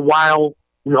 Again, you know, while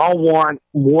we all want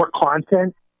more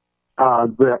content,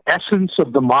 the essence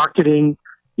of the marketing,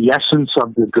 the essence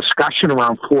of the discussion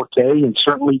around 4K, and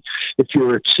certainly if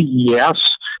you're at CES,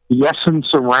 the essence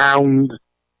around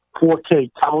 4K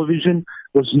television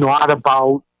was not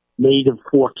about native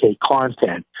 4K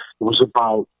content. It was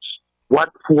about what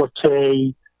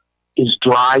 4K is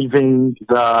driving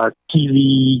the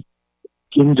TV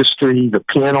industry, the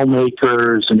panel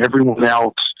makers, and everyone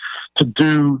else to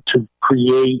do to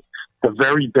create the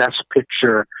very best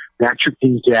picture that you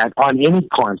can get on any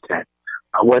content,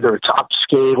 whether it's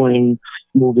upscaling,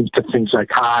 moving to things like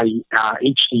high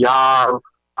HDR,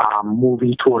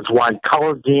 moving towards wide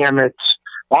color gamuts,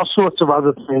 all sorts of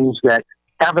other things that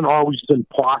haven't always been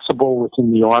possible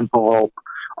within the envelope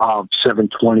of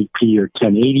 720p or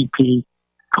 1080p.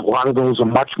 A lot of those are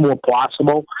much more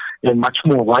possible and much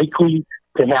more likely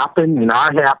to happen and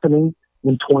are happening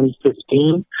in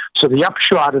 2015. So the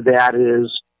upshot of that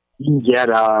is you can get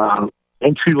a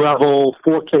entry-level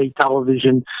 4K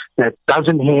television that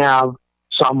doesn't have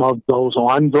some of those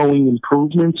ongoing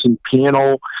improvements in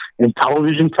panel and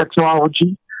television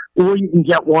technology, or you can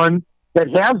get one that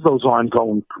has those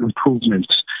ongoing improvements.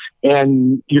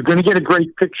 And you're going to get a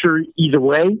great picture either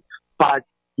way, but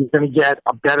you're going to get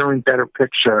a better and better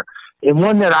picture, and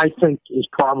one that I think is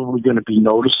probably going to be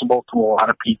noticeable to a lot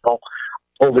of people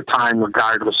over time,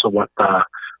 regardless of what the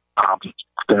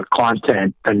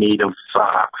content, the native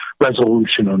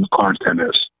resolution on the content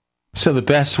is. So the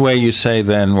best way, you say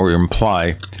then, or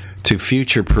imply, to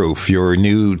future-proof your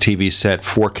new TV set,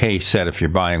 4K set if you're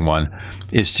buying one,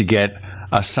 is to get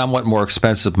a somewhat more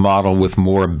expensive model with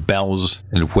more bells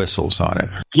and whistles on it.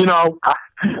 You know,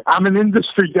 I'm an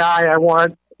industry guy. I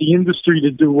want the industry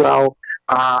to do well.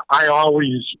 I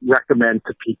always recommend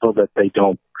to people that they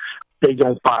don't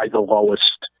buy the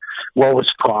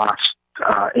lowest cost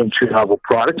entry level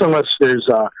product unless there's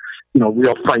a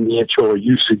real financial or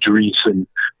usage reason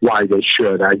why they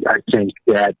should. I think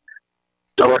that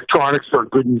electronics are a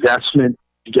good investment.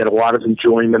 You get a lot of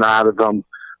enjoyment out of them.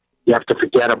 You have to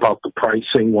forget about the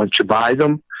pricing once you buy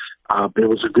them. It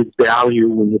was a good value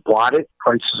when you bought it.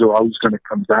 Prices are always going to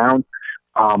come down.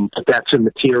 But that's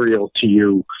immaterial to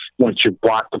you once you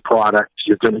bought the product.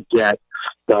 You're going to get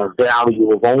the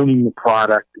value of owning the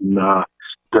product and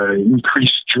the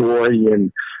increased joy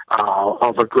and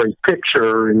of a great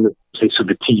picture in the case of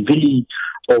a TV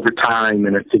over time.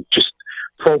 And I think just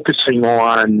focusing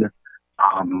on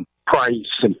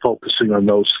price and focusing on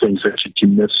those things that you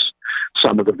can miss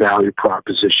some of the value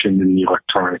proposition in the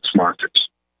electronics markets.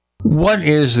 What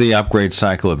is the upgrade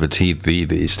cycle of a TV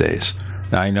these days?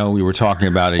 I know we were talking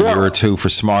about a year or two for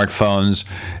smartphones,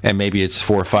 and maybe it's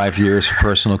 4 or 5 years for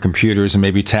personal computers, and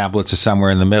maybe tablets are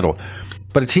somewhere in the middle.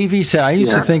 But a TV set, I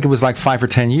used to think it was like 5 or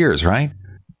 10 years, right?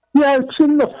 Yeah, it's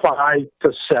in the 5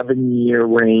 to 7 year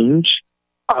range,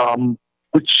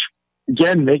 which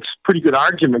again makes a pretty good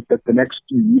argument that the next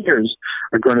few years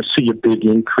are going to see a big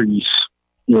increase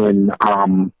in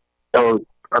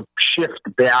a shift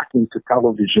back into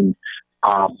television,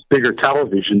 bigger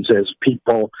televisions, as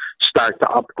people start to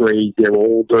upgrade their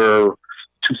older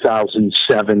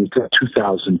 2007 to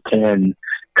 2010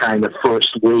 kind of first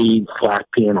wave flat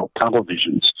panel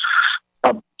televisions.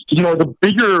 The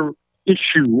bigger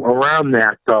issue around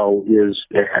that, though, is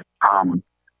that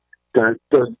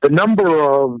the number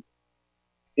of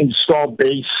installed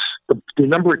base, the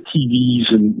number of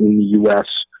TVs in the U.S.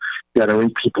 that are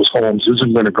in people's homes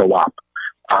isn't going to go up.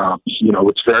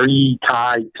 It's very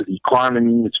tied to the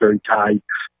economy. It's very tied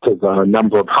to the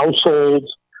number of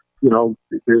households.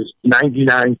 There's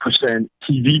 99%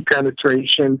 TV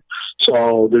penetration,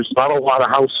 so there's not a lot of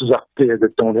houses up there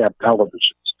that don't have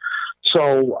televisions.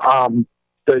 So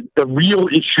the real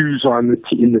issues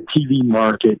in the TV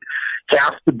market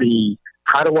have to be,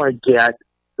 how do I get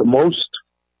the most,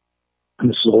 and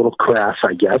this is a little crass,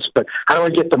 I guess, but how do I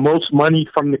get the most money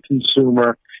from the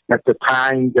consumer at the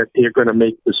time that they're going to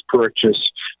make this purchase?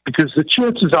 Because the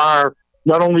chances are,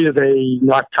 not only are they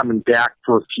not coming back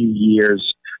for a few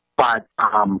years, but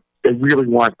they really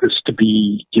want this to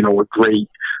be, a great,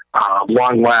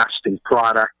 long-lasting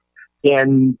product.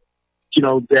 And,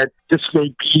 that this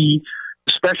may be,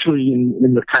 especially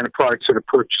in the kind of products that are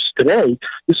purchased today,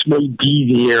 this may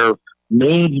be their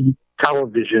main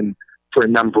television for a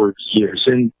number of years.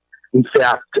 And in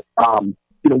fact,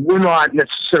 we're not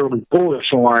necessarily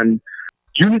bullish on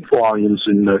unit volumes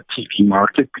in the TV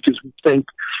market, because we think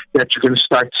that you're going to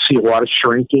start to see a lot of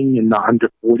shrinking in the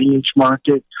under 40-inch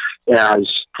market as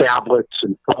tablets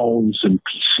and phones and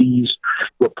PCs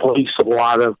replace a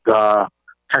lot of the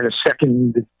kind of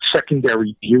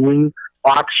secondary viewing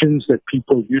options that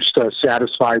people used to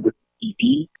satisfy with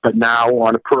TV, but now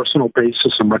on a personal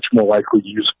basis are much more likely to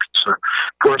use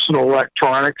personal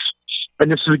electronics. And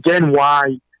this is again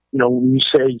why, when you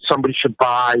say somebody should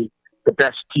buy the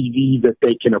best TV that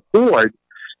they can afford,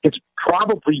 it's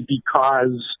probably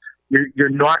because you're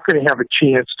not going to have a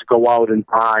chance to go out and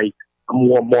buy a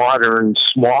more modern,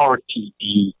 smaller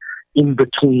TV in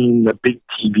between the big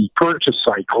TV purchase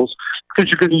cycles, because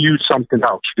you're going to use something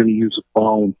else. You're going to use a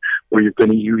phone, or you're going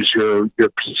to use your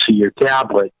PC or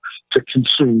tablet to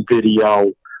consume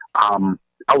video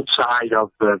outside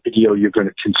of the video you're going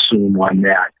to consume on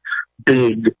that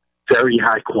big, very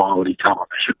high-quality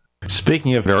television.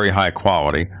 Speaking of very high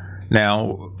quality,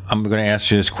 now I'm going to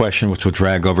ask you this question, which will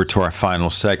drag over to our final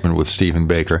segment with Stephen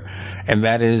Baker, and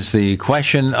that is the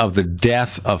question of the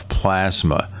death of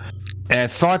plasma. And I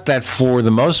thought that for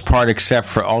the most part, except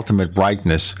for Ultimate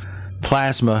Brightness,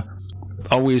 plasma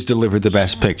always delivered the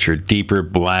best picture. Deeper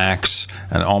blacks,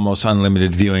 an almost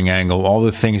unlimited viewing angle, all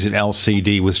the things that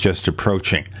LCD was just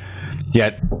approaching.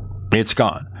 Yet, it's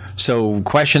gone. So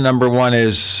question number one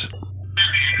is,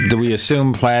 do we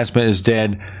assume plasma is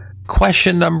dead?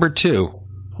 Question number two,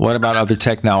 what about other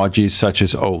technologies such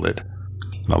as OLED?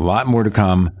 A lot more to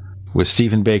come with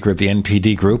Stephen Baker of the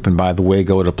NPD Group. And by the way,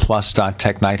 go to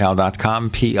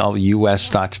plus.technightowl.com,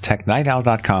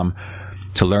 plus.technightowl.com,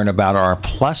 to learn about our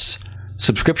Plus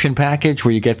subscription package,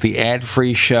 where you get the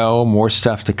ad-free show, more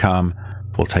stuff to come.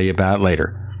 We'll tell you about it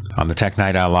later on the Tech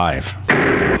Night Owl Live.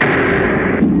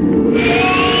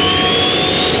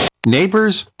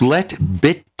 Neighbors, let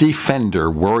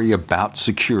Bitdefender worry about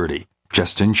security.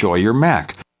 Just enjoy your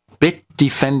Mac.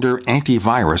 Bitdefender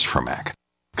Antivirus for Mac.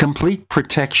 Complete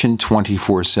protection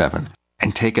 24/7.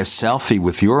 And take a selfie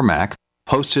with your Mac,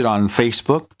 post it on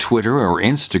Facebook, Twitter, or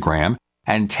Instagram,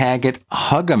 and tag it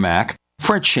Hug-a-Mac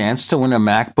for a chance to win a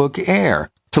MacBook Air.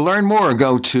 To learn more,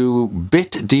 go to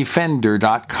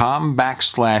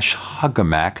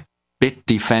bitdefender.com/Hug-a-Mac,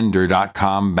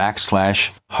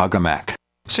 bitdefender.com/Hug-a-Mac.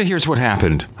 So here's what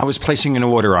happened. I was placing an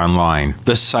order online.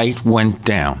 The site went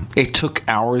down. It took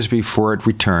hours before it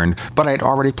returned, but I'd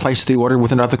already placed the order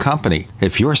with another company.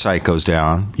 If your site goes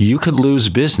down, you could lose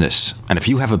business. And if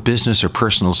you have a business or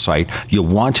personal site, you'll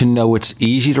want to know it's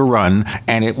easy to run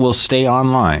and it will stay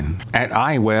online. At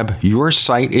iWeb, your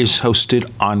site is hosted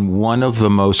on one of the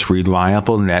most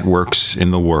reliable networks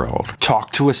in the world.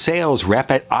 Talk to a sales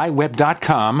rep at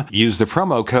iWeb.com. Use the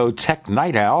promo code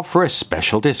TechNightOwl for a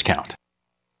special discount.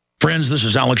 Friends, this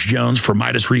is Alex Jones for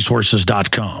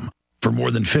MidasResources.com. For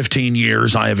more than 15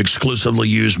 years, I have exclusively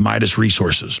used Midas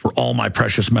Resources for all my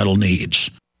precious metal needs.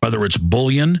 Whether it's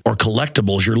bullion or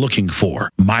collectibles you're looking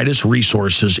for, Midas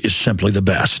Resources is simply the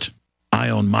best. I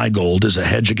own my gold as a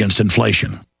hedge against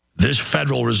inflation. This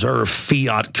Federal Reserve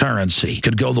fiat currency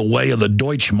could go the way of the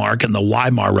Deutschmark and the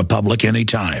Weimar Republic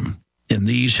anytime. In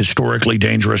these historically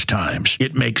dangerous times,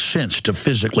 it makes sense to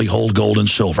physically hold gold and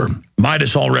silver.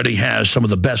 Midas already has some of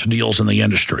the best deals in the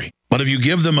industry. But if you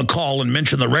give them a call and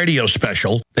mention the radio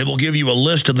special, they will give you a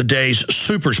list of the day's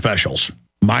super specials.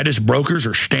 Midas Brokers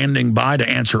are standing by to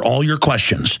answer all your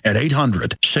questions at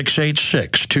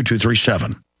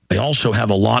 800-686-2237. They also have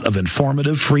a lot of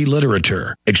informative free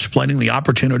literature explaining the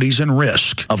opportunities and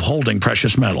risk of holding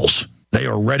precious metals. They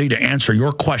are ready to answer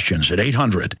your questions at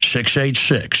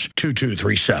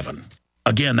 800-686-2237.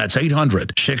 Again, that's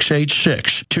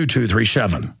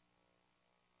 800-686-2237.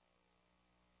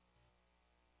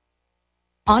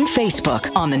 On Facebook,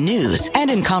 on the news,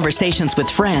 and in conversations with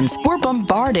friends, we're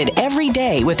bombarded every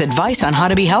day with advice on how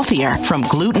to be healthier, from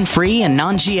gluten-free and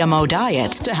non-GMO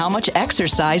diets to how much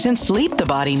exercise and sleep the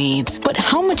body needs. But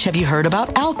how much have you heard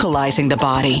about alkalizing the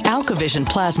body? AlkaVision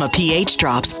Plasma pH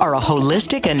drops are a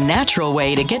holistic and natural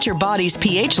way to get your body's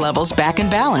pH levels back in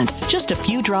balance. Just a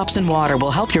few drops in water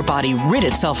will help your body rid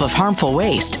itself of harmful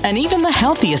waste, and even the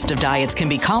healthiest of diets can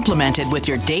be complemented with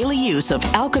your daily use of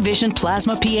AlkaVision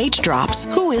Plasma pH drops.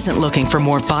 Who isn't looking for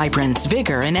more vibrance,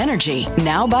 vigor, and energy?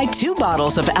 Now buy 2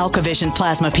 bottles of AlkaVision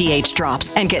Plasma pH drops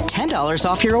and get $10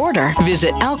 off your order.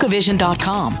 Visit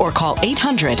alkavision.com or call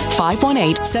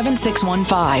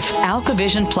 800-518-7615.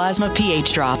 AlkaVision Plasma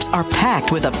pH drops are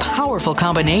packed with a powerful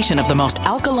combination of the most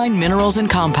alkaline minerals and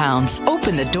compounds.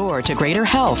 Open the door to greater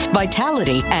health,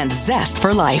 vitality, and zest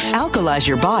for life. Alkalize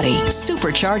your body.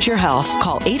 Supercharge your health.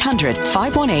 Call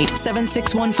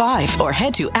 800-518-7615 or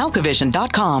head to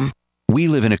alkavision.com. We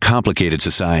live in a complicated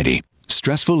society.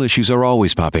 Stressful issues are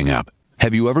always popping up.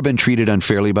 Have you ever been treated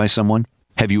unfairly by someone?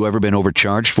 Have you ever been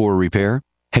overcharged for a repair?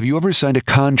 Have you ever signed a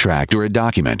contract or a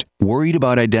document worried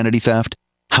about identity theft?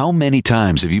 How many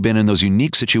times have you been in those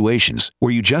unique situations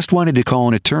where you just wanted to call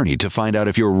an attorney to find out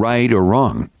if you're right or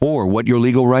wrong, or what your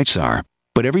legal rights are?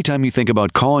 But every time you think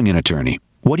about calling an attorney,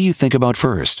 what do you think about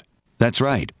first? That's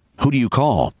right. Who do you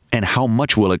call, and how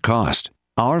much will it cost?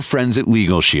 Our friends at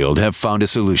Legal Shield have found a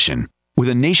solution. With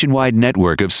a nationwide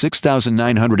network of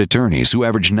 6,900 attorneys who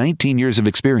average 19 years of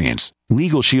experience,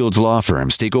 Legal Shield's law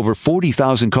firms take over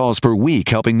 40,000 calls per week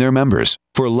helping their members.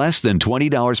 For less than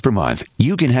 $20 per month,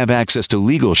 you can have access to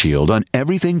Legal Shield on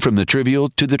everything from the trivial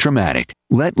to the traumatic.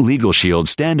 Let Legal Shield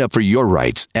stand up for your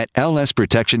rights at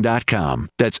lsprotection.com.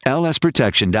 That's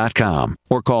lsprotection.com.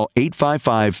 Or call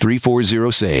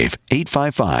 855-340-SAVE,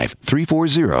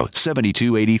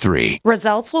 855-340-7283.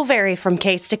 Results will vary from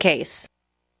case to case.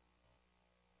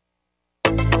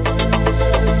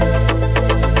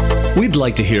 We'd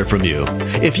like to hear from you.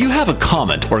 If you have a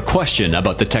comment or question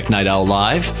about the Tech Night Owl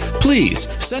Live, please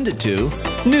send it to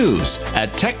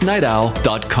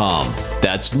news@technightowl.com.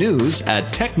 That's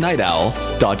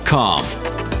news@technightowl.com.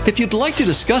 If you'd like to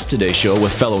discuss today's show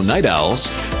with fellow night owls,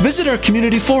 visit our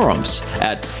community forums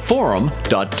at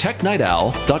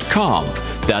forum.technightowl.com.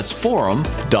 That's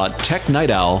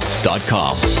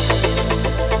forum.technightowl.com.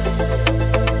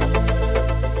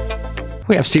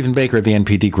 We have Stephen Baker of the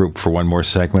NPD Group for one more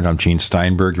segment. I'm Gene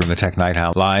Steinberg. You're in the Tech Night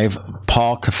Owl Live.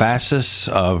 Paul Kafasis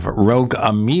of Rogue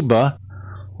Amoeba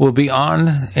will be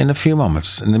on in a few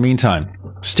moments. In the meantime,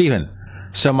 Stephen,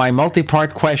 so my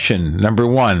multi-part question, number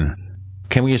 1,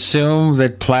 can we assume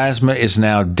that plasma is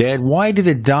now dead? Why did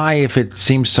it die if it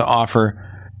seems to offer,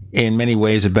 in many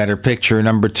ways, a better picture?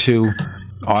 Number 2,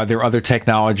 are there other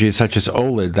technologies such as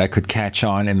OLED that could catch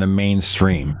on in the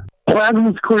mainstream? Plasma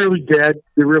is clearly dead.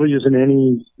 There really isn't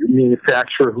any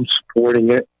manufacturer who's supporting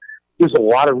it. There's a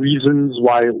lot of reasons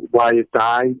why it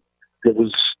died. It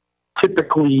was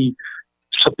typically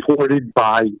supported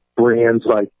by brands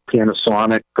like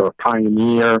Panasonic or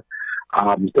Pioneer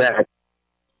that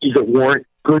either weren't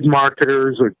good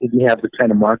marketers or didn't have the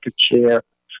kind of market share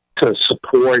to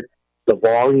support the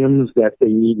volumes that they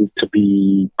needed to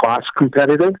be cost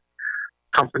competitive.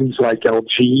 Companies like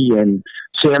LG and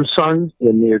Samsung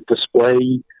in their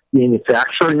display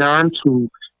manufacturing arms, who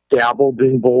dabbled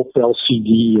in both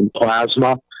LCD and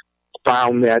plasma,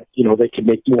 found that, they could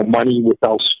make more money with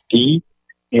LCD.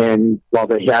 And while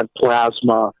they had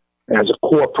plasma as a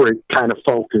corporate kind of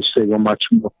focus, they were much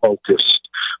more focused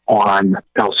on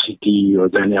LCD or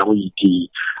than LED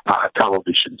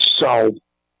television. So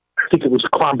I think it was a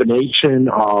combination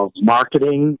of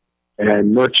marketing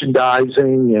and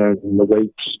merchandising and the way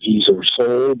TVs are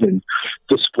sold and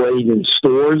displayed in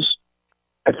stores.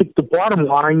 I think the bottom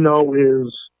line, though,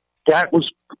 is that was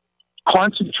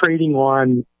concentrating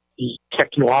on the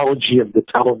technology of the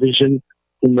television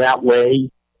in that way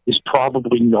is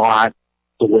probably not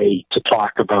the way to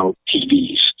talk about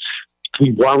TVs.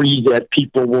 We worry that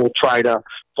people will try to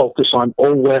focus on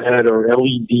OLED or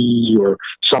LED or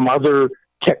some other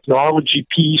technology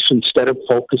piece instead of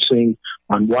focusing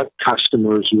on what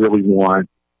customers really want,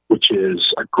 which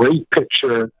is a great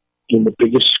picture in the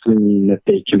biggest screen that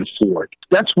they can afford.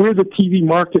 That's where the TV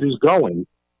market is going.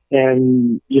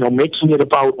 And, making it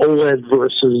about OLED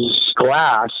versus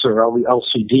glass or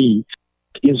LCD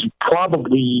is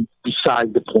probably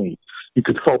beside the point. You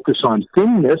could focus on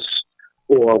thinness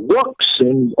or looks,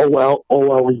 and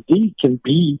OLED can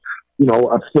be,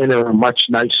 a thinner, much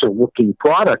nicer looking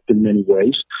product in many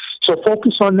ways. So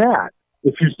focus on that.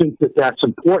 If you think that that's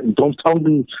important, don't tell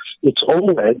me it's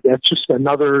OLED. That's just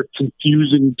another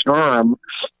confusing term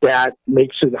that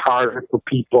makes it harder for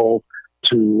people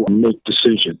to make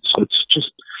decisions. So it's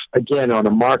just, again, on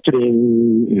a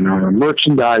marketing, on a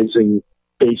merchandising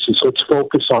basis, let's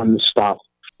focus on the stuff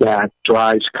that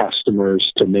drives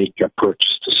customers to make a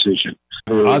purchase decision.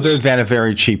 Other than a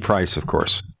very cheap price, of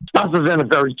course. Other than a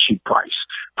very cheap price.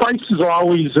 Price is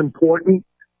always important,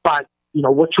 but,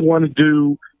 what you want to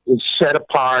do is set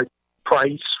apart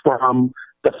price from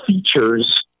the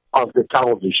features of the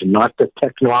television, not the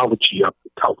technology of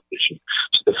the television.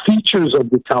 So the features of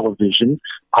the television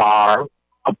are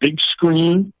a big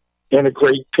screen and a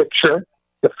great picture.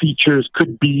 The features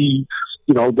could be,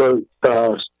 the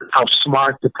how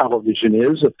smart the television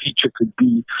is. A feature could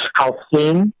be how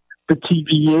thin the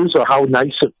TV is or how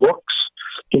nice it looks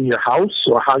in your house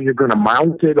or how you're going to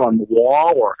mount it on the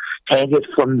wall or hang it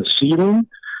from the ceiling.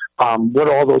 What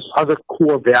all those other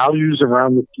core values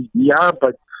around the TV are.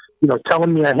 But,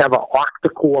 telling me I have an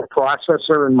octa-core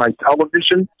processor in my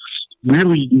television,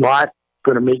 really not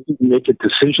going to make a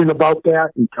decision about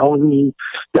that, and telling me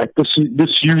that this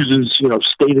uses,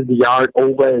 state-of-the-art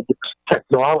OLED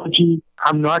technology,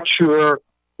 I'm not sure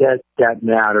that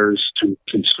matters to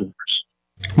consumers.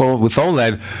 Well, with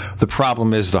OLED, the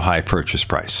problem is the high purchase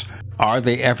price. Are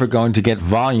they ever going to get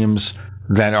volumes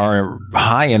that are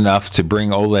high enough to bring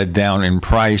OLED down in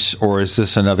price, or is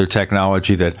this another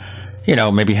technology that,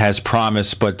 maybe has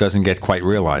promise but doesn't get quite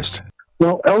realized?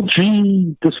 Well,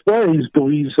 LG Displays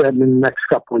believes that in the next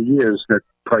couple of years that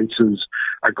prices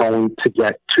are going to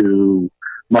get to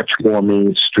much more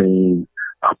mainstream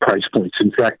price points.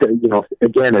 In fact,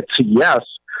 again, at CES,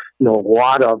 a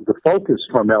lot of the focus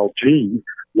from LG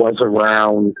was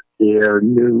around their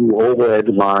new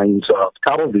OLED lines of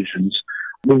televisions.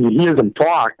 When you hear them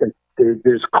talk,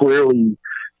 there's clearly,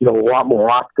 a lot more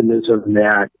optimism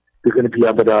that they're going to be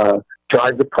able to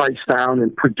drive the price down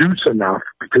and produce enough,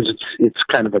 because it's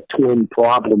kind of a twin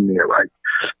problem there, right?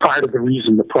 Part of the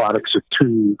reason the products are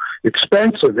too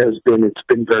expensive has been it's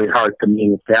been very hard to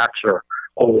manufacture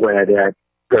OLED at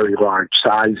very large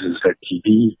sizes that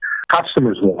TV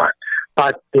customers want.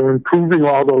 But they're improving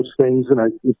all those things,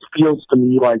 and it feels to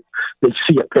me like they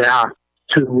see a path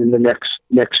to, in the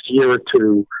next year or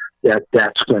two,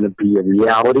 that's going to be a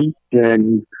reality.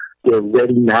 And they're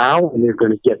ready now, and they're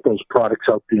going to get those products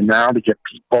out there now to get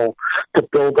people to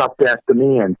build up that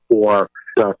demand for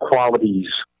the qualities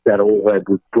that OLED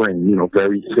would bring,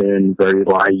 very thin, very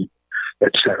light,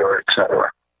 et cetera, et cetera.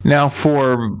 Now,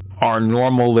 for our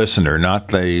normal listener, not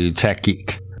the tech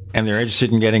geek, and they're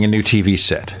interested in getting a new TV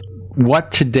set,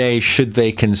 what today should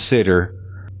they consider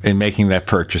in making that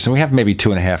purchase? And we have maybe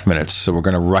 2.5 minutes, so we're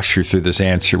going to rush you through this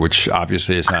answer, which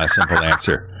obviously is not a simple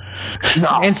answer.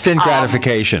 No. Instant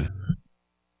gratification.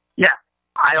 Yeah.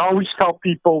 I always tell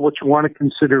people what you want to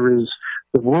consider is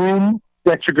the room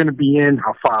that you're going to be in,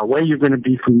 how far away you're going to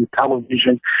be from the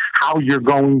television, how you're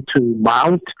going to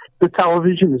mount the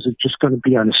television. Is it just going to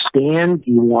be on a stand?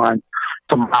 Do you want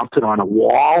to mount it on a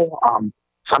wall?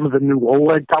 Some of the new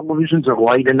OLED televisions are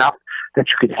light enough that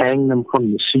you could hang them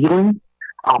from the ceiling.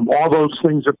 All those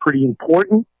things are pretty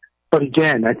important. But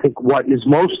again, I think what is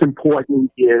most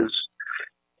important is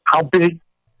how big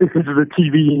is the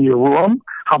TV in your room?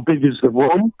 How big is the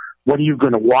room? What are you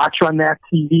going to watch on that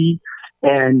TV?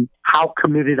 And how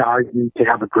committed are you to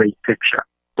have a great picture?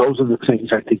 Those are the things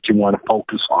I think you want to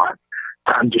focus on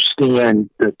to understand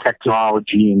the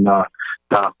technology and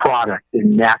the product,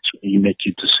 and that's where you make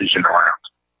your decision around.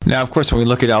 Now, of course, when we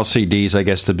look at LCDs, I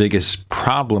guess the biggest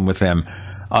problem with them,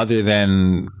 other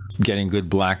than getting good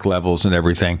black levels and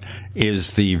everything,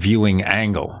 is the viewing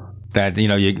angle. That,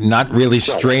 you're not really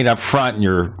straight up front, and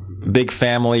you're big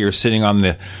family, you're sitting on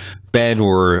the bed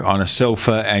or on a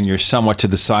sofa, and you're somewhat to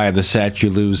the side of the set, you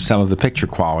lose some of the picture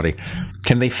quality.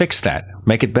 Can they fix that?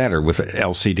 Make it better with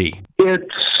LCD?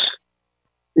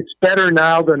 It's better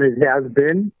now than it has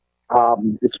been.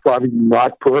 It's probably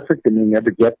not perfect, and they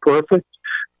never get perfect.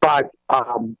 But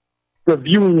the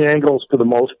viewing angles, for the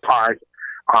most part,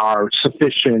 are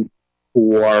sufficient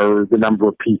for the number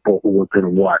of people who are going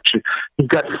to watch. You've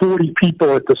got 40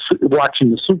 people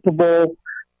watching the Super Bowl,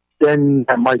 then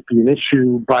that might be an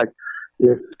issue. But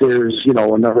if there's,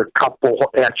 another couple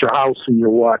at your house and you're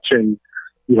watching,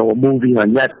 a movie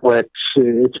on Netflix,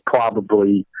 it's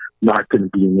probably not going to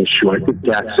be an issue. I think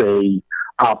that's a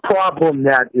problem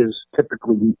that is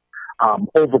typically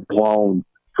overblown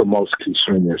for most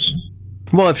consumers.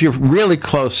 Well, if you're really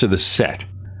close to the set,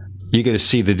 you're going to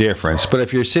see the difference. But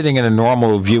if you're sitting in a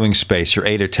normal viewing space, you're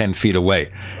 8 or 10 feet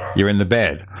away, you're in the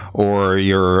bed, or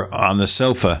you're on the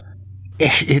sofa,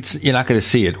 you're not going to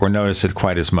see it or notice it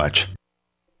quite as much.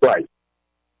 Right.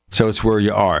 So it's where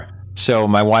you are. So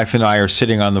my wife and I are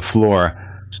sitting on the floor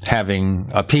having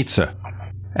a pizza,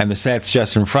 and the set's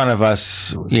just in front of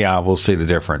us. Yeah, we'll see the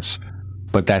difference.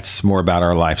 But that's more about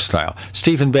our lifestyle.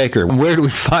 Stephen Baker, where do we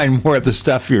find more of the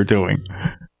stuff you're doing?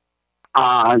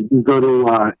 You go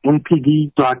to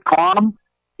npd.com,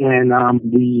 and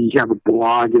we have a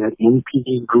blog at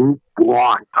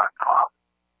npdgroupblog.com.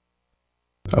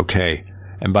 Okay.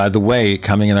 And by the way,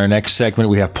 coming in our next segment,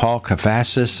 we have Paul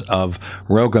Kavasis of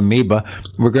Rogue Amoeba.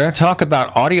 We're going to talk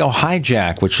about Audio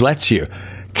Hijack, which lets you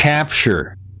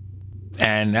capture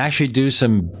and actually do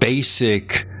some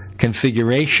basic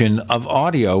configuration of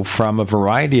audio from a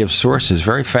variety of sources.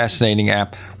 Very fascinating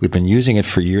app. We've been using it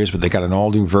for years, but they got an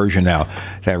all-new version now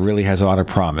that really has a lot of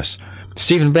promise.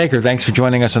 Stephen Baker, thanks for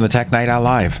joining us on the Tech Night Owl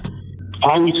Live.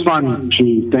 Always fun,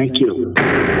 Gene. Thank you.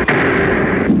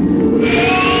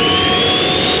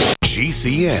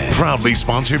 GCN, proudly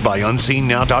sponsored by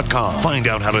UnseenNow.com. Find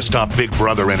out how to stop Big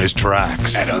Brother in his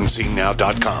tracks at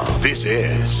UnseenNow.com. This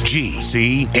is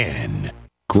GCN.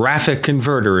 Graphic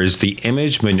Converter is the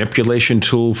image manipulation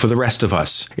tool for the rest of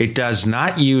us. It does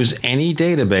not use any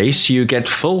database. You get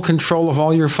full control of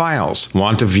all your files.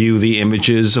 Want to view the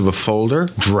images of a folder?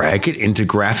 Drag it into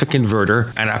Graphic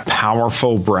Converter and a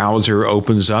powerful browser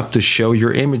opens up to show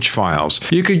your image files.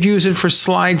 You could use it for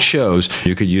slideshows.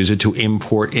 You could use it to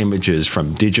import images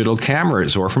from digital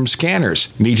cameras or from scanners.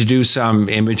 Need to do some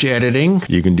image editing?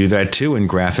 You can do that too in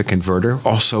Graphic Converter.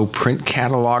 Also print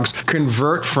catalogs.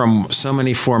 Convert from so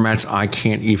many formats I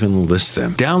can't even list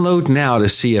them. Download now to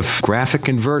see if Graphic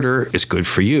Converter is good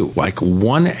for you, like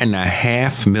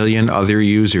 1.5 million other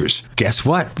users. Guess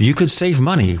what? You could save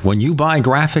money when you buy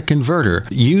Graphic Converter.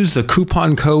 Use the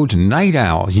coupon code Night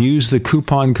Owl. Use the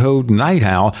coupon code Night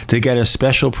Owl to get a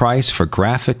special price for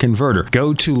Graphic Converter.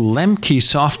 Go to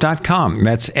lemkesoft.com.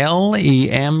 That's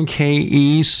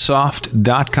LEMKE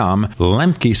soft.com.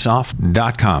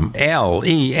 lemkesoft.com.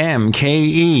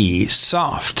 LEMKE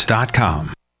soft.com.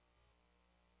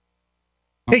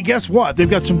 Hey, guess what? They've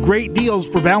got some great deals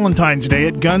for Valentine's Day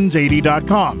at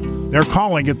Guns80.com. They're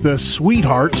calling it the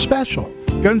Sweetheart Special.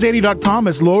 Guns80.com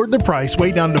has lowered the price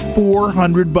way down to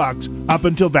 $400 up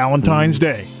until Valentine's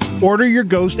Day. Order your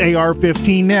Ghost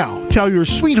AR-15 now. Tell your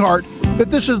sweetheart that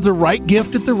this is the right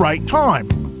gift at the right time.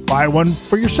 Buy one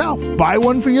for yourself. Buy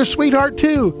one for your sweetheart,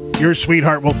 too. Your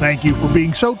sweetheart will thank you for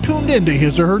being so tuned into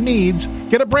his or her needs.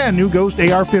 Get a brand new Ghost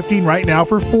AR-15 right now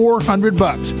for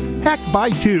 $400. Heck, buy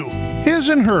two. His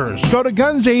and hers. Go to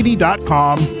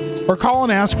guns80.com or call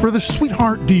and ask for the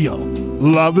sweetheart deal.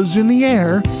 Love is in the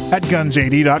air at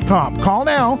guns80.com. Call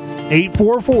now,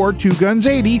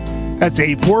 844-2GUNS80. That's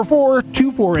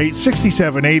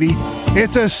 844-248-6780.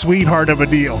 It's a sweetheart of a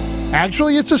deal.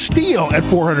 Actually, it's a steal at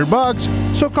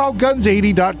 $400, so call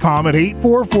guns80.com at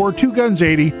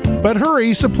 844-2GUNS80. But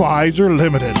hurry, supplies are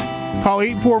limited. Call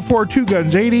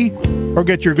 844-2GUNS80 or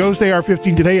get your Ghost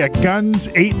AR-15 today at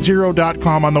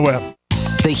guns80.com on the web.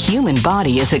 The human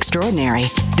body is extraordinary.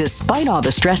 Despite all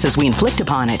the stresses we inflict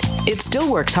upon it, it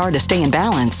still works hard to stay in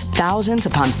balance. Thousands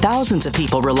upon thousands of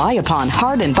people rely upon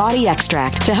Heart and Body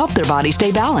Extract to help their body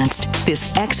stay balanced.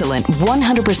 This excellent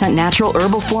 100% natural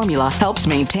herbal formula helps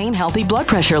maintain healthy blood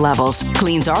pressure levels,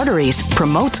 cleans arteries,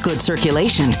 promotes good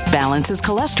circulation, balances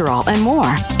cholesterol, and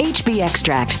more. HB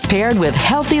Extract, paired with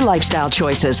healthy lifestyle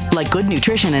choices like good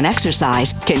nutrition and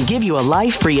exercise, can give you a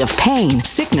life free of pain,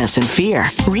 sickness, and fear.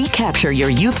 Recapture your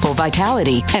youthful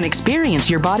vitality and experience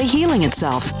your body healing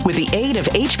itself with the aid of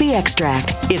HB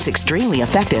Extract. It's extremely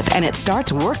effective and it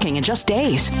starts working in just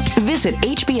days. Visit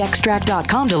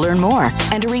hbextract.com to learn more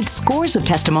and to read scores of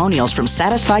testimonials from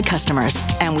satisfied customers.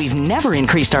 And we've never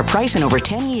increased our price in over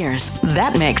 10 years.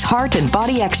 That makes Heart and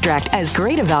Body Extract as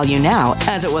great a value now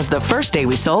as it was the first day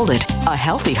we sold it. A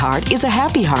healthy heart is a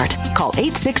happy heart. Call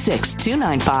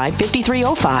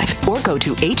 866-295-5305 or go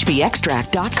to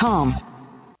hbextract.com.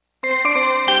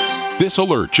 This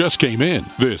alert just came in.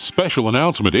 This special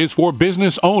announcement is for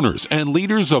business owners and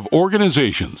leaders of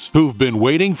organizations who've been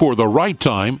waiting for the right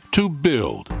time to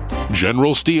build.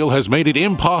 General Steel has made it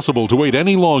impossible to wait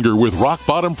any longer with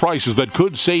rock-bottom prices that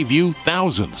could save you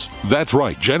thousands. That's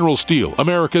right, General Steel,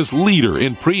 America's leader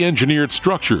in pre-engineered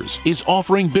structures, is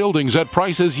offering buildings at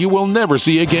prices you will never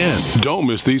see again. Don't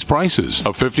miss these prices.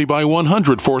 A 50 by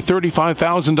 100 for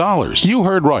 $35,000. You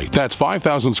heard right. That's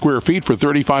 5,000 square feet for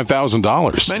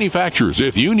 $35,000. Manufacturers,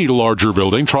 if you need a larger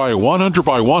building, try a 100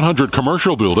 by 100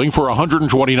 commercial building for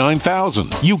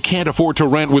 $129,000. You can't afford to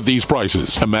rent with these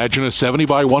prices. Imagine a 70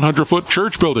 by 100-foot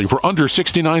church building for under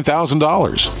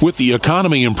 $69,000. With the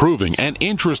economy improving and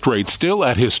interest rates still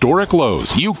at historic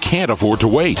lows, you can't afford to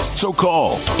wait. So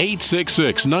call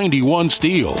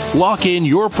 866-91-STEEL. Lock in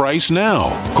your price now.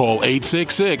 Call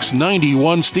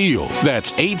 866-91-STEEL.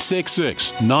 That's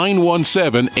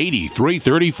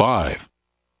 866-917-8335.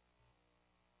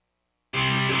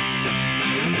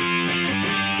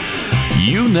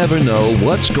 You never know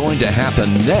what's going to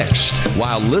happen next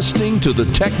while listening to the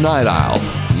Tech Night Owl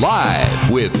live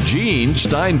with Gene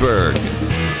Steinberg.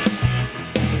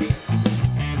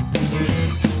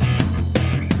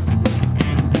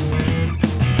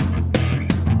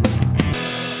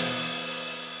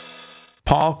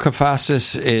 Paul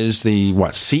Kafasis is the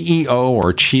CEO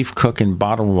or chief cook and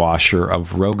bottle washer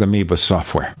of Rogue Amoeba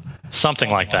Software. Something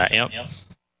like that, yep.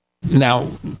 Now,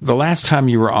 the last time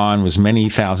you were on was many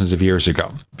thousands of years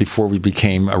ago, before we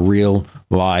became a real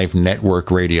live network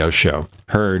radio show.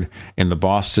 Heard in the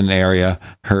Boston area,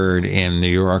 heard in New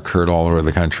York, heard all over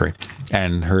the country,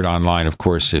 and heard online, of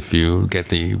course, if you get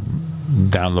the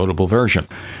downloadable version.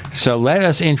 So let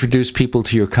us introduce people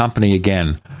to your company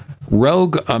again,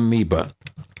 Rogue Amoeba.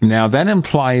 Now, that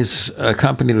implies a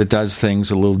company that does things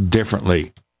a little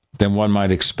differently than one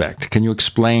might expect. Can you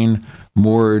explain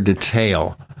more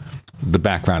detail the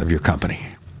background of your company?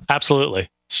 Absolutely.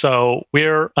 So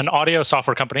we're an audio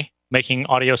software company making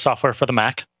audio software for the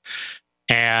Mac.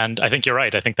 And I think you're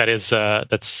right. I think that is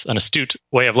that's an astute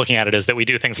way of looking at it, is that we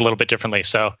do things a little bit differently.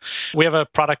 So we have a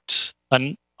product,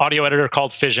 an audio editor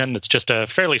called Fission that's just a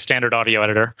fairly standard audio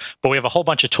editor, but we have a whole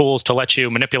bunch of tools to let you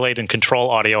manipulate and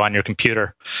control audio on your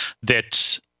computer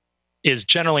that is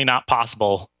generally not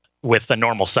possible with a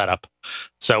normal setup.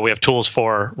 So we have tools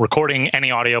for recording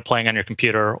any audio playing on your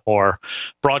computer or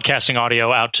broadcasting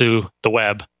audio out to the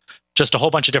web. Just a whole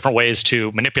bunch of different ways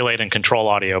to manipulate and control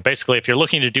audio. Basically, if you're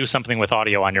looking to do something with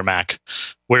audio on your Mac,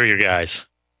 we're your guys.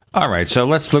 All right, so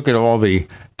let's look at all the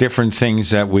different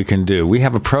things that we can do. We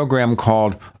have a program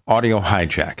called Audio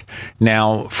Hijack.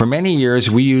 Now, for many years,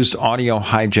 we used Audio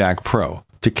Hijack Pro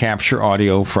to capture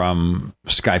audio from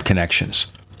Skype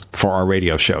connections for our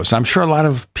radio shows. I'm sure a lot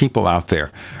of people out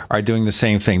there are doing the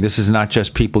same thing. This is not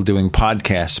just people doing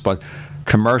podcasts, but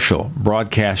commercial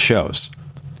broadcast shows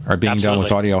are being done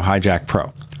with Audio Hijack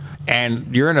Pro.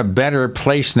 And you're in a better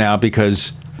place now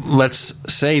because,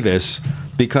 let's say this,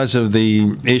 because of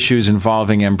the issues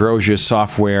involving Ambrosia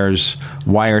Software's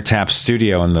Wiretap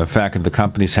Studio and the fact that the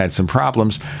company's had some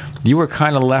problems, you were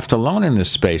kind of left alone in this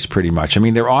space pretty much. I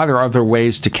mean, there are other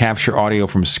ways to capture audio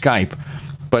from Skype,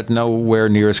 but nowhere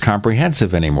near as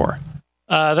comprehensive anymore.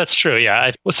 That's true,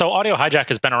 yeah. So Audio Hijack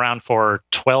has been around for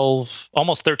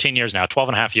almost 13 years now, 12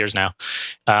 and a half years now.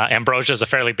 Ambrosia is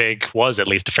was at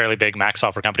least a fairly big Mac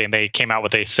software company, and they came out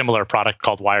with a similar product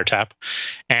called Wiretap.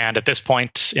 And at this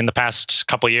point, in the past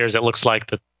couple of years, it looks like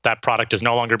that product is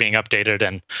no longer being updated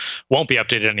and won't be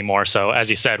updated anymore. So as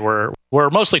you said, we're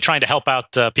mostly trying to help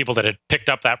out people that had picked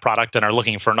up that product and are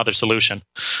looking for another solution.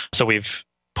 So we've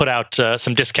put out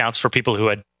some discounts for people who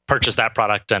had purchased that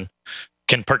product and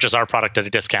can purchase our product at a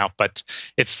discount. But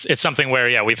it's something where,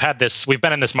 yeah, we've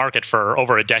been in this market for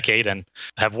over a decade and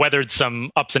have weathered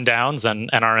some ups and downs and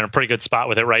are in a pretty good spot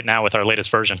with it right now with our latest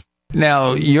version.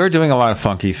 Now, you're doing a lot of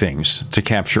funky things to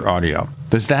capture audio.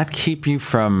 Does that keep you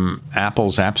from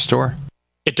Apple's App Store?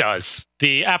 It does.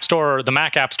 The App Store, the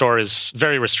Mac App Store, is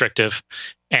very restrictive,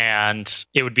 and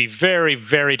it would be very,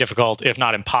 very difficult, if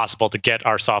not impossible, to get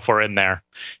our software in there.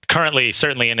 Currently,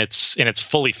 certainly in its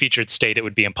fully featured state, it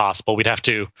would be impossible. We'd have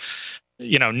to,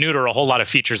 neuter a whole lot of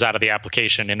features out of the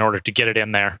application in order to get it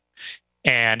in there.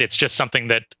 And it's just something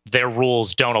that their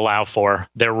rules don't allow for.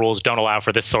 Their rules don't allow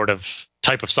for this sort of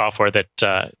type of software that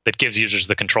gives users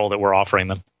the control that we're offering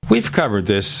them. We've covered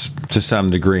this to some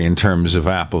degree in terms of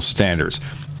Apple standards.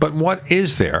 But what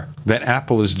is there that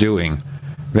Apple is doing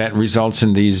that results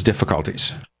in these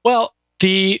difficulties? Well,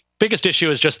 the biggest issue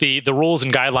is just the rules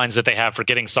and guidelines that they have for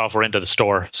getting software into the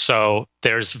store. So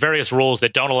there's various rules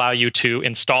that don't allow you to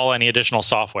install any additional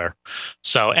software.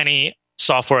 So any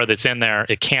software that's in there,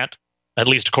 it can't at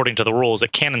least according to the rules,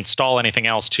 it can't install anything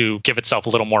else to give itself a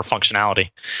little more functionality.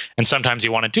 And sometimes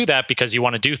you want to do that because you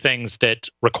want to do things that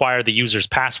require the user's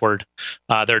password,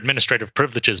 their administrative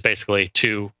privileges, basically,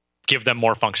 to give them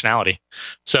more functionality.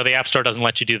 So the App Store doesn't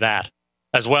let you do that.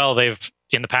 As well, they've,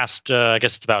 in the past, I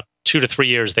guess it's about 2 to 3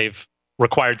 years, they've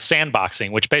required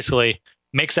sandboxing, which basically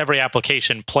makes every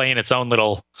application play in its own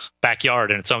little backyard,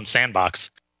 in its own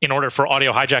sandbox. In order for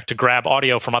Audio Hijack to grab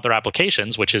audio from other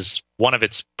applications, which is one of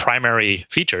its primary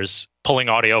features, pulling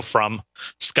audio from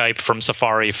Skype, from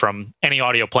Safari, from any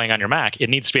audio playing on your Mac, it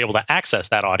needs to be able to access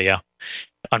that audio.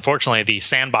 Unfortunately, the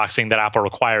sandboxing that Apple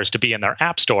requires to be in their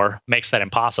App Store makes that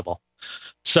impossible.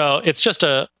 So it's just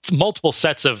it's multiple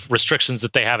sets of restrictions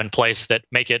that they have in place that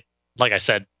make it, like I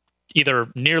said, either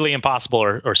nearly impossible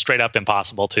or straight up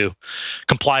impossible to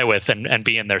comply with and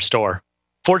be in their store.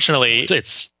 Fortunately,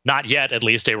 it's not yet, at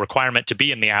least, a requirement to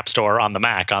be in the App Store on the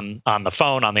Mac. On the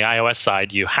phone, on the iOS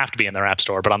side, you have to be in their App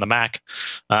Store. But on the Mac,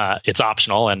 it's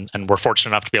optional, and we're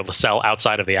fortunate enough to be able to sell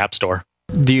outside of the App Store.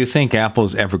 Do you think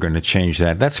Apple's ever going to change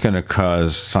that? That's going to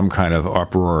cause some kind of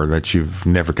uproar that you've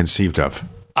never conceived of.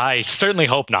 I certainly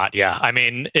hope not, yeah. I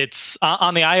mean, it's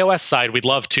on the iOS side, we'd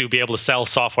love to be able to sell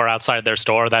software outside their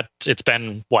store. That it's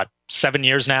been, 7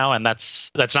 years now, and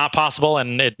that's not possible,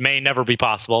 and it may never be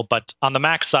possible. But on the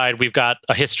Mac side, we've got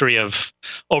a history of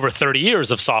over 30 years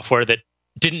of software that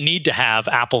didn't need to have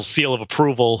Apple's seal of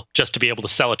approval just to be able to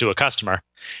sell it to a customer.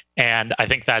 And I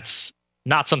think that's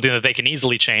not something that they can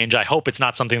easily change. I hope it's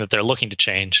not something that they're looking to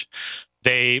change.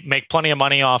 They make plenty of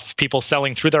money off people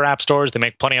selling through their app stores. They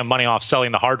make plenty of money off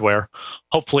selling the hardware.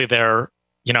 Hopefully they're,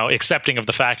 accepting of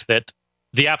the fact that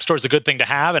the App Store is a good thing to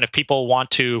have. And if people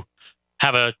want to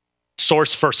have a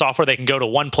source for software, they can go to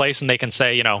one place and they can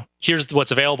say, here's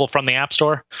what's available from the App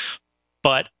Store.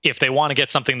 But if they want to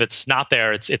get something that's not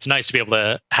there, it's nice to be able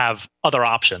to have other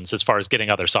options as far as getting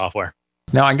other software.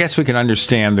 Now, I guess we can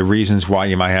understand the reasons why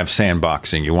you might have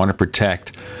sandboxing. You want to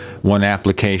protect one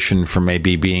application from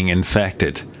maybe being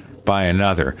infected by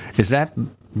another. Is that,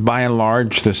 by and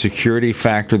large, the security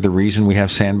factor, the reason we have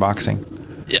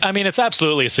sandboxing? I mean, it's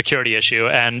absolutely a security issue,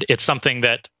 and it's something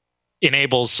that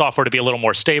enables software to be a little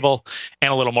more stable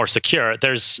and a little more secure.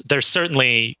 There's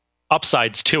certainly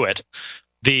upsides to it.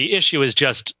 The issue is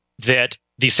just that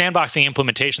the sandboxing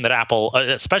implementation that Apple,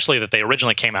 especially that they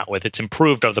originally came out with, it's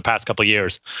improved over the past couple of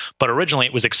years, but originally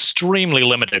it was extremely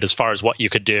limited as far as what you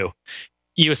could do.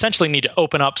 You essentially need to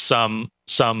open up some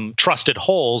trusted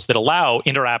holes that allow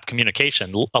inter-app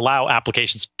communication, allow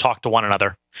applications to talk to one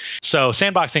another. So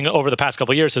sandboxing over the past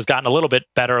couple of years has gotten a little bit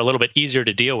better, a little bit easier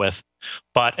to deal with.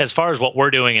 But as far as what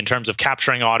we're doing in terms of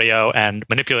capturing audio and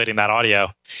manipulating that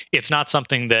audio, it's not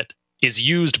something that is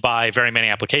used by very many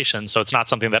applications. So it's not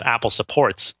something that Apple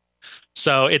supports.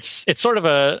 So it's sort of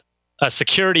a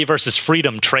security versus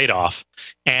freedom trade-off.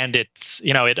 And it's,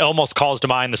 it almost calls to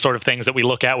mind the sort of things that we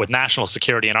look at with national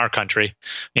security in our country,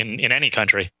 in any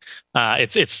country.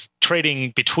 It's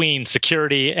trading between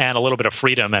security and a little bit of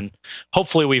freedom. And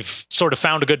hopefully we've sort of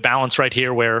found a good balance right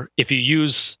here where if you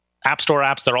use App Store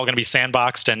apps, they're all going to be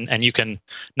sandboxed and you can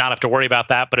not have to worry about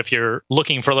that. But if you're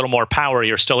looking for a little more power,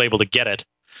 you're still able to get it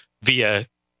via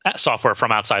software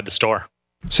from outside the store.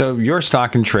 So your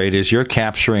stock and trade is you're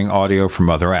capturing audio from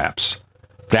other apps.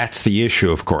 That's the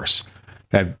issue, of course.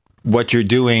 That what you're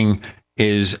doing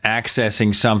is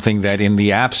accessing something that in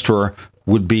the App Store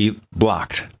would be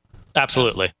blocked.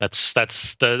 Absolutely. That's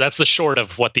the short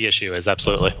of what the issue is.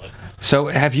 Absolutely. So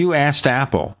have you asked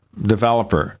Apple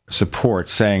developer support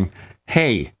saying,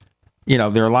 hey,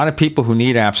 there are a lot of people who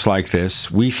need apps like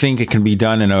this. We think it can be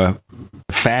done in a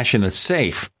fashion that's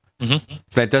safe. Mm-hmm.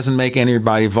 That doesn't make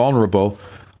anybody vulnerable.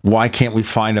 Why can't we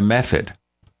find a method?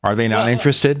 Are they not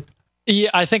interested? Yeah,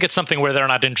 I think it's something where they're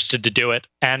not interested to do it.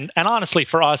 And honestly,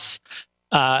 for us,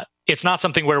 it's not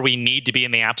something where we need to be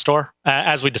in the App Store.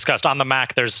 As we discussed on the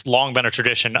Mac, there's long been a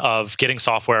tradition of getting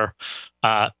software,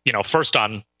 first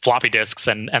on floppy disks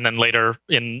and then later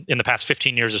in the past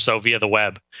 15 years or so via the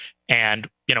web. And,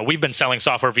 we've been selling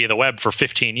software via the web for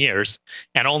 15 years.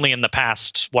 And only in the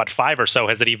past, 5 or so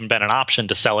has it even been an option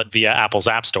to sell it via Apple's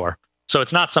App Store. So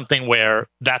it's not something where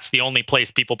that's the only place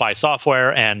people buy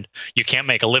software and you can't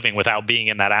make a living without being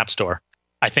in that App Store.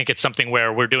 I think it's something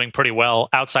where we're doing pretty well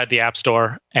outside the App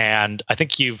Store. And I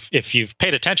think if you've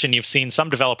paid attention, you've seen some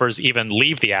developers even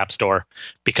leave the App Store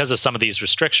because of some of these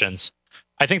restrictions.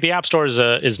 I think the App Store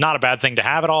is not a bad thing to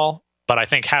have at all, but I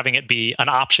think having it be an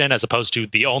option as opposed to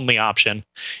the only option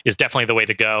is definitely the way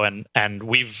to go. And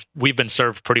we've been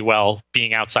served pretty well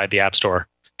being outside the App Store.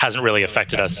 Hasn't really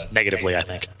affected us negatively, I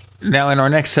think. Now, in our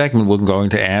next segment, we're going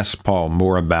to ask Paul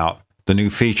more about the new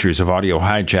features of Audio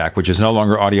Hijack, which is no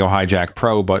longer Audio Hijack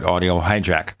Pro, but Audio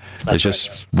Hijack. There's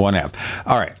just one app.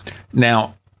 All right.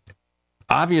 Now,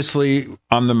 obviously,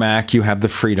 on the Mac, you have the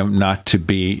freedom not to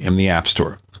be in the App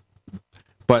Store.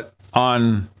 But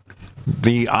on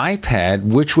the iPad,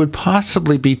 which would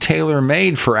possibly be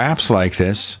tailor-made for apps like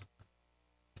this,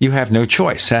 you have no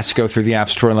choice. It has to go through the App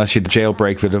Store unless you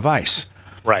jailbreak the device.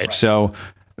 Right. So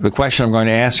the question I'm going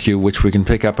to ask you, which we can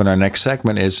pick up in our next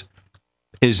segment, is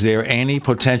there any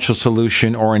potential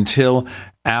solution, or until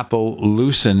Apple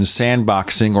loosens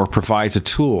sandboxing or provides a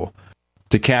tool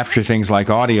to capture things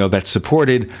like audio that's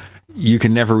supported, you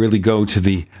can never really go to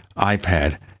the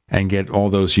iPad and get all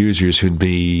those users who'd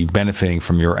be benefiting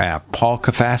from your app? Paul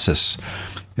Kafasis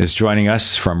is joining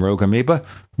us from Rogue Amoeba.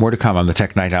 More to come on the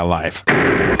Tech Night Owl Live.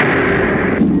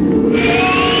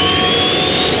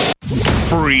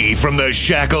 Free from the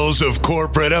shackles of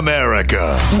corporate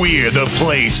America, we're the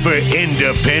place for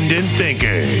independent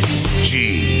thinkers.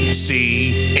 GCN.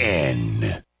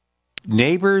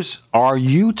 Neighbors, are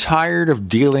you tired of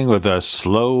dealing with a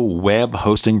slow web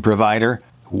hosting provider?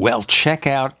 Well, check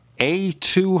out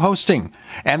A2 Hosting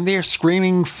and their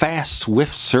screaming fast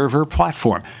Swift server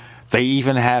platform. They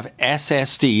even have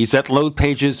SSDs that load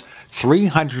pages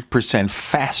 300%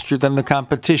 faster than the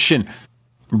competition.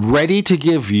 Ready to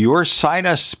give your site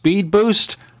a speed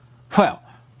boost? Well,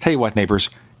 tell you what, neighbors,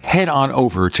 head on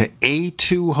over to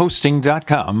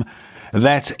a2hosting.com.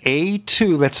 That's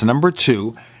A2, that's number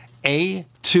 2,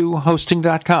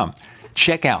 a2hosting.com.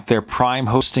 Check out their Prime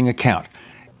hosting account.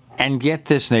 And get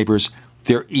this, neighbors,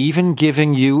 they're even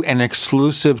giving you an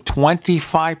exclusive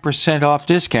 25% off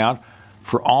discount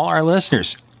for all our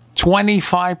listeners.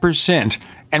 25%.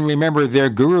 And remember, their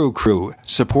Guru Crew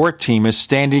support team is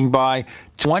standing by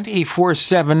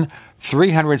 24/7,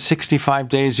 365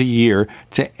 days a year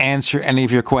to answer any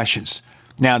of your questions.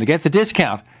 Now, to get the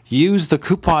discount, use the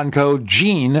coupon code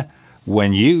GENE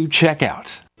when you check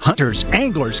out. Hunters,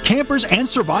 anglers, campers, and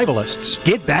survivalists.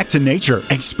 Get back to nature.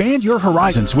 Expand your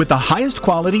horizons with the highest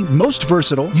quality, most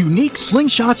versatile, unique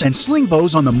slingshots and sling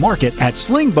bows on the market at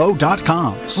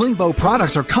slingbow.com. Slingbow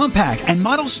products are compact and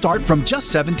models start from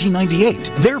just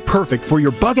 $17.98. They're perfect for your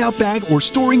bug-out bag or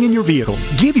storing in your vehicle.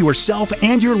 Give yourself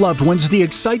and your loved ones the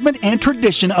excitement and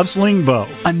tradition of Slingbow.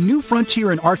 A new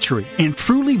frontier in archery and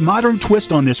truly modern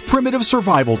twist on this primitive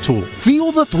survival tool.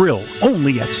 Feel the thrill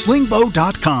only at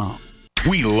slingbow.com.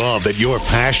 We love that you're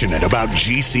passionate about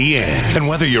GCN. And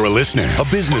whether you're a listener, a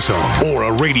business owner, or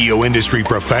a radio industry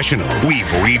professional, we've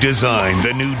redesigned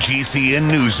the new GCN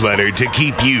newsletter to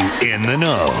keep you in the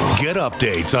know. Get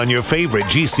updates on your favorite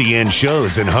GCN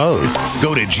shows and hosts.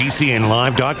 Go to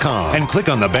GCNlive.com and click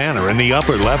on the banner in the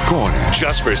upper left corner.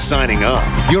 Just for signing up,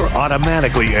 you're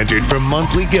automatically entered for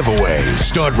monthly giveaways.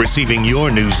 Start receiving your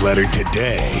newsletter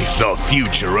today. The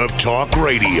future of talk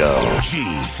radio.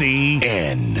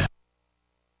 GCN.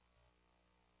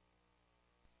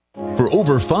 For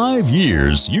over 5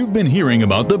 years, you've been hearing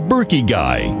about the Berkey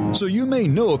Guy, so you may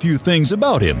know a few things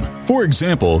about him. For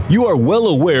example, you are well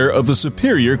aware of the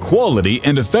superior quality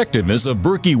and effectiveness of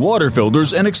Berkey water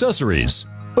filters and accessories.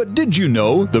 But did you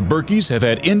know the Berkeys have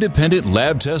had independent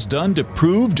lab tests done to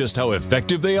prove just how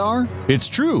effective they are? It's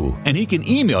true, and he can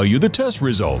email you the test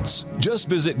results. Just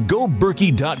visit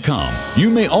goberkey.com. You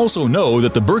may also know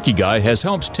that the Berkey Guy has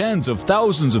helped tens of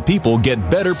thousands of people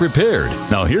get better prepared.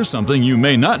 Now here's something you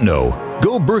may not know.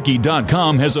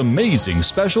 GoBerkey.com has amazing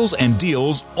specials and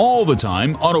deals all the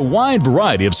time on a wide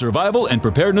variety of survival and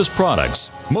preparedness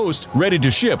products. Most ready to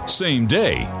ship same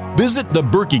day. Visit the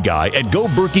Berkey Guy at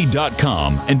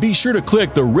GoBerkey.com and be sure to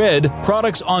click the red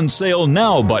Products on Sale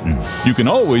Now button. You can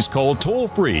always call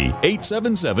toll-free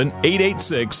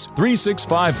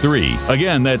 877-886-3653.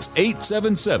 Again, that's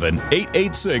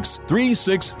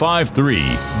 877-886-3653.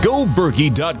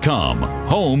 GoBerkey.com,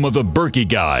 home of the Berkey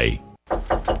Guy.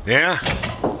 Yeah?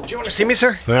 Did you want to see me,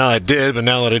 sir? Well, I did, but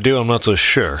now that I do, I'm not so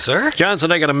sure. Sir?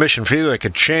 Johnson, I got a mission for you that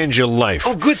could change your life.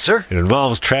 Oh, good, sir. It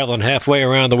involves traveling halfway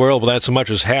around the world without so much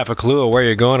as half a clue of where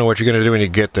you're going or what you're going to do when you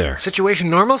get there. Situation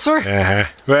normal, sir? Uh-huh.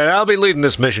 Right, I'll be leading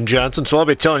this mission, Johnson, so I'll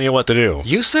be telling you what to do.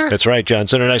 You, sir? That's right,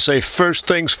 Johnson, and I say first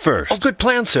things first. Oh, good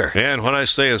plan, sir. And what I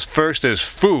say is first is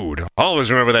food.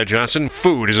 Always remember that, Johnson.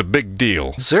 Food is a big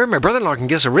deal. Sir, my brother-in-law can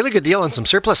get us a really good deal on some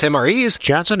surplus MREs.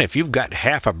 Johnson, if you've got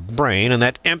half a brain and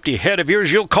that empty head of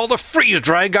yours, you'll call the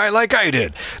freeze-dry guy like I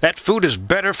did. That food is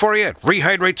better for you, it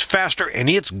rehydrates faster, and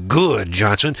it's good,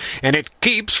 Johnson. And it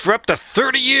keeps for up to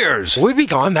 30 years. Will we be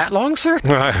gone that long, sir?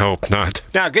 I hope not.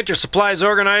 Now get your supplies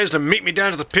organized and meet me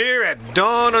down to the pier at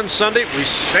dawn on Sunday. We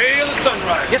sail at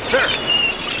sunrise. Yes, sir.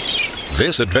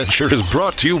 This adventure is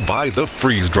brought to you by the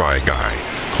Freeze Dry Guy.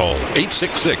 Call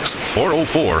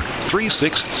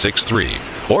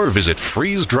 866-404-3663 or visit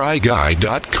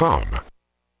freezedryguy.com.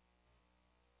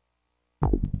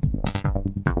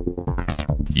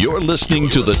 You're listening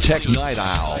to the Tech Night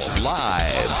Owl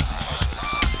live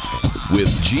with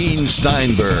Gene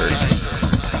Steinberg.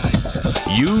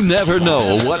 You never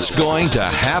know what's going to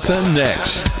happen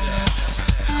next.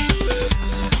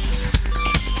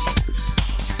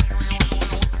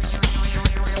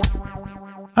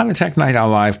 On the Tech Night Owl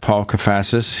Live, Paul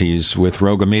Kafasis, he's with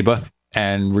Rogue Amoeba,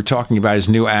 and we're talking about his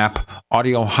new app,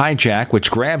 Audio Hijack,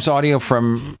 which grabs audio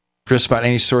from just about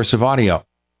any source of audio.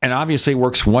 And obviously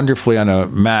works wonderfully on a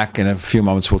Mac. In a few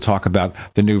moments, we'll talk about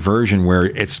the new version where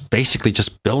it's basically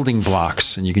just building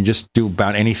blocks, and you can just do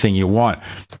about anything you want.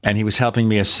 And he was helping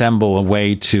me assemble a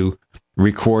way to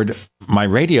record my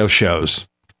radio shows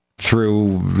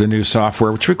through the new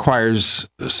software, which requires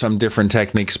some different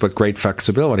techniques, but great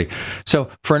flexibility.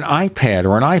 So for an iPad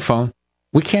or an iPhone,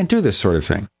 we can't do this sort of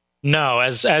thing. No,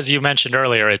 as you mentioned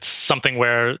earlier, it's something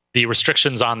where the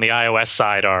restrictions on the iOS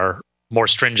side are more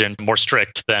stringent, more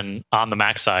strict than on the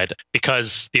Mac side,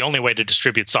 because the only way to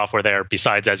distribute software there,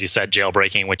 besides, as you said,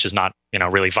 jailbreaking, which is not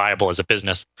really viable as a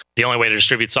business, the only way to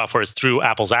distribute software is through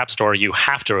Apple's App Store. You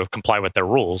have to comply with their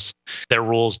rules. Their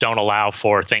rules don't allow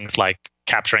for things like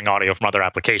capturing audio from other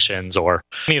applications or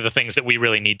any of the things that we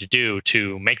really need to do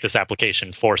to make this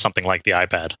application for something like the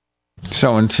iPad.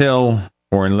 So until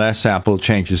or unless Apple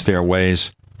changes their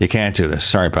ways, you can't do this.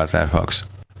 Sorry about that, folks.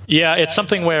 Yeah, it's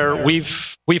something where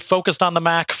we've focused on the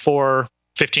Mac for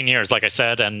 15 years, like I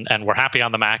said, and we're happy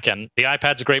on the Mac. And the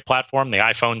iPad's a great platform. The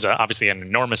iPhone's obviously an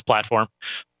enormous platform.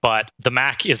 But the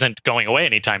Mac isn't going away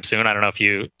anytime soon. I don't know if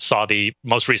you saw the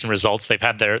most recent results. They've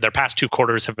had their past 2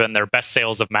 quarters have been their best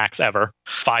sales of Macs ever.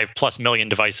 5+ million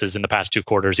devices in the past 2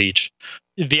 quarters each.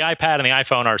 The iPad and the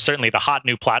iPhone are certainly the hot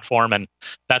new platform, and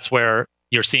that's where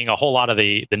you're seeing a whole lot of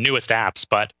the newest apps,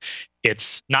 but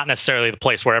it's not necessarily the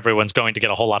place where everyone's going to get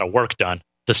a whole lot of work done.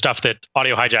 The stuff that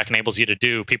Audio Hijack enables you to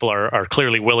do, people are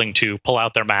clearly willing to pull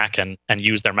out their Mac and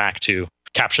use their Mac to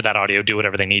capture that audio, do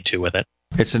whatever they need to with it.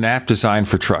 It's an app designed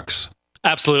for trucks.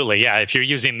 Absolutely, yeah. If you're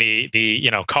using the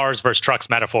cars versus trucks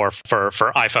metaphor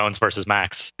for iPhones versus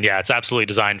Macs, yeah, it's absolutely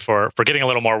designed for getting a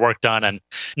little more work done, and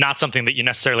not something that you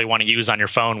necessarily want to use on your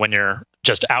phone when you're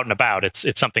just out and about.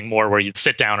 It's something more where you'd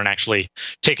sit down and actually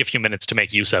take a few minutes to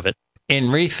make use of it. In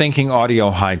rethinking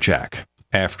Audio Hijack,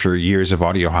 after years of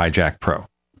Audio Hijack Pro,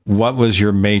 what was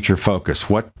your major focus?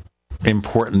 What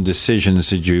important decisions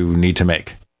did you need to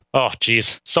make? Oh,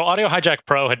 geez. So Audio Hijack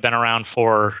Pro had been around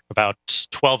for about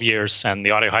 12 years, and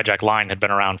the Audio Hijack line had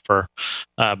been around for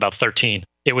about 13.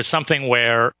 It was something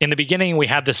where, in the beginning, we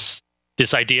had this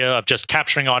idea of just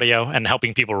capturing audio and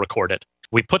helping people record it.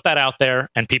 We put that out there,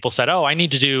 and people said, oh, I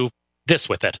need to do this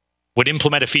with it. Would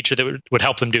implement a feature that would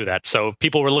help them do that. So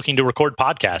people were looking to record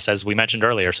podcasts, as we mentioned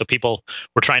earlier. So people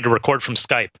were trying to record from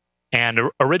Skype. And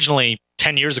originally,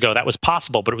 10 years ago, that was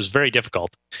possible, but it was very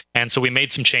difficult. And so we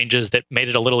made some changes that made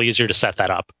it a little easier to set that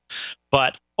up.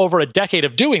 But over a decade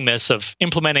of doing this, of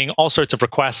implementing all sorts of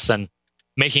requests and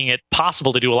making it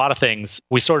possible to do a lot of things,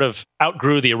 we sort of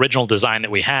outgrew the original design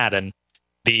that we had. And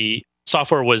the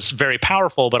software was very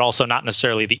powerful, but also not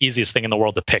necessarily the easiest thing in the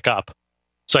world to pick up.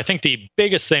 So I think the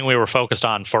biggest thing we were focused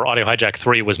on for Audio Hijack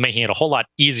 3 was making it a whole lot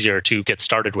easier to get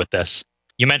started with this.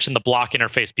 You mentioned the block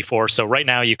interface before. So right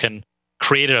now you can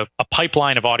create a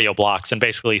pipeline of audio blocks and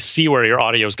basically see where your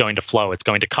audio is going to flow. It's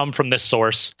going to come from this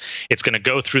source. It's going to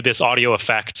go through this audio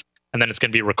effect, and then it's going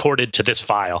to be recorded to this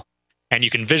file. And you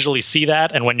can visually see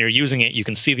that. And when you're using it, you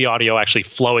can see the audio actually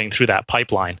flowing through that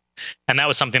pipeline. And that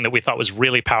was something that we thought was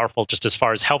really powerful, just as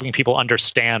far as helping people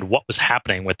understand what was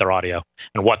happening with their audio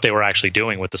and what they were actually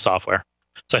doing with the software.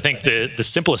 So I think the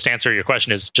simplest answer to your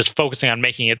question is just focusing on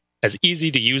making it as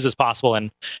easy to use as possible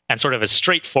and sort of as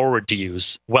straightforward to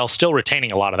use while still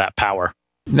retaining a lot of that power.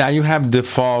 Now you have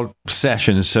default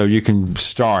sessions, so you can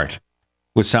start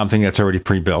with something that's already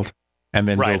pre-built and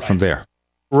then build from there.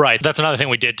 Right. That's another thing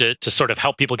we did to sort of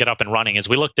help people get up and running is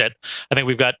we looked at, I think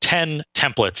we've got 10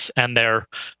 templates, and they're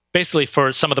basically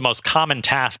for some of the most common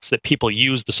tasks that people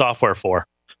use the software for.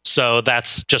 So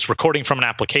that's just recording from an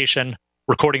application,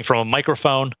 recording from a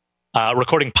microphone,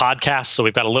 recording podcasts. So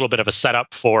we've got a little bit of a setup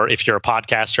for if you're a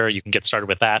podcaster, you can get started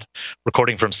with that.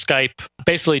 Recording from Skype,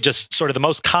 basically just sort of the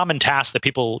most common tasks that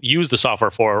people use the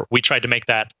software for. We tried to make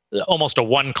that almost a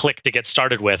one click to get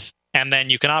started with. And then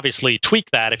you can obviously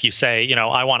tweak that if you say,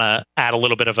 I want to add a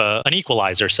little bit of an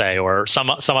equalizer, say, or some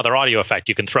other audio effect.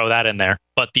 You can throw that in there.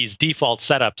 But these default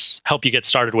setups help you get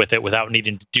started with it without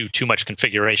needing to do too much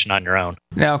configuration on your own.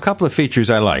 Now, a couple of features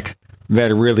I like. that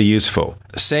are really useful.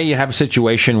 Say you have a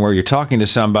situation where you're talking to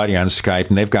somebody on Skype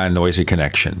and they've got a noisy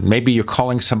connection. Maybe you're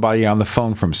calling somebody on the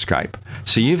phone from Skype.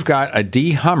 So you've got a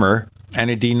de-hummer and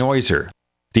a denoiser.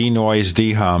 Denoise,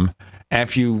 de-hum. And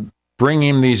if you bring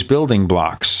in these building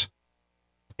blocks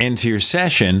into your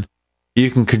session, you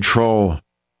can control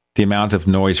the amount of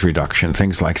noise reduction,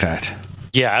 things like that.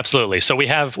 Yeah, absolutely. So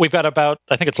we've got about,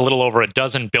 I think it's a little over a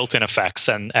dozen built-in effects,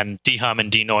 and de-hum and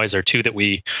denoise are two that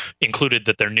we included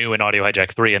that they're new in Audio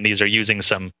Hijack 3, and these are using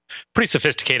some pretty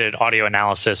sophisticated audio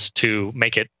analysis to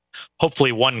make it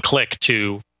hopefully one click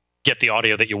to get the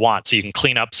audio that you want, so you can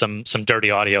clean up some dirty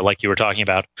audio like you were talking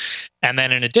about. And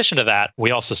then in addition to that,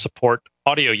 we also support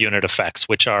audio unit effects,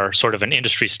 which are sort of an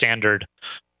industry standard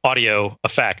audio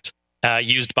effect.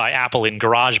 Used by Apple in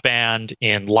GarageBand,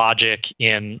 in Logic,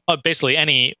 in basically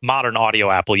any modern audio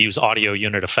app will use audio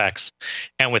unit effects.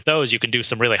 And with those, you can do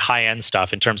some really high-end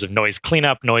stuff in terms of noise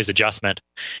cleanup, noise adjustment.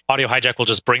 Audio Hijack will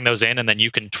just bring those in, and then you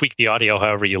can tweak the audio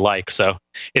however you like. So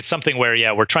it's something where,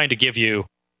 we're trying to give you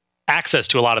access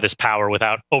to a lot of this power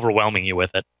without overwhelming you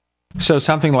with it. So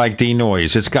something like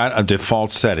denoise, it's got a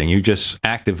default setting. You just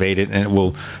activate it and it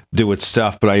will do its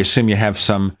stuff. But I assume you have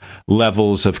some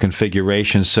levels of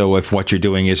configuration. So if what you're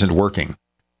doing isn't working.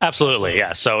 Absolutely,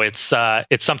 yeah. So it's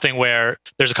something where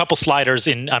there's a couple sliders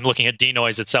in. I'm looking at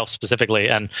denoise itself specifically,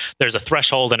 and there's a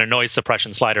threshold and a noise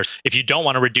suppression slider. If you don't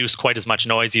want to reduce quite as much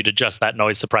noise, you'd adjust that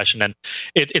noise suppression, and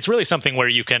it's really something where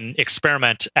you can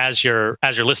experiment as you're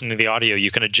listening to the audio. You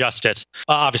can adjust it,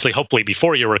 obviously, hopefully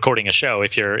before you're recording a show.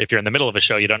 If you're in the middle of a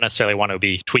show, you don't necessarily want to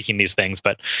be tweaking these things,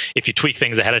 but if you tweak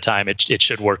things ahead of time, it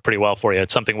should work pretty well for you.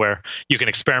 It's something where you can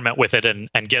experiment with it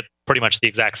and get pretty much the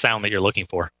exact sound that you're looking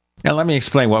for. Now, let me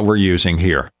explain what we're using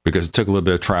here, because it took a little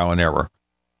bit of trial and error.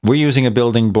 We're using a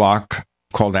building block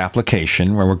called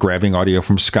application, where we're grabbing audio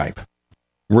from Skype.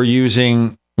 We're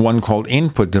using one called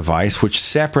input device, which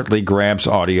separately grabs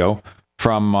audio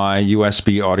from my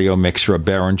USB audio mixer, a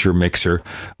Behringer mixer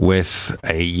with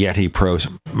a Yeti Pro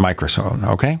microphone,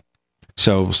 okay?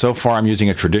 So far I'm using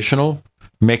a traditional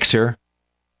mixer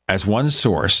as one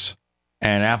source,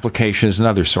 and application is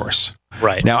another source.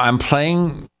 Right. Now, I'm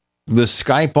playing the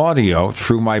Skype audio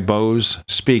through my Bose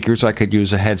speakers. I could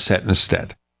use a headset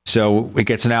instead. So it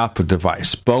gets an output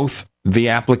device. Both the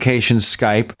application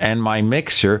Skype and my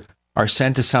mixer are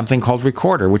sent to something called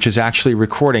Recorder, which is actually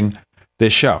recording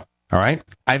this show. All right.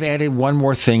 I've added one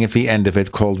more thing at the end of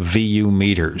it called VU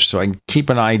meters. So I can keep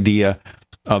an idea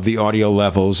of the audio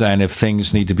levels, and if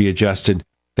things need to be adjusted,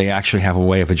 they actually have a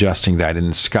way of adjusting that in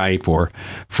Skype or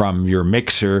from your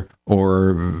mixer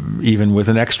or even with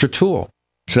an extra tool.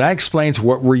 So that explains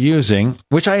what we're using,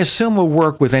 which I assume will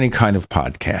work with any kind of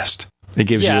podcast. It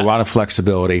gives you a lot of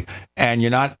flexibility, and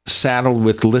you're not saddled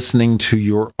with listening to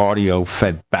your audio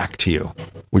fed back to you,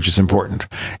 which is important.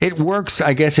 It works,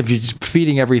 I guess, if you're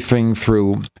feeding everything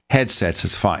through headsets,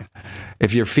 it's fine.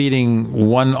 If you're feeding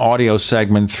one audio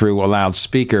segment through a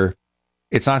loudspeaker,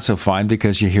 it's not so fine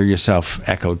because you hear yourself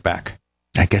echoed back.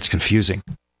 That gets confusing.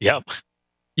 Yep.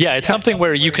 Yeah, it's something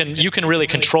where you can really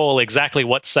control exactly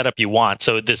what setup you want.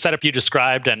 So the setup you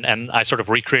described and I sort of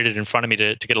recreated in front of me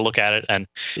to get a look at it. And,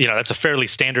 that's a fairly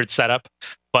standard setup.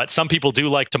 But some people do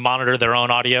like to monitor their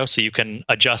own audio, so you can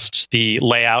adjust the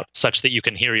layout such that you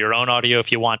can hear your own audio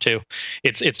if you want to.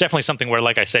 It's definitely something where,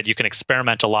 like I said, you can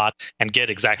experiment a lot and get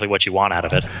exactly what you want out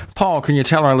of it. Paul, can you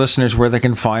tell our listeners where they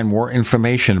can find more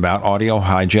information about Audio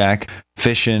Hijack,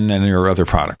 Fission, and your other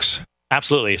products?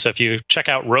 Absolutely. So if you check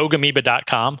out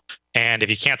rogueamoeba.com, and if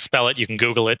you can't spell it, you can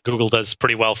Google it. Google does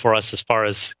pretty well for us as far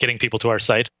as getting people to our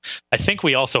site. I think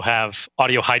we also have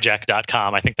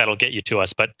audiohijack.com. I think that'll get you to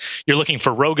us. But you're looking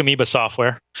for Rogue Amoeba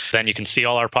software, then you can see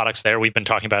all our products there. We've been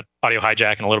talking about Audio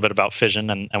Hijack and a little bit about Fission,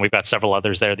 and we've got several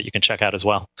others there that you can check out as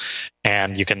well.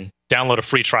 And you can download a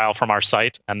free trial from our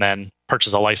site and then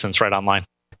purchase a license right online.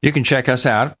 You can check us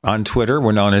out on Twitter.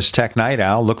 We're known as Tech Night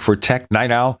Owl. Look for Tech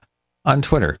Night Owl on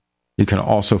Twitter. You can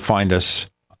also find us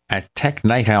at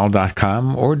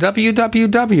technightowl.com or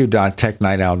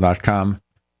www.technightowl.com.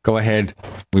 Go ahead.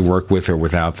 We work with or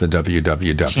without the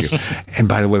www. And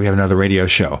by the way, we have another radio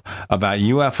show about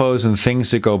UFOs and things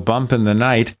that go bump in the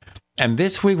night. And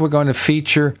this week, we're going to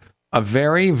feature a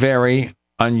very, very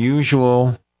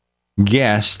unusual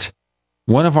guest,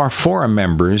 one of our forum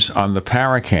members on the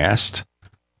Paracast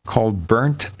called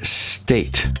Burnt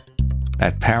State.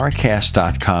 At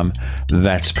Paracast.com.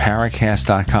 That's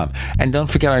Paracast.com. And don't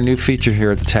forget our new feature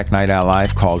here at the Tech Night Owl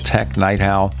Live called Tech Night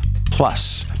Owl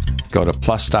Plus. Go to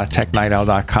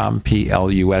plus.technightowl.com,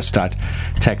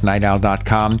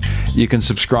 plus.technightowl.com. You can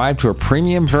subscribe to a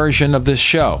premium version of this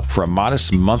show for a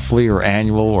modest monthly or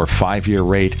annual or 5-year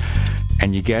rate.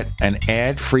 and you get an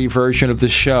ad-free version of the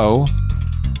show,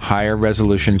 higher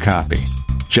resolution copy,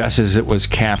 just as it was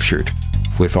captured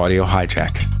with Audio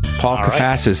Hijack. Paul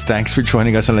Kafasis, thanks for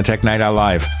joining us on the Tech Night Owl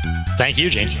Live. Thank you,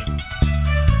 Gene.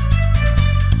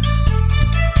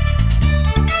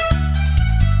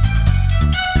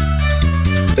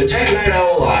 The Tech Night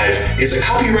Owl Live is a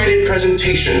copyrighted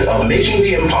presentation of Making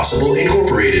the Impossible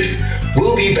Incorporated.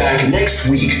 We'll be back next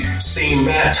week. Same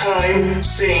bat time,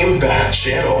 same bat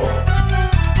channel.